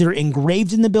 either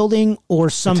engraved in the building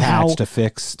or somehow attached,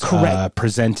 affixed,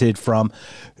 presented from,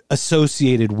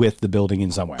 associated with the building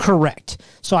in some way. Correct.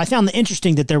 So I found it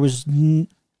interesting that there was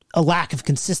a lack of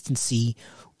consistency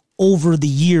over the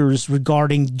years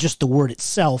regarding just the word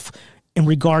itself and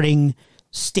regarding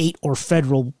state or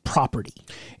federal property.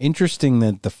 Interesting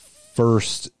that the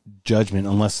first judgment,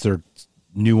 unless they're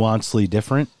nuancedly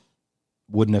different,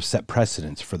 wouldn't have set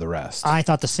precedents for the rest. I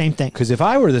thought the same thing. Because if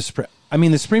I were the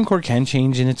Supreme Court can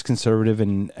change in its conservative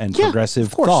and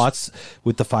progressive thoughts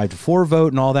with the 5-4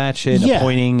 vote and all that shit,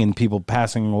 appointing and people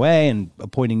passing away and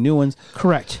appointing new ones.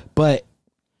 Correct. But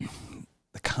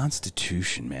the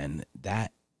Constitution, man,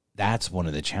 that's one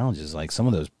of the challenges. Like, some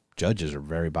of those judges are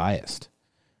very biased.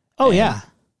 Oh, yeah.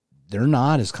 They're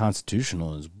not as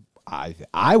constitutional as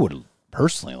I would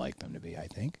personally like them to be, I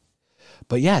think.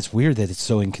 But yeah, it's weird that it's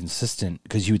so inconsistent,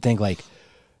 because you would think, like,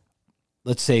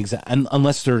 let's say,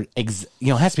 unless they're, it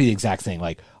has to be the exact thing.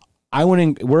 Like,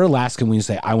 we're Alaskan when you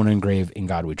say, "I want to engrave "In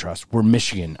God we trust." We're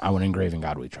Michigan, "I want to engrave "In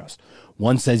God we trust."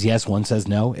 One says yes, one says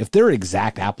no. If they're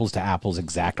exact apples to apples,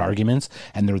 exact arguments,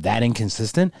 and they're that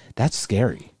inconsistent, that's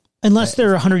scary. Unless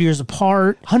they're 100 years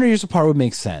apart. 100 years apart would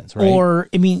make sense, right? Or,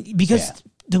 because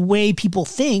the way people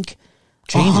think,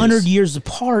 changes. 100 years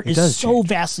apart is so change.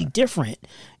 vastly different.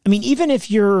 Even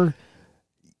if you're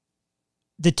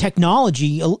the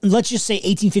technology, let's just say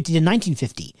 1850 to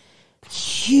 1950,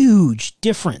 huge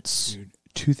difference. Dude,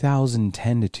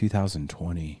 2010 to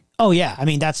 2020. Oh, yeah.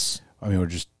 We're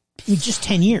just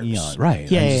 10 years. Eons, right.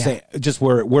 Yeah. Just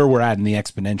where we're at in the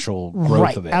exponential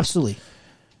growth of it. Absolutely.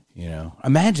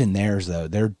 Imagine theirs, though.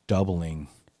 They're doubling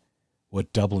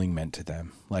what doubling meant to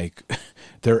them. Like,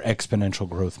 their exponential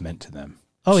growth meant to them.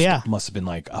 Oh, yeah. Must have been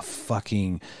like a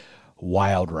fucking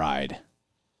wild ride.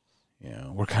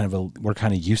 We're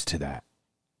kind of used to that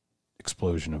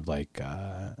explosion of like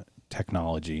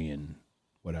technology and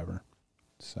whatever.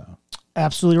 So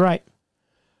absolutely right.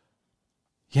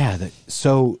 Yeah.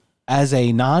 So as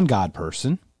a non-God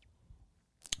person,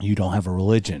 you don't have a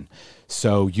religion.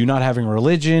 So you not having a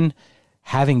religion,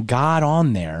 having God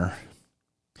on there,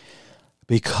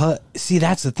 because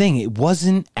that's the thing. It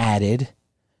wasn't added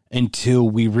until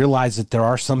we realize that there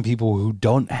are some people who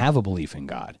don't have a belief in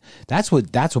God. That's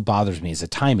what bothers me, is the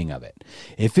timing of it.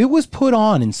 If it was put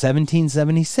on in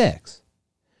 1776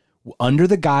 under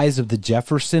the guise of the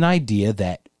Jefferson idea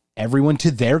that everyone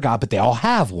to their God, but they all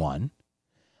have one,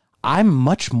 I'm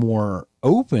much more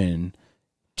open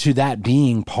to that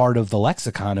being part of the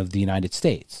lexicon of the United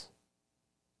States.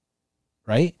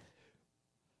 Right?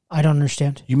 I don't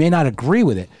understand. You may not agree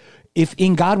with it. If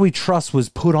In God We Trust was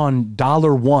put on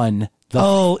 $1,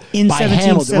 in by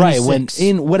 1776.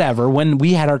 Hamilton, right, when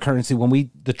we had our currency, when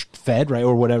the Fed, right,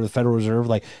 or whatever, the Federal Reserve,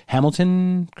 like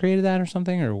Hamilton created that or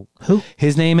something, or who?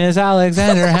 His name is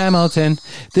Alexander Hamilton.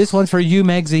 This one's for you,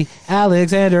 Megsy.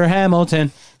 Alexander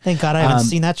Hamilton. Thank God I haven't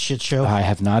seen that shit show. I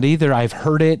have not either. I've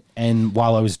heard it, and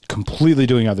while I was completely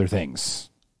doing other things.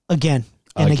 Again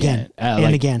and again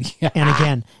and again and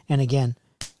again and again.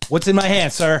 What's in my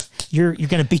hand, sir? You're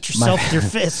going to beat yourself with your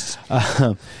fists.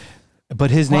 But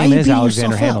his name is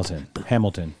Alexander Hamilton.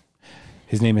 Hamilton.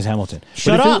 His name is Hamilton.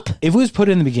 Shut up. If it was put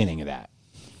in the beginning of that,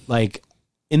 like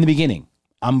in the beginning,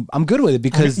 I'm good with it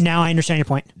because now I understand your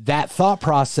point. That thought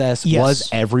process was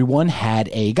everyone had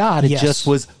a God. It just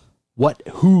was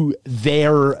who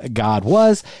their God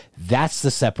was. That's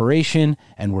the separation,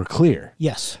 and we're clear.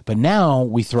 Yes. But now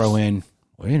we throw in,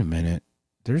 wait a minute,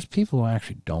 there's people who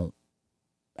actually don't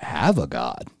have a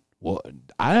God. Well,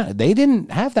 they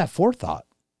didn't have that forethought.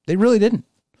 They really didn't.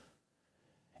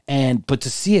 But to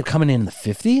see it coming in the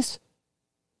 50s,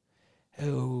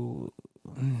 and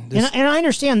I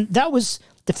understand that was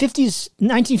the 50s,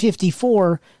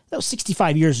 1954. That was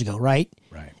 65 years ago, right?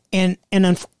 Right. And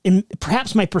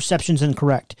perhaps my perception's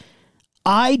incorrect.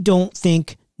 I don't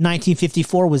think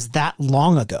 1954 was that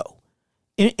long ago.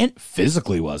 And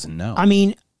physically wasn't, no. I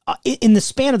mean, in the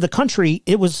span of the country,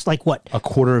 it was like what? A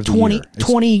quarter of 20, the year.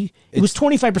 20, it was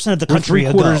 25% of the country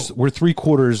We're three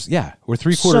quarters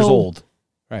old.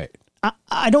 Right.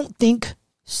 I don't think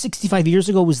 65 years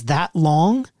ago was that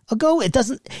long ago.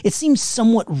 It seems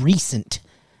somewhat recent.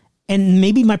 And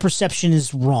maybe my perception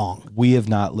is wrong. We have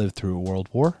not lived through a world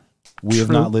war. We have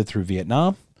not lived through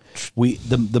Vietnam.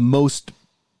 The most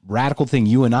radical thing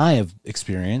you and I have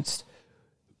experienced,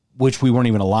 which we weren't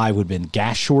even alive, would have been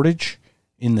gas shortage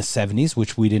in the 70s,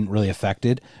 which we didn't really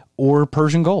affected, or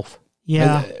Persian Gulf.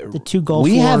 Yeah, the two Gulf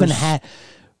Wars. haven't had.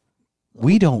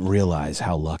 We don't realize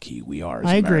how lucky we are.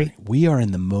 I agree. We are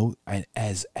in the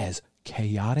as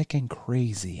chaotic and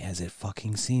crazy as it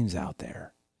fucking seems out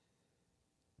there,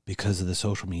 because of the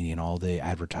social media and all the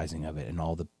advertising of it and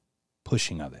all the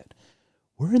pushing of it.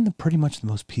 We're in pretty much the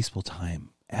most peaceful time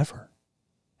ever.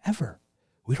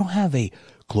 We don't have a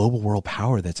global world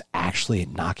power that's actually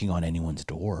knocking on anyone's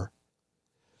door.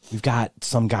 We've got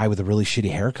some guy with a really shitty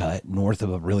haircut north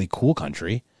of a really cool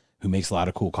country who makes a lot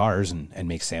of cool cars and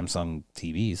makes Samsung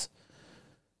TVs.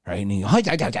 Right? And he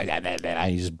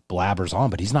just blabbers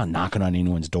on, but he's not knocking on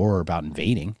anyone's door about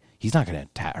invading. He's not going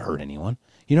to hurt anyone.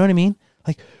 You know what I mean?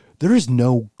 Like, there is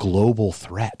no global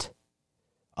threat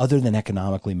other than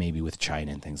economically, maybe with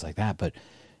China and things like that. But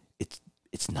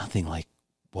it's nothing like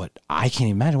what I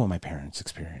can't imagine what my parents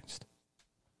experienced.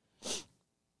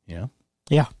 You know?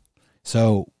 Yeah.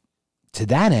 So to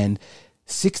that end,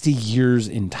 60 years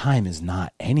in time is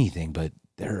not anything, but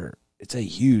it's a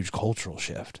huge cultural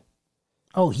shift.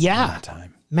 Oh yeah. In that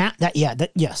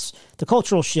time. Yes. The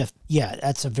cultural shift. Yeah.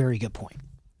 That's a very good point.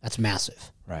 That's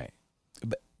massive. Right.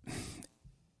 But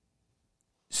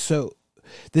so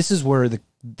this is where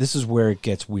it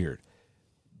gets weird.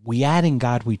 We add In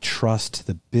God We Trust to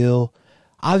the bill.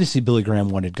 Obviously Billy Graham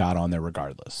wanted God on there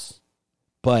regardless,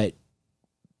 but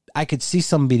I could see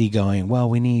somebody going, well,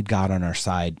 we need God on our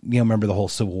side. You know, remember the whole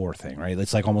Civil War thing, right?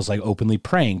 It's like almost like openly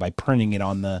praying by printing it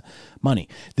on the money.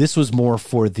 This was more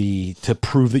to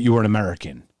prove that you were an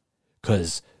American,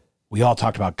 because we all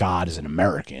talked about God as an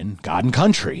American, God and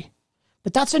country.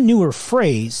 But that's a newer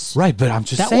phrase. Right, but I'm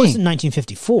just saying. That wasn't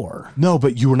 1954. No,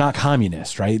 but you were not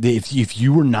communist, right? If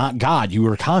you were not God, you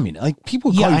were a communist. Like,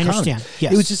 people call you I understand. Communist.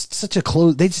 Yes. It was just such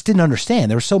a they just didn't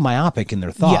understand. They were so myopic in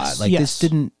their thought. They just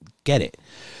didn't get it.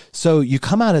 So you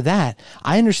come out of that.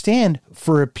 I understand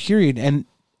for a period,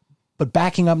 but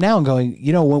backing up now and going,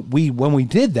 you know, when we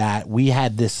did that, we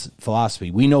had this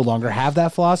philosophy. We no longer have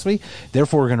that philosophy.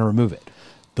 Therefore, we're going to remove it.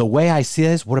 The way I see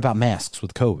it is, what about masks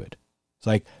with COVID? It's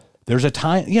like, there's a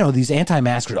time, you know, these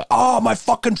anti-maskers are like, oh, my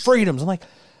fucking freedoms. I'm like,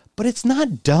 but it's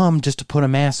not dumb just to put a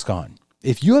mask on.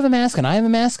 If you have a mask and I have a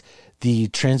mask, the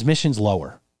transmission's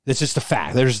lower. It's just a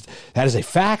fact. That is a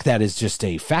fact. That is just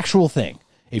a factual thing.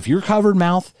 If you're covered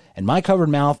mouth and my covered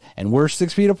mouth and we're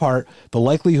 6 feet apart, the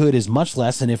likelihood is much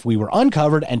less than if we were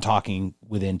uncovered and talking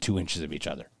within 2 inches of each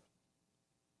other.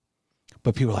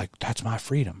 But people are like, that's my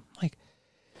freedom. Like,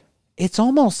 it's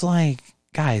almost like,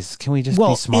 guys, can we just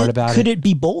be smart about it? Could it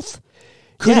be both?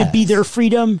 Could it be their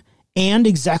freedom and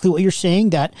exactly what you're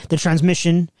saying, that the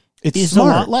transmission is smart.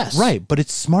 A lot less? Right, but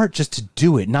it's smart just to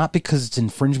do it, not because it's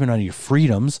infringement on your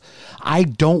freedoms. I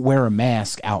don't wear a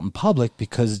mask out in public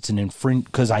because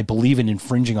because I believe in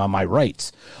infringing on my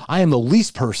rights. I am the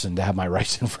least person to have my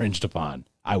rights infringed upon,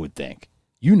 I would think.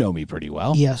 You know me pretty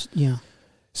well. Yes. Yeah.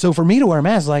 So for me to wear a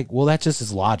mask, like, well, that just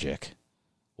is logic.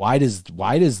 Why does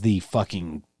the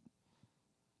fucking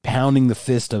pounding the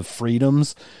fist of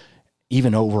freedoms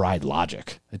even override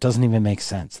logic? It doesn't even make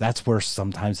sense. That's where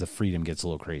sometimes the freedom gets a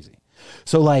little crazy.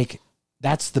 So like,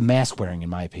 that's the mask wearing, in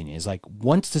my opinion, is like,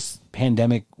 once this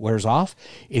pandemic wears off,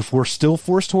 if we're still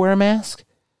forced to wear a mask,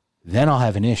 then I'll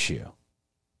have an issue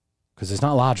because it's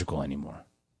not logical anymore.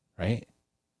 Right.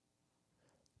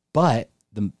 But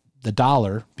the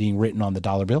dollar being written on the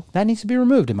dollar bill, that needs to be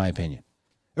removed, in my opinion.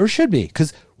 Or should be,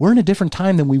 because we're in a different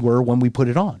time than we were when we put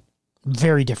it on.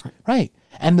 Very different. Right.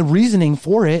 And the reasoning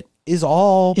for it is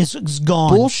all it's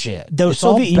gone. Bullshit. The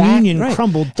Soviet Union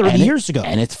crumbled 30 years ago.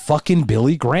 And it's fucking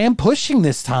Billy Graham pushing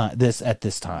this at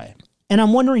this time. And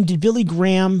I'm wondering, did Billy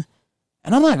Graham...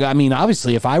 And I mean,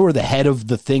 obviously, if I were the head of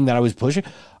the thing that I was pushing,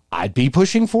 I'd be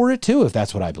pushing for it too, if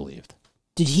that's what I believed.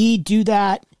 Did he do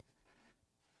that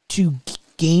to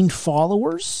gain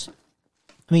followers?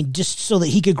 I mean, just so that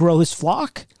he could grow his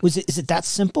flock? Is it that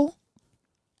simple?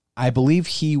 I believe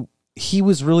he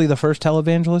was really the first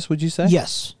televangelist, would you say?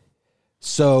 Yes.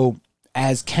 So,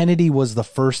 as Kennedy was the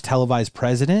first televised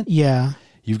president, yeah,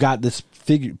 you've got this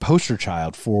poster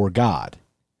child for God.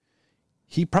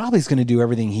 He probably is going to do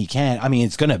everything he can. I mean,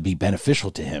 it's going to be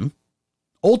beneficial to him.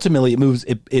 Ultimately,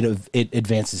 it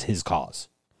advances his cause.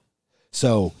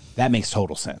 So that makes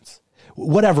total sense.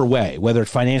 Whatever way, whether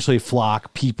it's financially,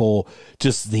 flock, people,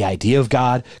 just the idea of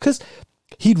God, because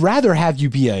he'd rather have you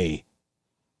be a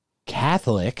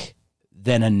Catholic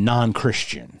than a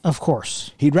non-Christian. Of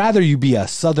course. He'd rather you be a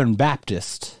Southern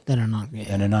Baptist than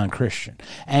a non-Christian.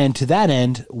 And to that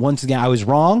end, once again, I was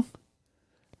wrong.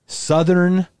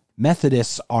 Southern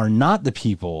Methodists are not the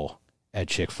people at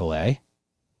Chick-fil-A.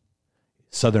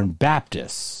 Southern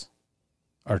Baptists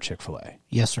are Chick-fil-A.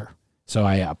 Yes, sir. So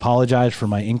I apologize for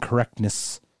my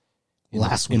incorrectness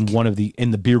last week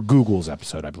in the Beer Googles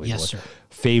episode, I believe. Yes, it was. Sir.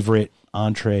 Favorite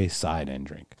entree, side, and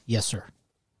drink. Yes, sir.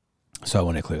 So I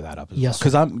want to clear that up as yes,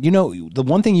 well. Because the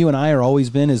one thing you and I are always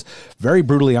been is very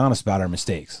brutally honest about our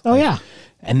mistakes. Oh, yeah.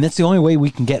 And that's the only way we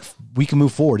can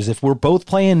move forward is if we're both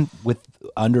playing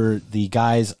under the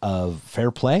guise of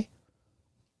fair play.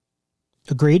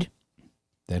 Agreed.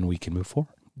 Then we can move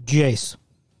forward. Jace.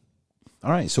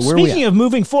 All right, so where are we at? Speaking of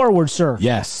moving forward, sir.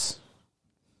 Yes.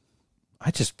 I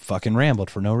just fucking rambled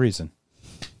for no reason.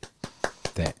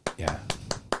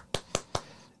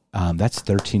 That's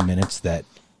 13 minutes that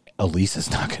Elise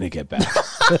is not going to get back.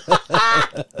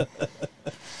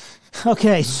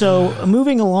 Okay, so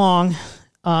moving along,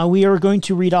 we are going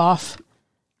to read off.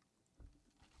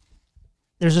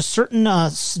 There's a certain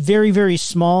very, very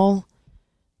small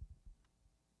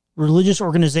religious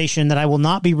organization that I will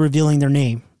not be revealing their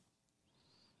name.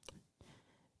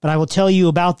 But I will tell you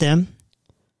about them,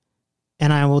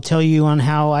 and I will tell you on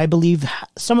how I believe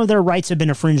some of their rights have been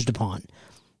infringed upon,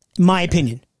 my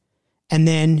opinion. And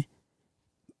then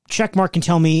Checkmark can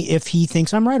tell me if he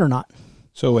thinks I'm right or not.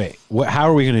 So wait, how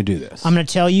are we going to do this? I'm going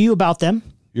to tell you about them.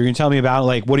 You're going to tell me about,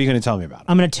 what are you going to tell me about?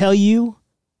 I'm going to tell you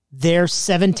their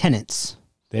 7 tenets.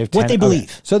 They have what they believe.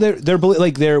 Okay. So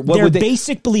their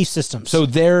basic belief systems. So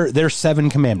their 7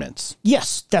 commandments.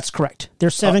 Yes, that's correct.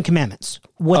 There's 7 commandments.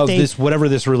 Whatever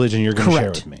this religion you're going to share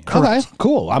with me. Correct. Okay,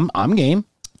 cool. I'm game.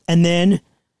 And then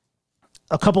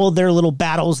a couple of their little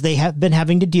battles they have been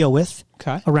having to deal with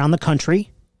around the country.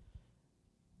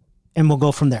 And we'll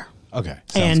go from there. Okay.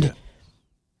 Sounds good.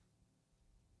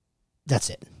 That's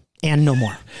it. And no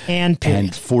more. And period.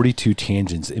 And 42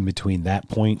 tangents in between that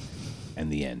point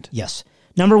and the end. Yes.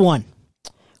 Number 1.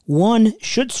 One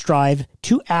should strive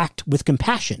to act with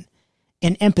compassion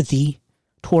and empathy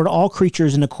toward all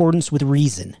creatures in accordance with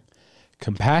reason.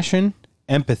 Compassion,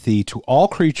 empathy to all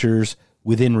creatures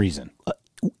within reason.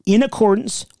 In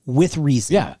accordance with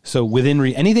reason. Yeah. So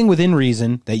anything within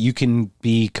reason that you can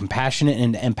be compassionate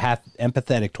and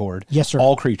empathetic toward. Yes, sir.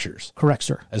 All creatures. Correct,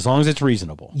 sir. As long as it's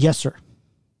reasonable. Yes, sir.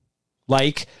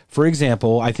 Like, for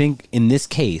example, I think in this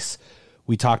case,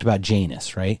 we talked about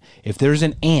Janus, right? If there's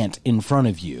an ant in front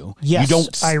of you, yes, you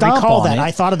don't stomp I recall on that. it.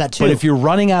 I thought of that too. But if you're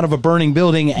running out of a burning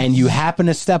building and you happen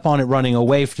to step on it running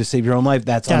away to save your own life,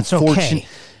 that's unfortunate. Okay.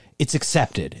 It's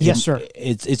accepted. Yes, sir.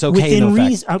 It's okay. It's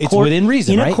within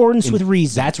reason, right? In accordance with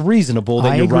reason. That's reasonable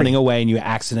that you're running away and you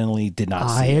accidentally did not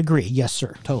see I agree. Yes,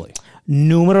 sir. Totally.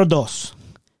 Número 2.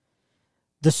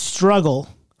 The struggle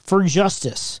for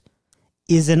justice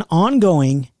is an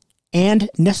ongoing and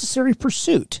necessary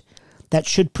pursuit that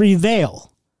should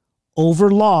prevail over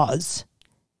laws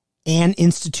and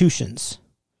institutions.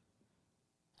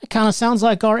 It kind of sounds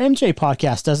like our MJ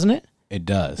podcast, doesn't it? It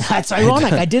does. That's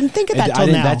ironic. I didn't think of that till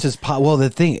now. That's just the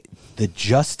thing. The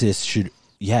justice should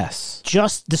Yes.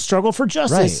 Just the struggle for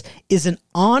justice is an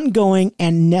ongoing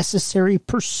and necessary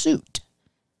pursuit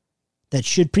that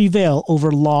should prevail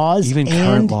over laws, even and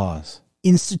current laws,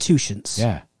 institutions.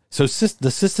 Yeah. So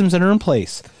the systems that are in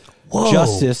place,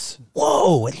 justice.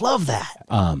 Whoa, I love that.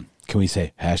 Can we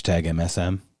say hashtag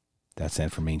MSM? That's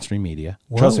it for mainstream media.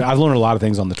 Whoa. Trust me, I've learned a lot of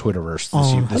things on the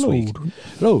Twitterverse this week.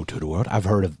 Hello, Twitter world. I've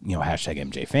heard of hashtag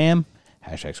MJFam,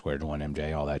 hashtag squared one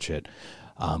MJ, all that shit.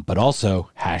 But also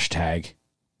hashtag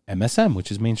MSM,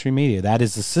 which is mainstream media. That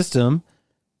is the system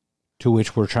to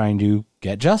which we're trying to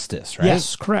get justice, right?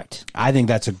 Yes, correct. I think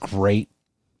that's a great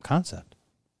concept.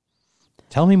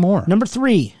 Tell me more. Number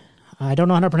 3. I don't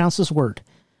know how to pronounce this word.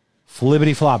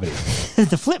 Flibbity flobbity.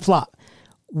 The flip flop.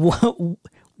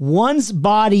 One's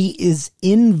body is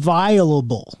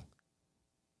inviolable.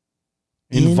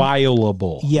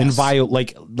 Inviolable. Yes.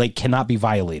 Like cannot be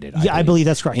violated. I believe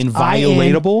that's correct.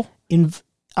 Inviolatable?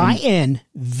 INVIOLABLE.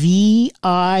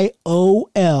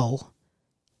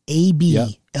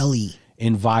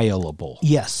 Inviolable.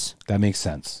 Yes. That makes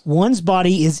sense. One's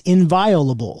body is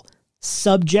inviolable,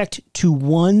 subject to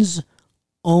one's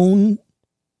own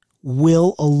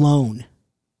will alone.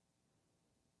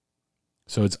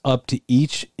 So it's up to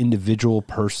each individual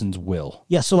person's will.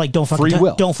 Yeah, so like don't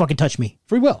fucking touch me.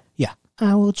 Free will. Yeah.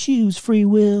 I will choose free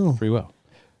will. Free will.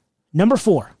 Number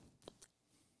 4.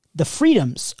 The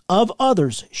freedoms of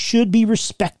others should be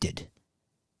respected,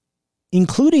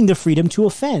 including the freedom to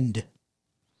offend.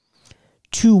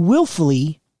 To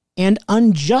willfully and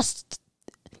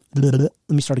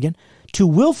To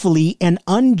willfully and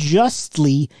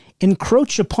unjustly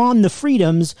encroach upon the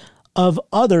freedoms of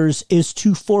others is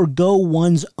to forego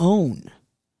one's own.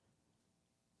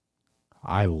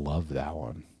 I love that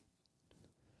one.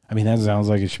 I mean, that sounds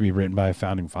like it should be written by a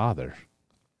founding father.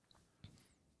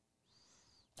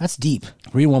 That's deep.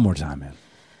 Read one more time, man.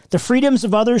 The freedoms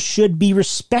of others should be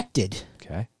respected,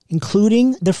 okay,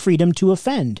 including the freedom to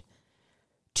offend.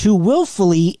 To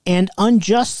willfully and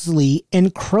unjustly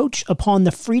encroach upon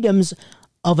the freedoms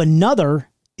of another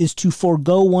is to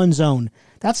forego one's own.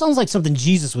 That sounds like something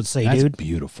Jesus would say, dude. That's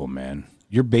beautiful, man.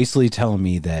 You're basically telling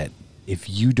me that if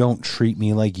you don't treat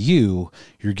me like you're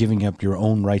giving up your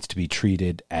own rights to be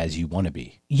treated as you want to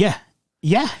be. Yeah.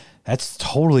 Yeah. That's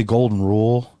totally golden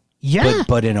rule. Yeah.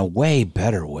 But in a way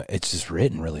better way. It's just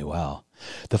written really well.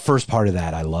 The first part of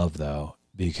that I love, though,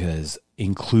 because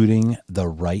including the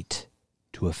right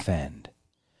to offend,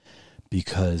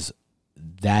 because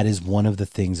that is one of the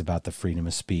things about the freedom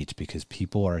of speech, because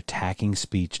people are attacking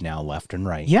speech now left and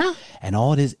right. Yeah. And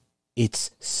all it is, it's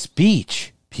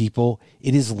speech, people.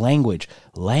 It is language.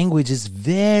 Language is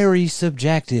very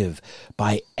subjective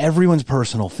by everyone's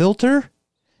personal filter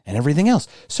and everything else.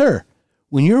 Sir,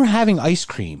 when you're having ice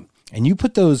cream and you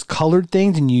put those colored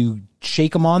things and you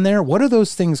shake them on there, what are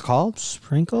those things called?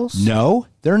 Sprinkles? No,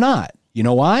 they're not. You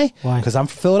know why? Why? Because I'm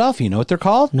from Philadelphia. You know what they're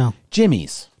called? No.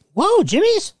 Jimmies. Whoa,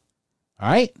 Jimmy's? All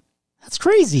right. That's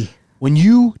crazy. When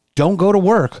you don't go to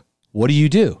work, what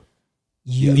do?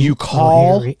 You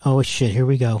call. Oh, shit. Here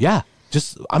we go. Yeah.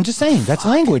 I'm just saying, that's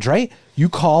language, right? You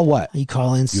call what? You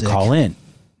call in sick. You call in.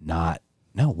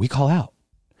 We call out.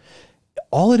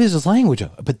 All it is language.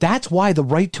 But that's why the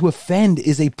right to offend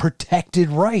is a protected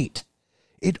right.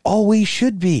 It always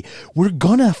should be. We're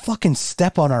gonna fucking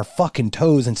step on our fucking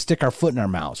toes and stick our foot in our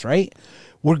mouths, right?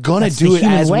 We're gonna do it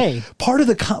as way. Part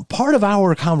of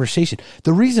our conversation.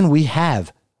 The reason we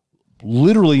have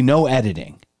literally no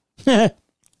editing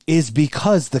is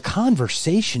because the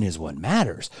conversation is what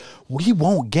matters. We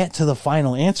won't get to the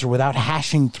final answer without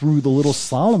hashing through the little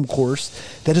slalom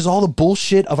course that is all the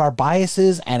bullshit of our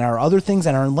biases and our other things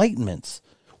and our enlightenments.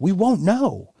 We won't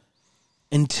know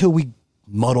until we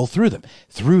muddle through them.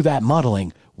 Through that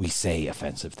muddling, we say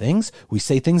offensive things. We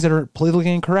say things that are politically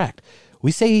incorrect.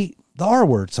 We say the R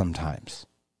word sometimes.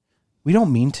 We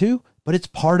don't mean to, but it's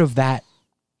part of the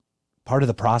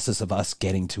process of us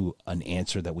getting to an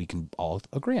answer that we can all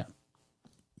agree on.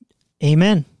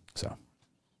 Amen. So,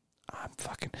 I'm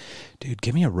fucking, dude,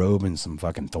 give me a robe and some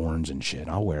fucking thorns and shit.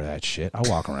 I'll wear that shit. I'll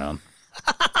walk around.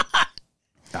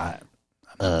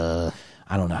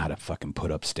 I don't know how to fucking put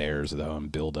up stairs though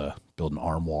and build an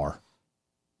armoire.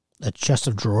 A chest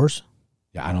of drawers?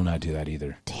 Yeah, I don't know how to do that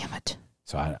either. Damn it.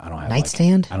 So I don't have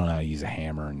nightstand? I don't know how to use a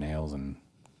hammer and nails and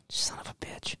son of a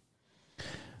bitch.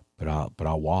 But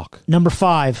I'll walk. Number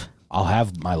 5. I'll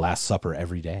have my last supper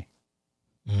every day.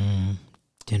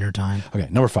 Dinner time. Okay,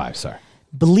 number 5, sorry.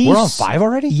 Beliefs. We're on 5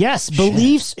 already? Yes, shit.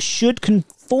 Beliefs should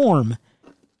conform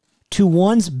to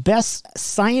one's best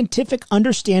scientific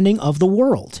understanding of the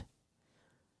world.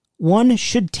 One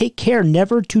should take care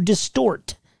never to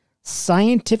distort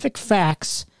scientific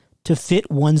facts to fit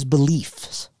one's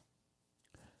beliefs.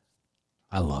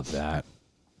 I love that.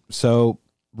 So,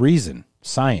 reason,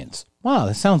 science. Wow,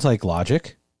 that sounds like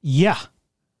logic. Yeah.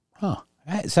 Huh.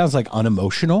 It sounds like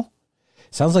unemotional.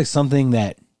 Sounds like something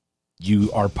that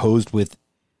you are posed with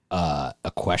a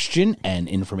question and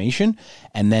information,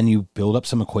 and then you build up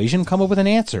some equation, come up with an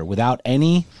answer without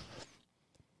any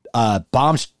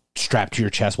bombs strapped to your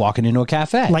chest walking into a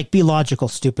cafe. Like, be logical,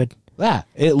 stupid. Yeah,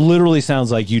 it literally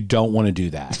sounds like you don't want to do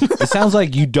that. It sounds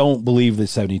like you don't believe the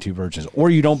 72 virgins, or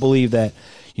you don't believe that,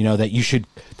 you know, that you should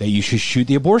shoot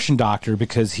the abortion doctor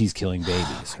because he's killing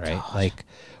babies, right? God. Like,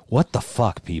 what the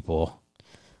fuck, people?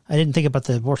 I didn't think about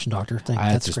the abortion doctor thing.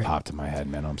 That's just great. Popped in my head,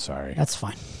 man. I'm sorry. That's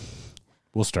fine.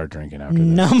 We'll start drinking after this.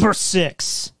 Number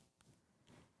 6.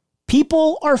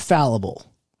 People are fallible.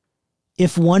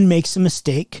 If one makes a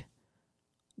mistake,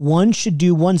 one should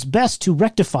do one's best to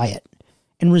rectify it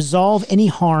and resolve any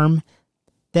harm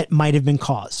that might have been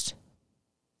caused.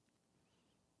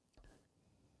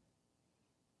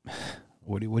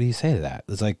 What do you say to that?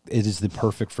 It's like, it is the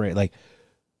perfect phrase. Like,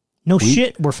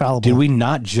 shit, we're fallible. Did we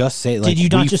not just say, like, did you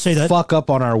not just say that? Fuck up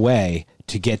on our way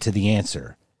to get to the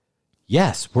answer?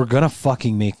 Yes, we're going to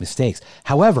fucking make mistakes.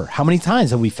 However, how many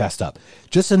times have we fessed up?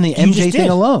 Just in the MJ thing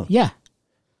alone. Yeah.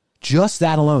 Just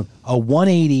that alone. A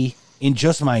 180 in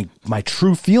just my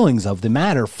true feelings of the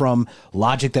matter from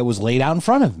logic that was laid out in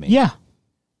front of me. Yeah.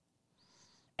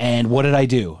 And what did I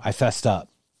do? I fessed up.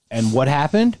 And what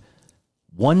happened?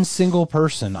 One single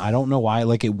person, I don't know why,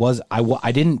 like it was,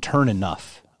 I didn't turn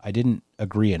enough. I didn't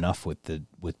agree enough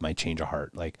with my change of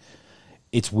heart. Like,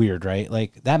 it's weird, right?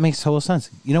 Like, that makes total sense.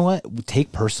 You know what?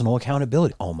 Take personal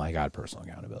accountability. Oh my God, personal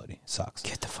accountability sucks.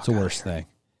 Get the fuck It's the out worst of here. thing.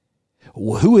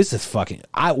 Who is this fucking...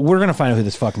 we're going to find out who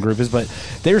this fucking group is, but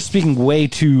they're speaking way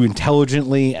too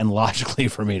intelligently and logically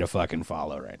for me to fucking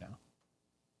follow right now.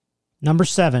 Number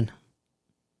 7.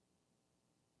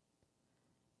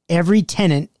 Every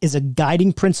tenet is a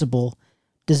guiding principle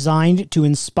designed to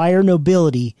inspire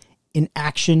nobility in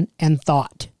action and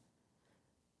thought.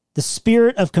 The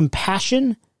spirit of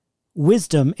compassion,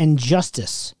 wisdom, and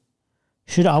justice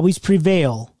should always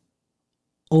prevail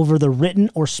over the written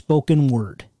or spoken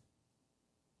word.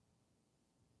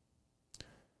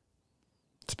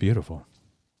 It's beautiful.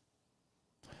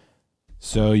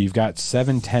 So you've got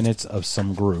 7 tenets of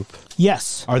some group.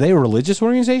 Yes. Are they a religious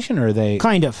organization or are they...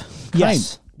 Kind of.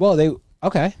 Yes. Well,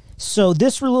 okay. So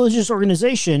this religious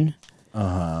organization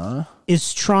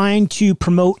is trying to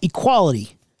promote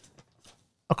equality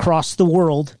across the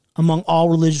world among all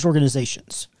religious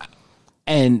organizations.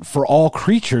 And for all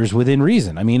creatures within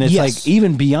reason. I mean, it's like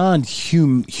even beyond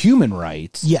human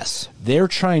rights. Yes. They're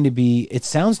trying to be, it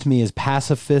sounds to me, as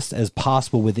pacifist as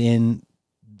possible within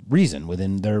reason,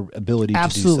 within their ability to do so.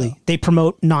 Absolutely. They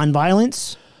promote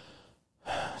nonviolence.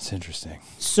 That's interesting.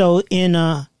 So in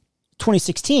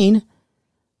 2016,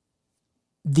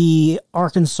 the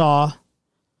Arkansas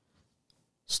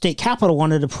state capitol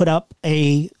wanted to put up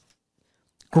a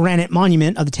granite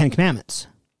monument of the Ten Commandments.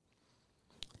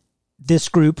 This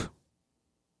group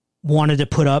wanted to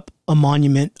put up a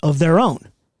monument of their own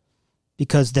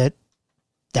because that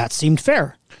seemed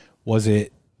fair. Was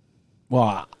it,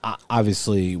 well,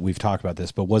 obviously we've talked about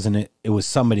this, but wasn't it, it was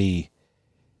something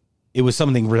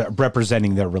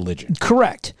representing their religion.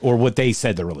 Correct. Or what they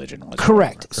said the religion was.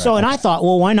 Correct. So, and I thought,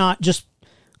 well, why not just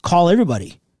call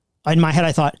everybody? In my head,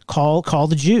 I thought, call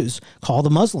the Jews, call the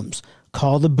Muslims,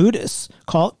 call the Buddhists,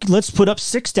 let's put up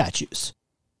 6 statues.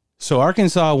 So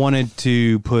Arkansas wanted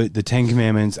to put the 10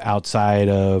 Commandments outside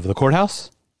of the courthouse?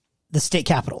 The state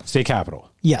capitol. State capitol.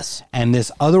 Yes. And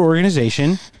this other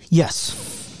organization,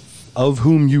 yes, of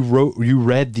whom you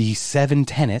read the 7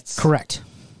 tenets. Correct.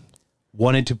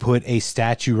 Wanted to put a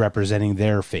statue representing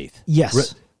their faith.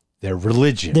 Yes. Their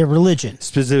religion. Their religion.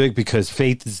 Specific because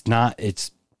faith is not,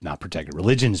 it's not protected.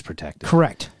 Religion is protected.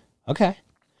 Correct. Okay.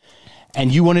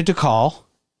 And you wanted to call.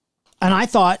 And I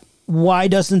thought, why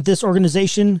doesn't this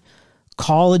organization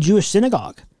call a Jewish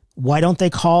synagogue? Why don't they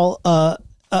call a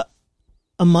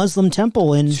Muslim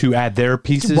temple and to add their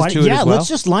pieces to it as well? Yeah, let's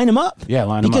just line them up. Yeah,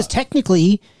 line them up. Because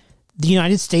technically, the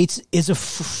United States is a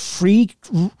free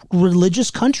religious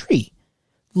country.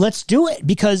 Let's do it.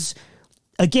 Because,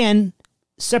 again,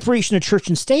 separation of church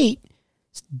and state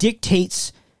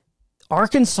dictates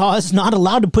Arkansas is not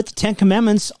allowed to put the 10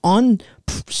 Commandments on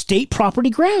state property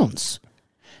grounds.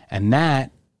 And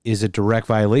that is a direct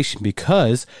violation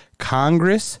because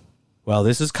Congress, well,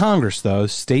 this is Congress, though.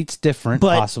 State's different,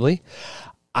 possibly.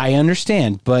 I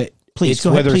understand, but please, it's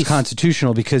whether it's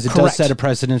constitutional because it Correct. does set a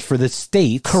precedent for the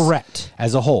states Correct.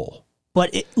 as a whole.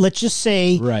 But let's just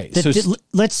say, Right. That, So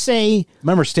let's say,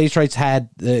 remember, states' rights had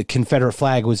the Confederate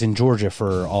flag was in Georgia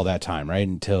for all that time, right?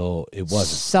 Until it wasn't.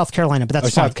 South Carolina, but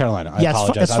that's South Carolina. I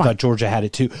apologize. I thought Georgia had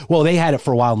it too. Well, they had it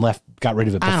for a while and got rid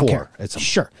of it before. I don't care.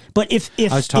 Sure. But if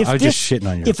I was just shitting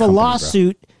on your if company, a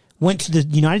lawsuit went to the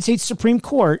United States Supreme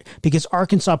Court because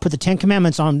Arkansas put the 10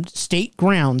 Commandments on state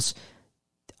grounds,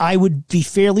 I would be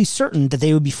fairly certain that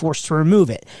they would be forced to remove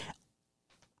it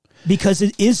because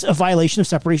it is a violation of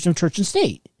separation of church and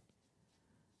state.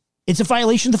 It's a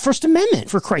violation of the First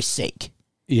Amendment, for Christ's sake.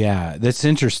 Yeah, that's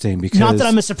interesting because... Not that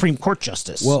I'm a Supreme Court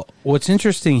justice. Well, what's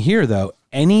interesting here, though,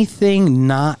 anything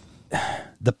not...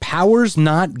 The powers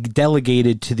not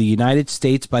delegated to the United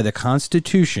States by the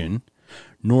Constitution,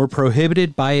 nor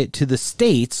prohibited by it to the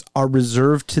states, are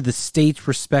reserved to the states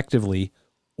respectively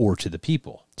or to the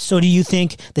people. So do you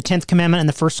think the 10th Commandment and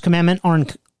the First Commandment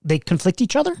they conflict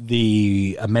each other?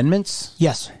 The amendments?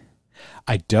 Yes.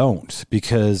 I don't,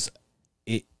 because...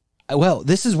 Well,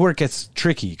 this is where it gets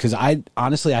tricky, because I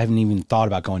haven't even thought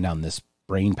about going down this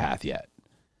brain path yet.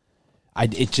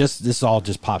 This all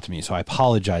just popped to me, so I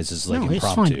apologize. It's like impromptu,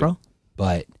 it's fine, bro.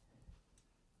 But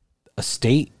a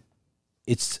state,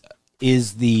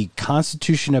 is the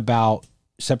Constitution about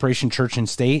separation church and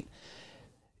state?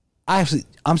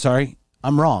 I'm sorry,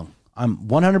 I'm wrong. I'm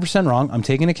 100% wrong. I'm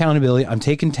taking accountability. I'm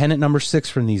taking tenet number 6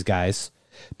 from these guys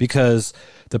because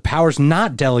the power's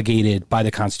not delegated by the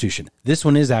Constitution. This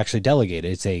one is actually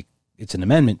delegated. It's an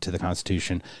amendment to the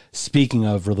Constitution. Speaking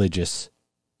of religious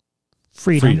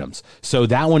freedoms. So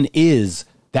that one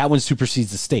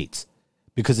supersedes the states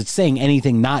because it's saying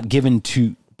anything not given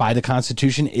by the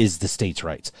Constitution is the states'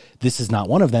 rights. This is not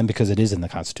one of them because it is in the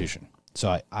Constitution.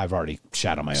 So I've already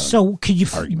shat on my own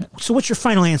argument. So what's your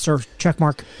final answer, check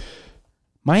mark?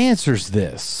 My answer is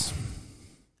this.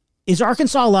 Is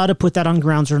Arkansas allowed to put that on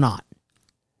grounds or not?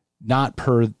 Not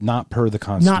per the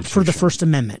Constitution. Not for the First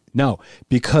Amendment. No,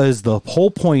 because the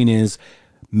whole point is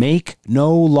make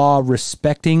no law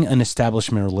respecting an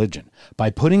establishment religion. By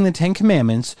putting the 10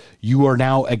 Commandments, you are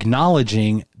now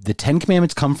acknowledging the 10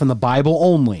 Commandments come from the Bible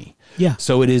only. Yeah.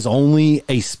 So it is only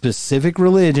a specific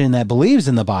religion that believes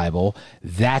in the Bible.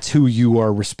 That's who you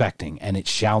are respecting, and it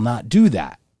shall not do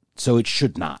that. So it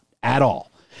should not at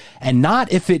all. And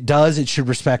not if it does, it should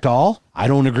respect all. I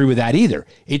don't agree with that either.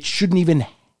 It shouldn't even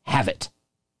have it.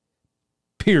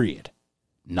 Period.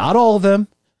 Not all of them.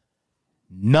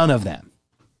 None of them.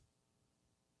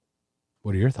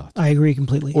 What are your thoughts? I agree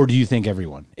completely. Or do you think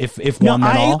everyone? If one,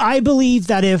 then all? I believe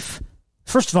that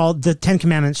first of all, the 10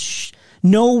 Commandments,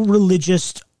 no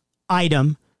religious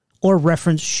item or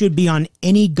reference should be on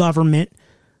any government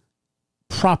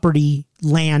property,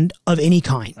 land of any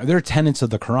kind. There are tenets of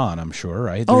the Quran, I'm sure,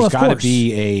 right? There's got to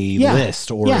be a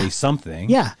list or a something.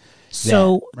 Yeah.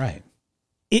 So right.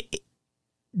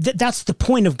 That's the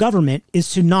point of government,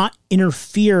 is to not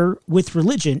interfere with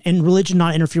religion and religion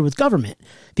not interfere with government,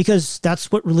 because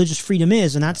that's what religious freedom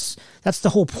is. And that's the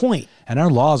whole point. And our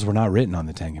laws were not written on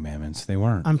the 10 Commandments. They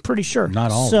weren't. I'm pretty sure.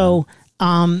 Not all of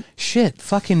them.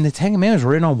 Fucking the 10 Commandments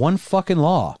were written on one fucking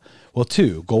law. Well,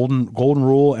 2, golden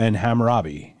rule and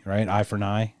Hammurabi, right? Eye for an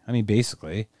eye. I mean,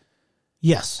 basically.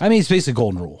 Yes. I mean, it's basically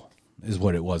golden rule is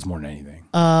what it was more than anything.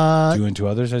 Do unto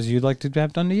others as you'd like to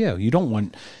have done to you. You don't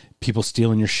want people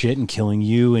stealing your shit and killing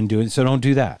you and doing, so don't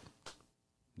do that.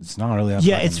 It's not really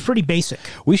that it's pretty basic.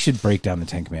 We should break down the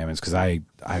 10 Commandments because I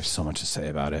have so much to say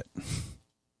about it.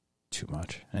 Too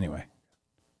much. Anyway.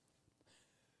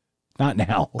 Not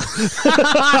now.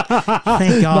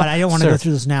 Thank God. I don't want to go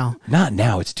through this now. Not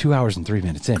now. It's 2 hours and 3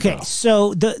 minutes in. Okay, bro.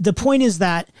 So the point is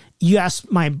that you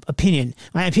asked my opinion.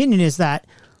 My opinion is that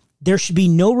there should be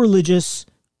no religious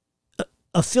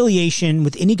affiliation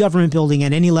with any government building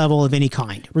at any level of any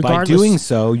kind. Regardless. By doing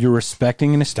so, you're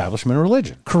respecting an establishment of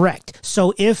religion. Correct.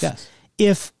 So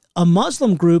if a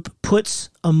Muslim group puts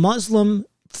a Muslim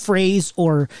phrase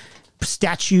or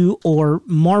statue or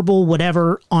marble,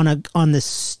 whatever, on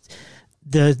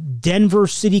the Denver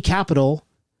city capitol,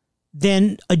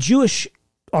 then a Jewish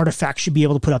artifact should be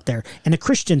able to put up there, and a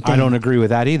Christian thing. I don't agree with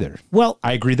that either. Well,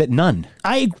 I agree that none.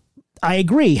 I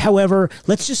agree. However,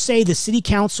 let's just say the city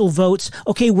council votes,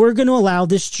 okay, we're going to allow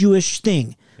this Jewish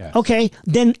thing. Yes. Okay,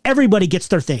 then everybody gets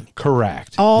their thing.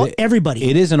 Correct. Everybody.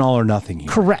 It is an all or nothing here.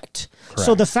 Correct.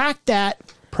 So the fact that...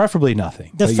 Preferably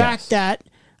nothing. The fact that,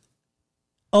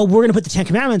 we're going to put the 10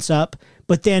 Commandments up,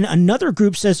 but then another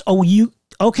group says,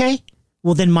 okay,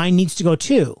 well then mine needs to go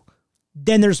too.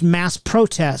 Then there's mass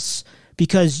protests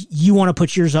because you want to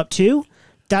put yours up too.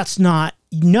 That's not,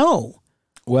 no.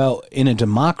 Well, in a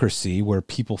democracy where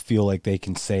people feel like they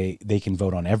can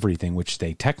vote on everything, which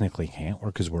they technically can't, or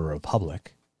because we're a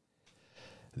republic,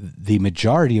 the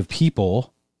majority of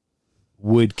people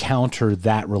would counter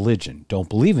that religion, don't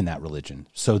believe in that religion.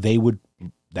 So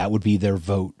that would be their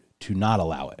vote to not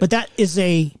allow it. But is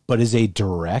a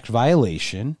direct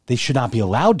violation. They should not be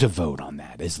allowed to vote on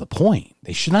that, is the point.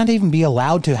 They should not even be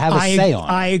allowed to have a say on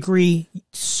it. I agree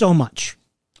so much.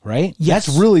 Right? Yes.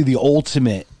 That's really the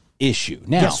ultimate issue.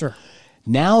 Now, yes, sir.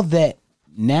 Now that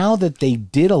they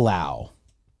did allow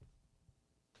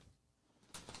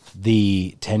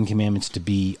the 10 Commandments to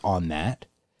be on that,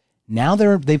 now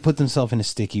they put themselves in a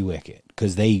sticky wicket,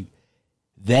 because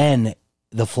then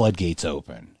the floodgates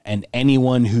open, and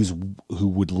anyone who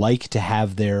would like to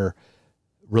have their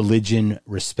religion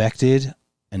respected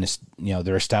and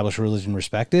their established religion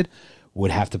respected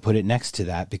would have to put it next to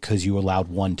that, because you allowed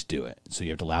one to do it. So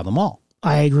you have to allow them all.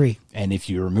 I agree. And if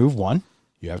you remove one,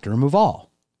 you have to remove all.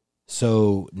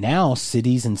 So now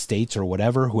cities and states or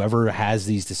whoever has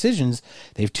these decisions,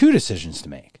 they have two decisions to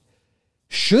make.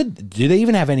 Do they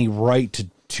even have any right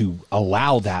to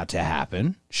allow that to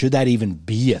happen? Should that even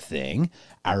be a thing?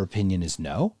 Our opinion is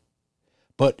no.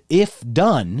 But if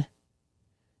done,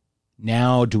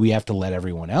 now do we have to let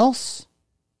everyone else?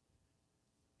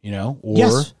 Or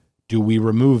yes. Do we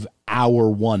remove our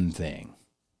one thing?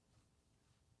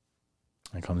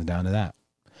 It comes down to that.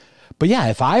 But yeah,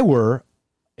 if I were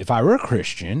a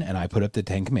Christian and I put up the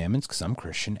 10 Commandments because I'm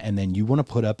Christian, and then you want to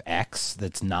put up X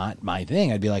that's not my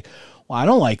thing, I'd be like, well, I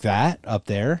don't like that up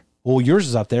there. Well, yours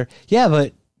is up there. Yeah,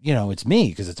 but it's me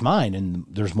because it's mine, and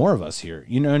there's more of us here.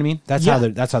 You know what I mean? That's how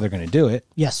they're going to do it.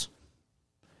 Yes.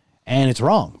 And it's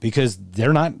wrong, because they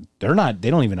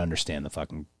don't even understand the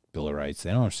fucking Bill of Rights.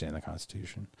 They don't understand the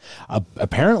Constitution.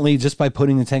 Apparently, just by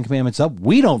putting the 10 Commandments up,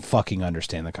 we don't fucking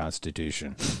understand the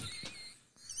Constitution.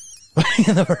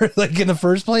 in the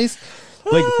first place,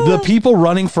 the people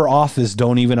running for office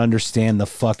don't even understand the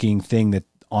fucking thing the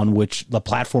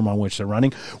platform on which they're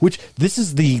running, which this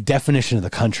is the definition of the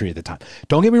country at the time.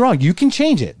 Don't get me wrong. You can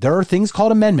change it. There are things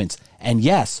called amendments. And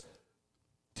yes,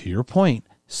 to your point,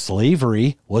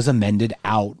 slavery was amended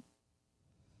out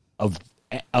of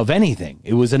anything.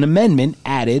 It was an amendment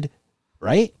added,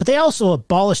 right? But they also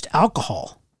abolished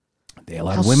alcohol. They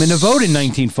allowed women to vote in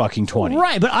 1920.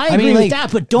 Right, but I agree with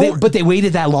that, but they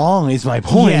waited that long, is my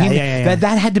point. Yeah.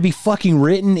 That had to be fucking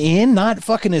written in, not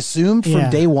fucking assumed from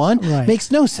day one. Right.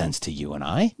 Makes no sense to you and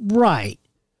I. Right.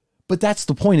 But that's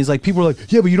the point, is people are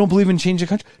like, yeah, but you don't believe in changing the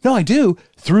country. No, I do.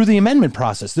 Through the amendment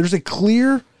process. There is a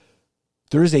clear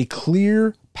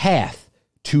path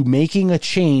to making a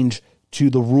change to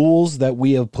the rules that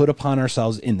we have put upon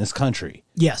ourselves in this country.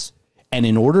 Yes. And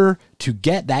in order to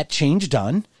get that change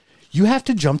done, you have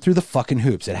to jump through the fucking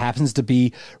hoops. It happens to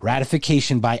be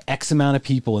ratification by X amount of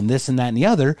people and this and that and the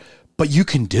other, but you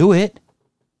can do it.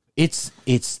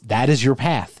 That is your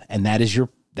path, and that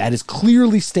is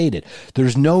clearly stated.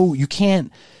 There's no changing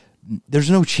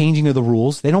of the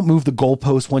rules. They don't move the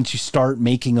goalpost once you start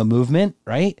making a movement,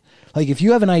 right? If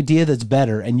you have an idea that's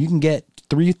better and you can get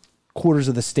 3/4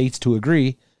 of the states to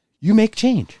agree, you make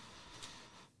change.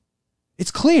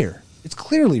 It's clear. It's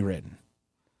clearly written.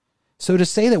 So to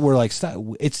say that we're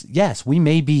yes, we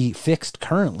may be fixed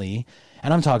currently,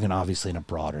 and I'm talking obviously in a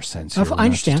broader sense here. I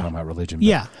understand. Not just talking about religion. But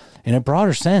yeah. In a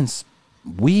broader sense,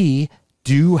 we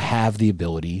do have the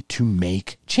ability to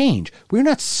make change. We're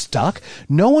not stuck.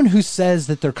 No one who says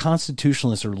that they're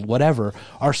constitutionalists or whatever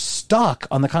are stuck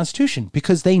on the Constitution,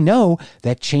 because they know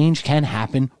that change can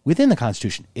happen within the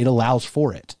Constitution. It allows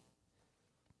for it.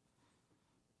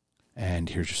 And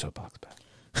here's your soapbox back.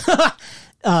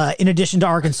 In addition to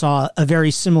Arkansas, a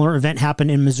very similar event happened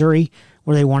in Missouri,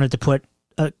 where they wanted to put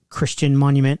a Christian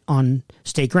monument on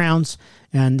state grounds,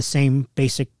 and the same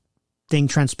basic thing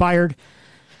transpired.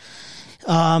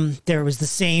 There was the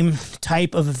same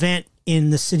type of event in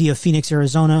the city of Phoenix,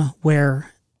 Arizona,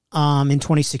 where in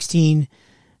 2016,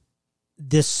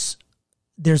 there's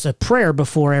a prayer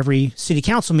before every city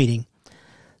council meeting.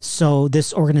 So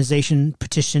this organization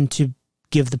petitioned to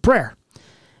give the prayer.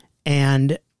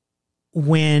 And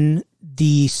when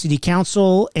the city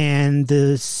council and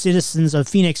the citizens of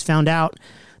Phoenix found out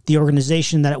the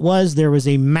organization that it was, there was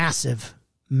a massive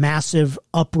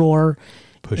uproar.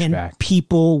 Pushback. And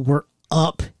people were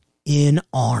up in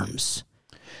arms.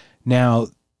 Now,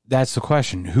 that's the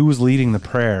question. Who was leading the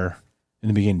prayer in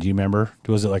the beginning? Do you remember?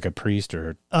 Was it like a priest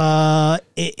or?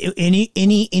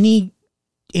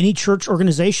 Any church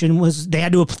organization was, they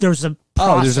had to, there's a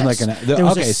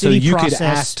process. So you process. Could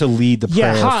ask to lead the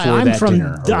prayer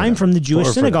I'm from the Jewish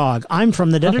synagogue. I'm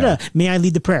from the da-da-da. May I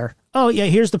lead the prayer? Oh yeah,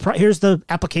 here's the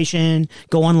application.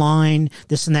 Go online,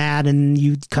 this and that, and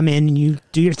you come in and you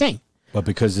do your thing. But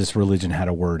because this religion had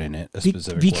a word in it, a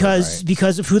specific word, right?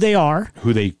 Because of who they are.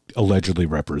 Who they allegedly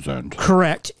represent.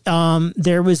 Correct.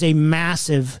 There was a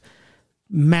massive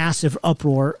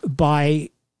uproar by,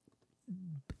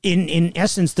 in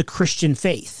essence, the Christian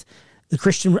faith, the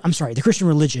Christian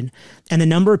religion, and the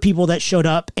number of people that showed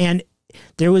up. And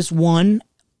there was one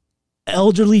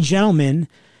elderly gentleman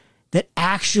that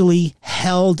actually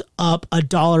held up a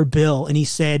dollar bill, and he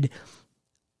said,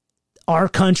 "Our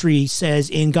country says,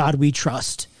 in God we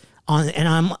trust." Since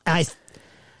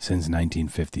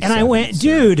 1957. And I went,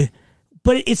 dude,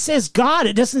 but it says God.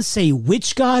 It doesn't say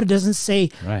which God. It doesn't say,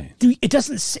 right. It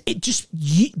doesn't say,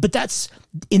 but that's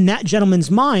in that gentleman's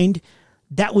mind.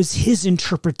 That was his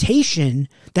interpretation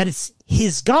that it's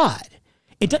his God.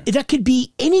 That could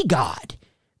be any God.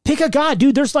 Pick a God,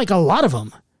 dude. There's like a lot of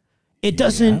them. It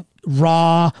doesn't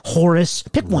Ra, Horus,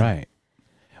 pick one. Right.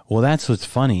 Well, that's what's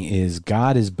funny is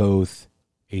God is both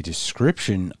a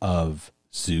description of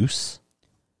Zeus,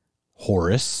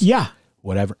 Horus,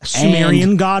 whatever,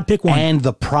 Sumerian God, pick one, and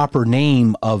the proper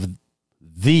name of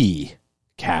the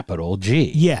capital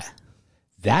G. Yeah,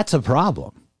 that's a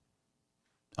problem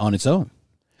on its own.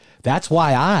 That's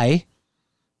why I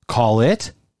call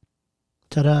it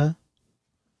ta-da.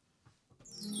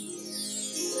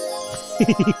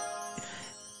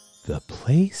 The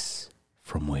place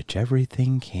from which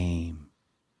everything came.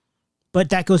 But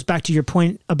that goes back to your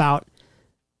point about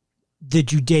the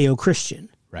Judeo-Christian.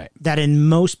 Right. That in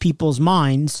most people's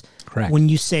minds, correct, when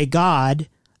you say God,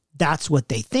 that's what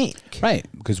they think. Right.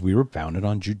 Because we were founded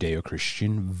on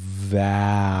Judeo-Christian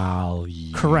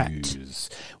values. Correct.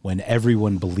 When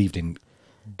everyone believed in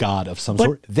God of some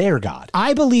sort, their God.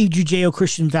 I believe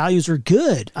Judeo-Christian values are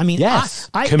good. I mean, yes.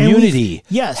 Community.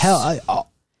 Yes. Hell,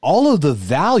 all of the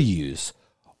values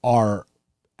are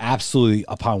absolutely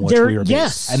upon which we are based.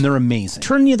 Yes. And they're amazing.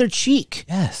 Turn the other cheek.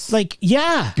 Yes. Like,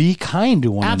 yeah. Be kind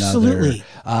to one absolutely.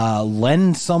 another.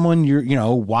 Lend someone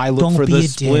why look for the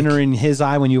splinter in his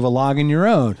eye when you have a log in your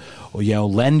own? Or,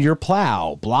 lend your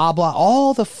plow, blah, blah,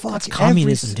 all the fuck. That's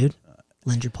communism, dude.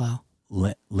 Lend your plow.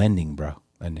 Lending, bro.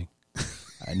 Lending.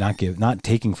 Not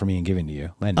taking from me and giving to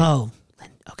you. Lending. Oh,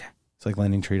 okay. It's like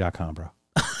lendingtree.com, bro.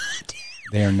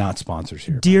 They are not sponsors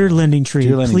here. Dear Lending Tree,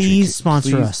 please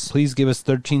sponsor us. Please give us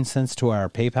 13 cents to our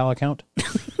PayPal account.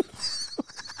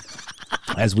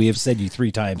 As we have said you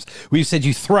 3 times. We've said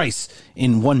you thrice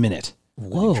in 1 minute.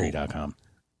 Whoa. Lendingtree.com.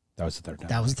 That was the third time.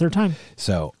 That was the third time.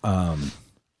 So,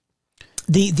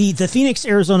 the Phoenix,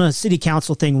 Arizona City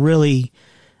Council thing really...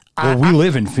 Well, we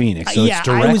live in Phoenix, so it's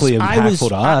directly impactful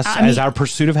to us as our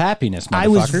pursuit of happiness, motherfuckers. I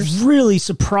was really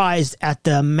surprised at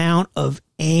the amount of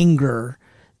anger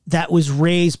that was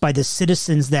raised by the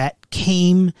citizens that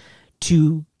came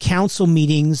to council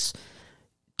meetings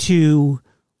to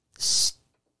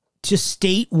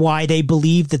state why they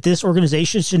believe that this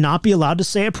organization should not be allowed to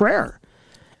say a prayer.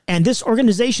 And this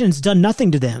organization's done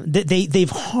nothing to them. They've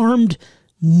harmed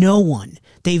no one.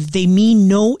 They mean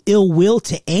no ill will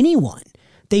to anyone.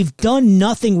 They've done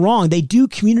nothing wrong. They do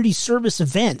community service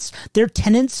events. Their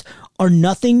tenets are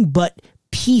nothing but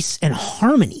peace and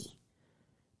harmony.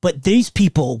 But these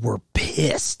people were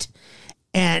pissed,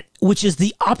 and which is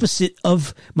the opposite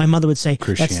of, my mother would say,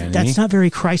 Christianity. That's not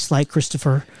very Christ-like,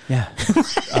 Christopher. Yeah.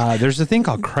 There's a thing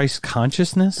called Christ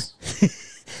consciousness.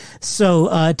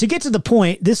 So to get to the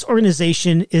point, this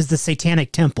organization is the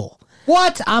Satanic Temple.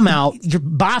 What? I'm out.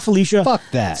 Bye, Felicia. Fuck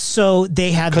that. So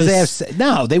they have this.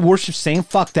 They worship Satan.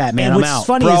 Fuck that, man. And I'm out. what's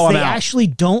funny is they actually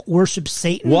don't worship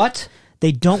Satan. What?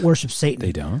 They don't worship Satan.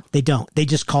 They don't? They don't. They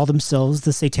just call themselves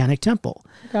the Satanic Temple.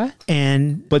 Okay.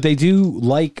 But they do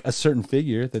like a certain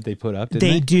figure that they put up, didn't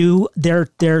they? They do.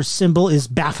 Their symbol is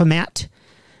Baphomet,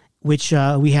 which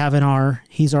we have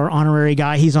he's our honorary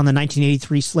guy. He's on the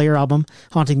 1983 Slayer album,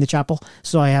 Haunting the Chapel.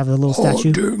 So I have a little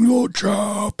statue. Haunting the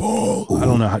Chapel. Ooh. I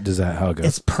don't know how it goes.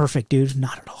 It's perfect, dude.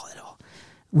 Not at all.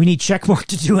 We need checkmark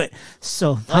to do it.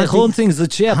 So haunting the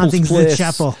chapel. Haunting the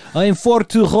chapel. I am for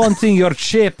to haunting your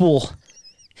chapel.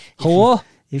 Hello?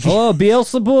 Hello,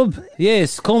 Beelzebub?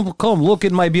 Yes, come, look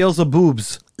at my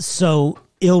Beelzebubs. So,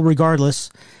 irregardless,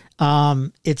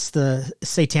 it's the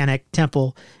Satanic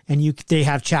Temple, and they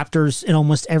have chapters in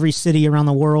almost every city around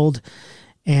the world,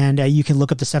 and you can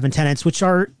look up the 7 tenets, which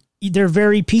they're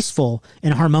very peaceful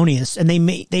and harmonious, and they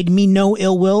mean no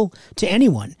ill will to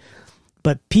anyone.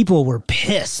 But people were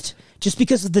pissed just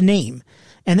because of the name,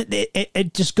 and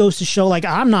it just goes to show, like,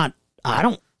 I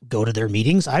don't go to their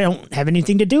meetings. I don't have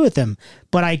anything to do with them.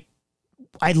 But I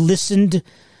listened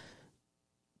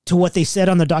to what they said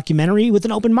on the documentary with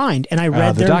an open mind, and I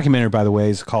read the documentary, by the way,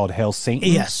 is called Hail Satan.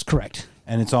 Yes, correct.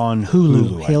 And it's on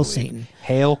Hulu. Hail Satan.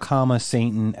 Hail,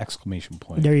 Satan! !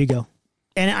 There you go.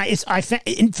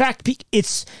 in fact,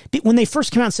 it's when they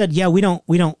first came out and said, yeah, we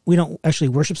don't actually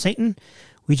worship Satan.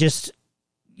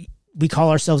 We call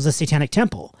ourselves the Satanic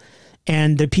Temple.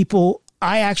 And the people,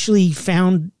 I actually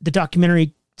found the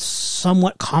documentary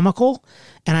somewhat comical,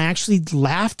 and I actually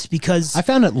laughed because I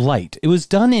found it light. It was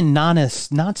done in not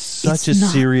such a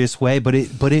serious way, but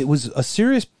it was a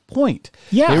serious point.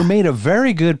 Yeah. They made a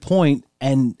very good point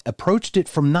and approached it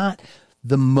from not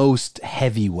the most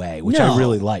heavy way, which I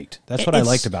really liked. That's what I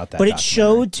liked about that. But it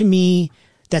showed to me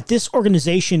that this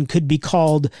organization could be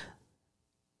called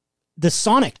the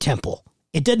Sonic Temple.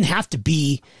 It didn't have to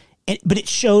be, but it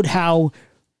showed how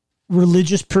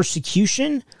religious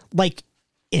persecution, like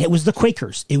it was the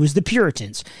Quakers, it was the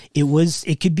Puritans,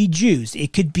 it could be Jews,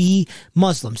 it could be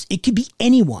Muslims, it could be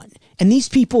anyone. And these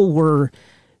people were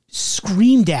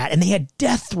screamed at and they had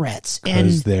death threats. And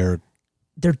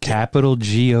their capital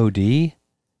God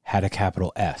had a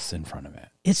capital S in front of it.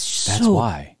 That's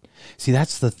why. See,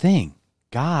 that's the thing.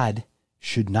 God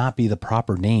should not be the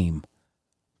proper name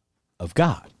of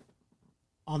God.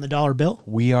 On the dollar bill?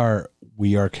 We are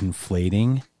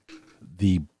conflating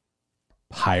the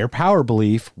higher power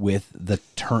belief with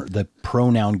the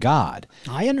pronoun God.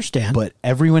 I understand. But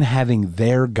everyone having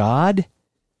their God,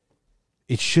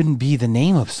 it shouldn't be the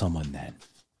name of someone then.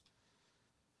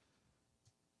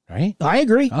 Right? I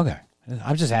agree. Okay.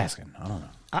 I'm just asking. I don't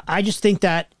know. I just think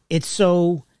that it's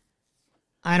so,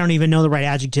 I don't even know the right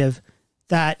adjective,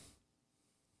 that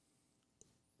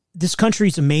this country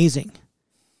is amazing.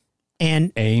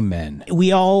 And amen.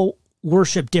 We all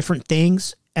worship different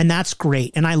things, and that's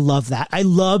great. And I love that. I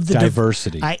love the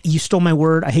diversity. You stole my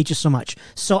word. I hate you so much.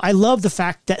 So I love the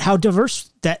fact that how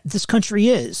diverse that this country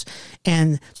is,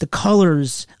 and the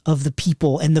colors of the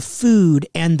people, and the food,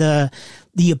 and the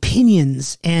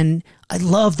opinions. And I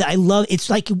love that. It's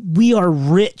like we are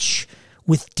rich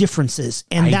with differences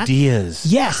and ideas.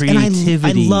 Yes,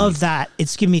 creativity. And I love that.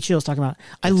 It's giving me chills talking about it.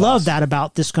 I love awesome. That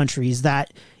about this country is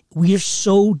that we are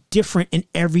so different in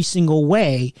every single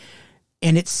way,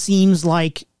 and it seems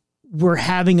like we're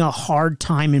having a hard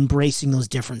time embracing those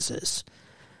differences.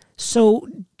 So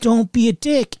don't be a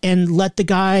dick and let the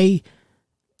guy.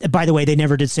 By the way, they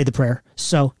never did say the prayer,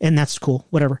 so and that's cool,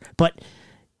 whatever. But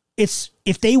it's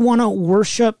if they want to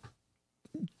worship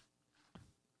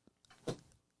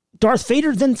Darth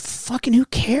Vader, then fucking who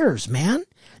cares, man?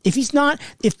 If he's not,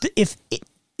 if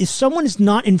someone is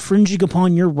not infringing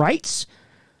upon your rights,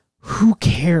 who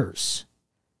cares?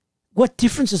 What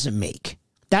difference does it make?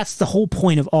 That's the whole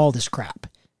point of all this crap.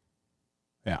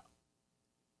 Yeah.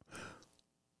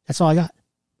 That's all I got.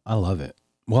 I love it.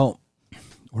 Well,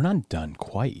 we're not done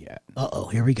quite yet. Uh-oh,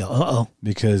 here we go. Uh-oh.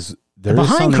 Because there is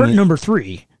behind curtain number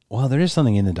 3. Well, there is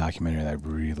something in the documentary that I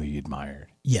really admired.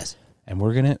 Yes. And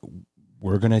we're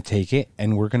gonna take it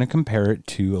and we're gonna compare it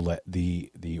to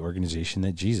the organization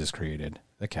that Jesus created,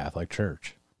 the Catholic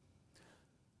Church.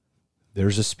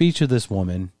 There's a speech of this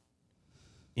woman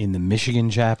in the Michigan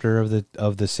chapter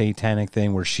of the satanic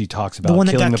thing where she talks about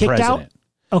killing the president.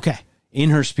 Out? Okay. In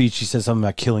her speech, she says something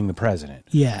about killing the president.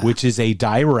 Yeah. Which is a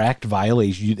direct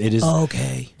violation. It is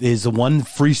okay. It is the one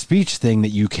free speech thing that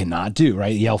you cannot do,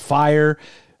 right? Yell fire,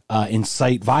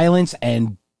 incite violence,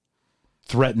 and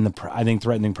threatening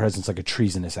president's like a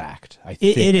treasonous act.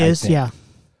 It is. Yeah.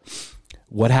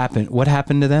 What happened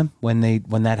to them when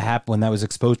that was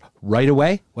exposed right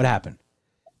away? What happened?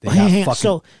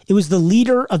 So it was the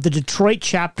leader of the Detroit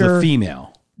chapter.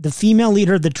 The female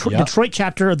leader of the Detroit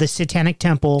chapter of the Satanic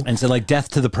Temple. And said like death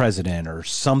to the president or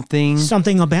something.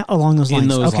 Something along those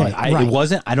lines. Lines. It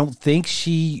wasn't, I don't think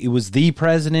it was the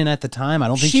president at the time. I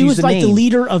don't think she was the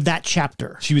leader of that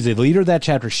chapter. She was the leader of that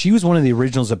chapter. She was one of the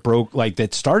originals that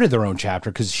started their own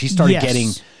chapter because she started getting,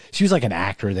 she was like an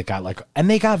actor that got and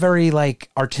they got very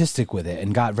like artistic with it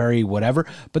and got very whatever,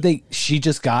 but she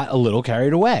just got a little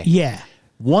carried away. Yeah.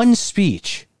 One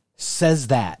speech says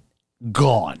that.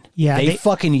 Gone. Yeah. They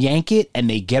fucking yank it and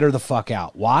they get her the fuck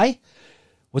out. Why?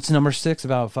 What's number 6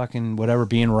 about fucking whatever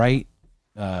being right?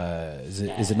 Is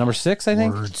it number 6, I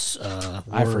think? Words.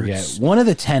 I forget. One of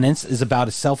the tenets is about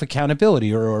a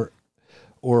self-accountability or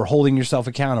holding yourself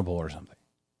accountable or something.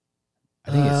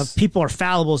 I think people are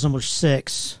fallible is number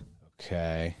 6.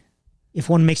 Okay. If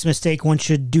one makes a mistake, one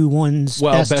should do one's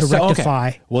best to rectify.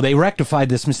 Okay. Well, they rectified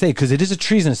this mistake because it is a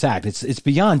treasonous act. It's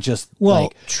beyond just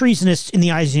treasonous in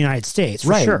the eyes of the United States,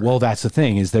 for sure. Well, that's the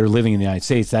thing is they're living in the United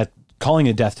States. That calling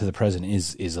a death to the president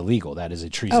is illegal. That is a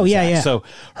treasonous act. Yeah. So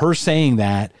her saying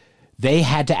that they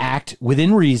had to act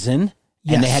within reason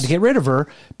and they had to get rid of her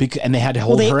and they had to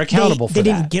hold her accountable for that.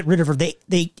 They didn't get rid of her.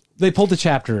 They pulled the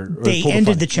chapter. They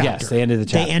ended the chapter. Yes, they ended the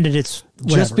chapter. They ended its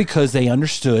whatever. Just because they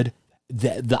understood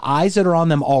the eyes that are on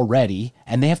them already,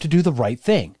 and they have to do the right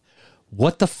thing.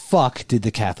 What the fuck did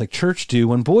the Catholic Church do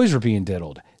when boys were being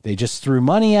diddled? They just threw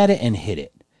money at it and hit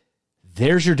it.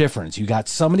 There's your difference. You got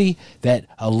somebody that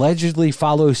allegedly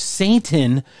follows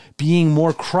Satan being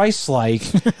more Christ-like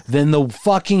than the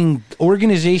fucking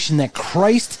organization that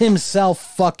Christ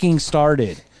himself fucking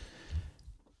started.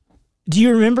 Do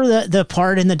you remember the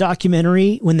part in the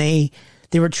documentary when they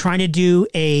were trying to do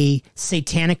a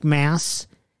satanic mass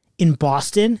in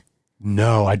Boston?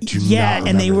 No, I do not. Yeah,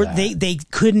 and they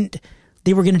couldn't.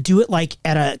 They were going to do it like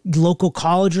at a local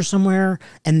college or somewhere,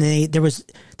 and there was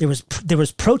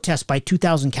protest by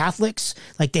 2,000 Catholics.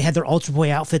 Like they had their Ultra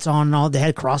Boy outfits on and all. They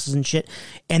had crosses and shit,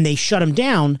 and they shut them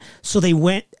down. So they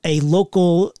went a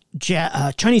local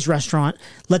Chinese restaurant,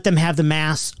 let them have the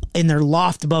mass in their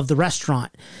loft above the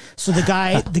restaurant. So the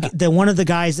guy, the one of the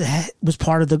guys that was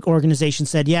part of the organization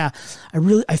said, "Yeah,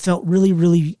 I felt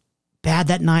really bad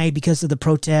that night because of the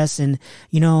protests, and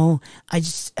I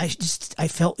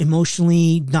felt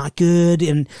emotionally not good,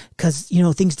 and because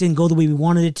things didn't go the way we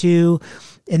wanted it to,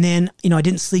 and then I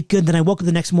didn't sleep good. Then I woke up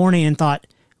the next morning and thought,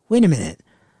 wait a minute,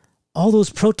 all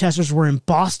those protesters were in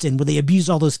Boston where they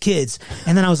abused all those kids,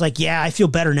 and then I was like, yeah, I feel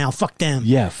better now. Fuck them.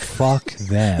 Yeah, fuck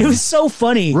them. It was so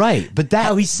funny, right? But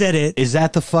how he said it. Is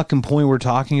that the fucking point we're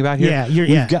talking about here?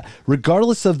 Yeah,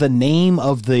 regardless of the name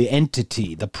of the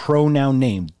entity, the pronoun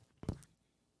name.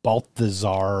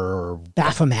 Balthazar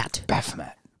Baphomet. That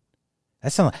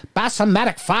sounds like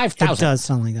Bassomatic 5,000. It does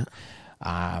sound like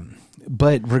that.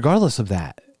 But regardless of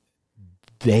that,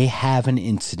 they have an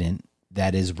incident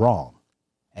that is wrong,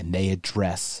 and they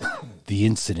address the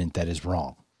incident that is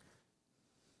wrong.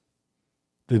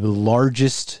 The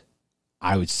largest,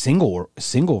 I would single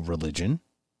religion,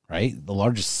 right? The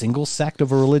largest single sect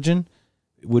of a religion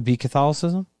would be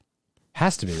Catholicism.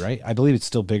 Has to be, right? I believe it's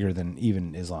still bigger than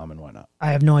even Islam and whatnot.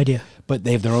 I have no idea. But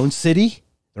they have their own city,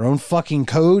 their own fucking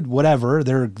code, whatever,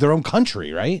 their own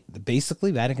country, right?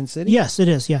 Basically, Vatican City. Yes, it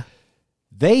is, yeah.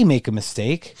 They make a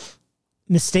mistake.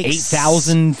 Mistakes.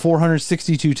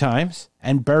 8,462 times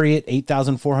and bury it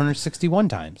 8,461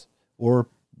 times. Or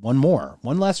one more.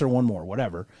 One less or one more,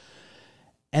 whatever.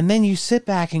 And then you sit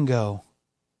back and go,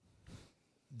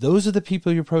 those are the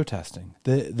people you're protesting.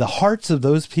 The hearts of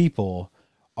those people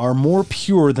are more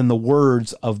pure than the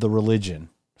words of the religion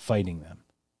fighting them.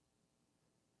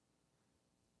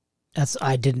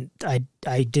 I didn't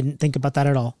think about that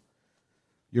at all.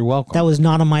 You're welcome. That was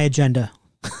not on my agenda.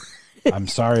 I'm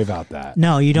sorry about that.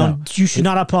 No, you don't. No. You should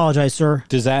not apologize, sir.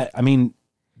 Does that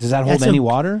hold any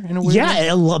water in a weird way?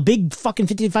 Yeah, a big fucking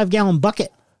 55-gallon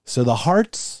bucket. So the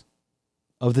hearts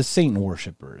of the Satan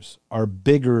worshipers are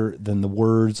bigger than the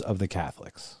words of the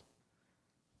Catholics.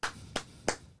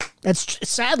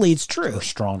 Sadly, it's true. Or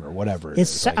stronger, whatever.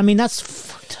 I mean, that's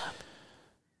fucked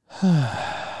up.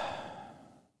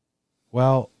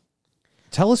 Well,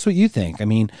 tell us what you think. I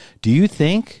mean, do you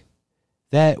think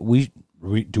that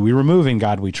do we remove "In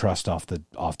God We Trust" off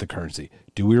the currency?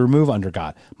 Do we remove "Under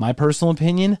God"? My personal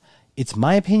opinion, it's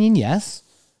my opinion, yes.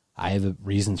 I have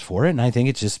reasons for it, and I think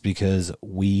it's just because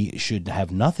we should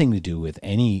have nothing to do with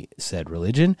any said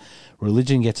religion.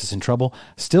 Religion gets us in trouble.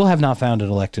 Still have not found an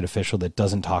elected official that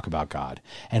doesn't talk about God.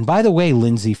 And by the way,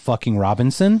 Lindsay fucking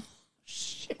Robinson.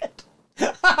 Shit.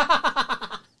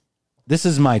 This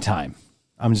is my time.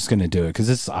 I'm just going to do it because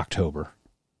it's October.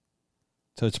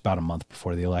 So it's about a month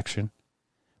before the election.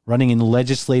 Running in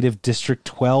Legislative District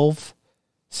 12,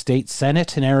 State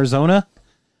Senate in Arizona.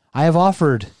 I have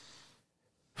offered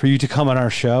for you to come on our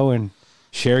show and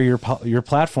share your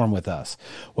platform with us.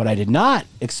 What I did not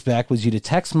expect was you to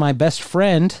text my best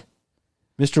friend,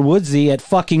 Mr. Woodsy, at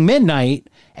fucking midnight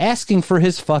asking for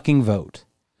his fucking vote.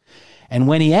 And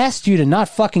when he asked you to not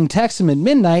fucking text him at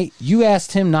midnight, you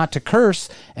asked him not to curse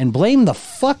and blame the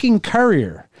fucking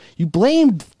courier. You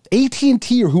blamed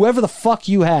AT&T or whoever the fuck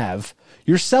you have,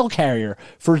 your cell carrier,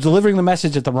 for delivering the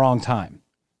message at the wrong time.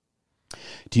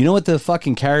 Do you know what the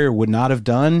fucking carrier would not have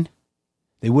done?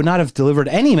 They would not have delivered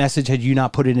any message had you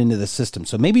not put it into the system.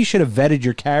 So maybe you should have vetted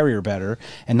your carrier better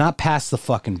and not pass the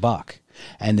fucking buck.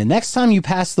 And the next time you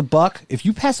pass the buck, if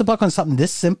you pass the buck on something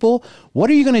this simple, what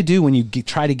are you going to do when you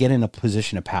try to get in a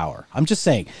position of power? I'm just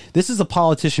saying, this is a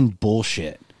politician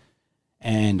bullshit.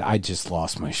 And I just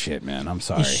lost my shit, man. I'm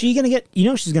sorry. Is she going to get,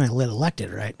 she's going to get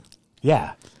elected, right?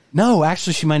 Yeah. No,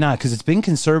 actually, she might not, because it's been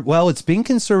conservative. Well, it's been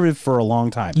conservative for a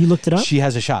long time. You looked it up? She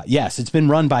has a shot. Yes, it's been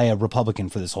run by a Republican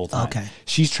for this whole time. Okay.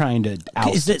 She's trying to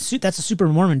oust. That's a super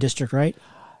Mormon district, right?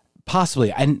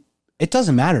 Possibly. And it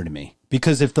doesn't matter to me,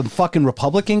 because if the fucking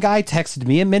Republican guy texted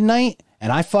me at midnight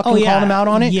and I fucking called him out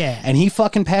on it, and he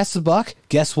fucking passed the buck,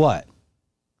 guess what?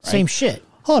 Right? Same shit.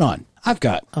 Hold on. I've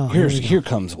got. Oh, here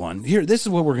comes one. Here, this is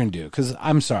what we're gonna do. Because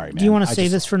I'm sorry, man. Do you want to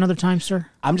save this for another time, sir?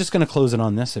 I'm just gonna close it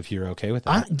on this if you're okay with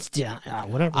that. Yeah,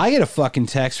 whatever. I get a fucking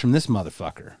text from this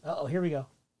motherfucker. Oh, here we go.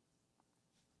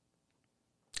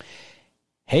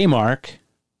 Hey, Mark.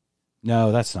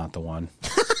 No, that's not the one.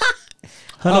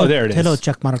 Hello, there it is. Hello,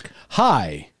 Chuck Mark.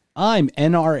 Hi, I'm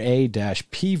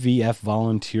NRA-PVF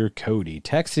volunteer Cody,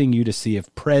 texting you to see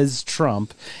if Prez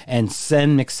Trump and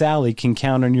Sen McSally can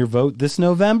count on your vote this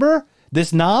November?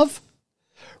 This Nov?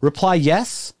 Reply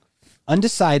yes,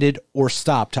 undecided, or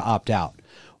stop to opt out.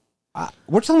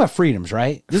 We're talking about freedoms,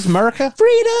 right? This is America?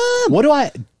 Freedom! What do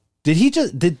I...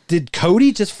 Did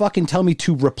Cody just fucking tell me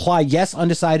to reply yes,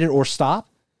 undecided, or stop?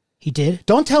 He did?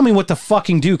 Don't tell me what to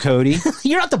fucking do, Cody.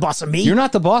 You're not the boss of me. You're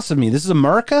not the boss of me. This is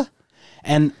America.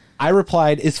 And I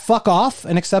replied, is fuck off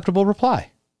an acceptable reply?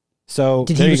 So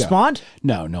did he respond?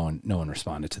 No one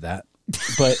responded to that.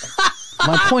 But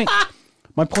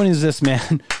my point is this,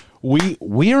 man.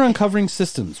 We are uncovering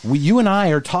systems. You and I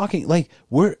are talking like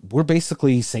we're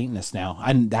basically Satanists now.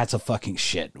 And that's a fucking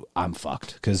shit. I'm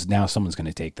fucked because now someone's going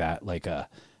to take that like a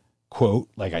quote,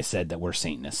 like I said, that we're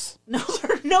Satanists.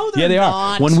 No, they're yeah, they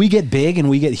not. are. When we get big and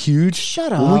we get huge,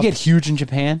 shut up. When we get huge in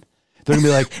Japan, they're gonna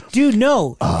be like, dude,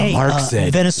 no. Hey, Mark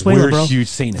said Venezuela, we're bro. huge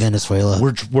Satanists. Venezuela.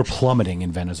 We're plummeting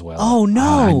in Venezuela. Oh no,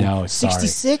 I know.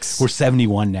 66. We're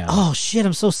 71 now. Oh shit,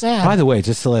 I'm so sad. By the way,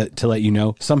 just to let you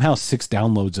know, somehow 6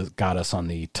 downloads got us on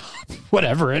the top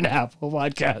whatever in Apple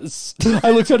Podcasts. I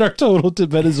looked at our total to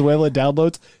Venezuela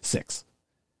downloads, 6.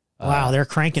 Wow, they're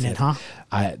cranking it, huh?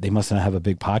 They must not have a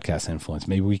big podcast influence.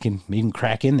 Maybe we can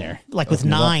crack in there. Like with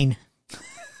 9.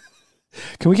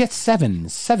 Can we get 7?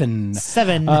 7.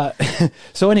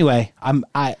 So anyway,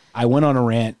 I went on a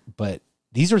rant, but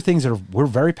these are things that we're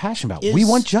very passionate about. We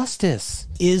want justice.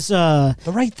 Is the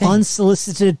right thing.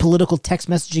 Unsolicited political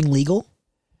text messaging legal?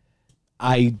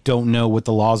 I don't know what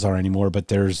the laws are anymore, but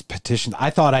there's petitions.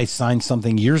 I thought I signed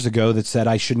something years ago that said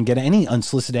I shouldn't get any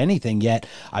unsolicited anything, yet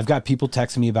I've got people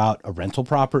texting me about a rental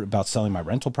property, about selling my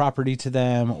rental property to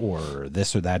them, or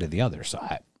this or that or the other. So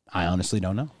I honestly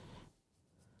don't know.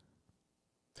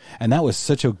 And that was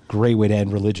such a great way to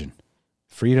end religion.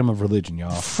 Freedom of religion, y'all.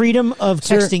 Freedom of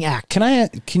Texting Act.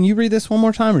 Can you read this one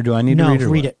more time, or do I need to read it? No,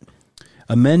 read it.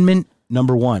 Amendment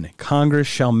Number 1, Congress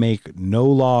shall make no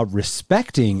law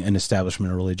respecting an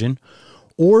establishment of religion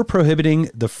or prohibiting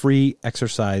the free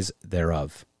exercise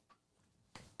thereof.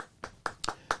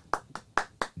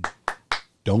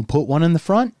 Don't put one in the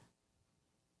front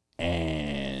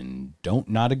and don't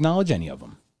not acknowledge any of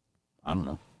them. I don't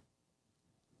know.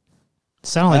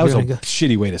 Sounded like that was a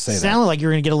shitty way to say that. Sounded like you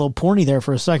were going to get a little porny there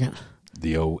for a second.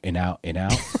 The in out. All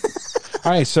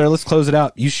right, sir, let's close it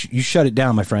out. You shut it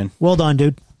down, my friend. Well done,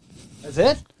 dude. That's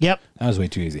it? Yep. That was way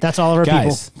too easy. That's all of our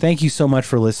Guys, people. Thank you so much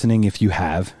for listening. If you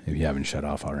haven't shut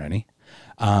off already,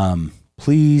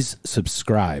 please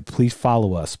subscribe. Please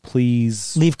follow us.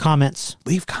 Please leave comments.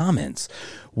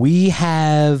 We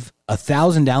have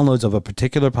 1,000 downloads of a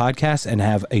particular podcast and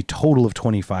have a total of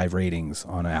 25 ratings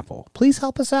on Apple. Please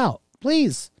help us out.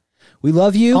 Please. We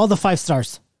love you. All the 5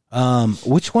 stars.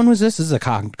 Which one was this? This is a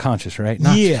conscious, right?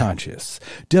 Knocked Conscious.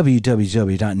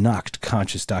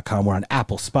 www.knockedconscious.com. We're on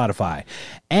Apple, Spotify.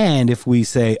 And if we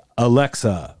say,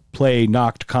 Alexa, play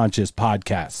Knocked Conscious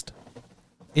podcast,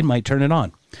 it might turn it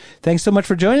on. Thanks so much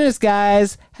for joining us,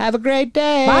 guys. Have a great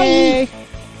day. Bye.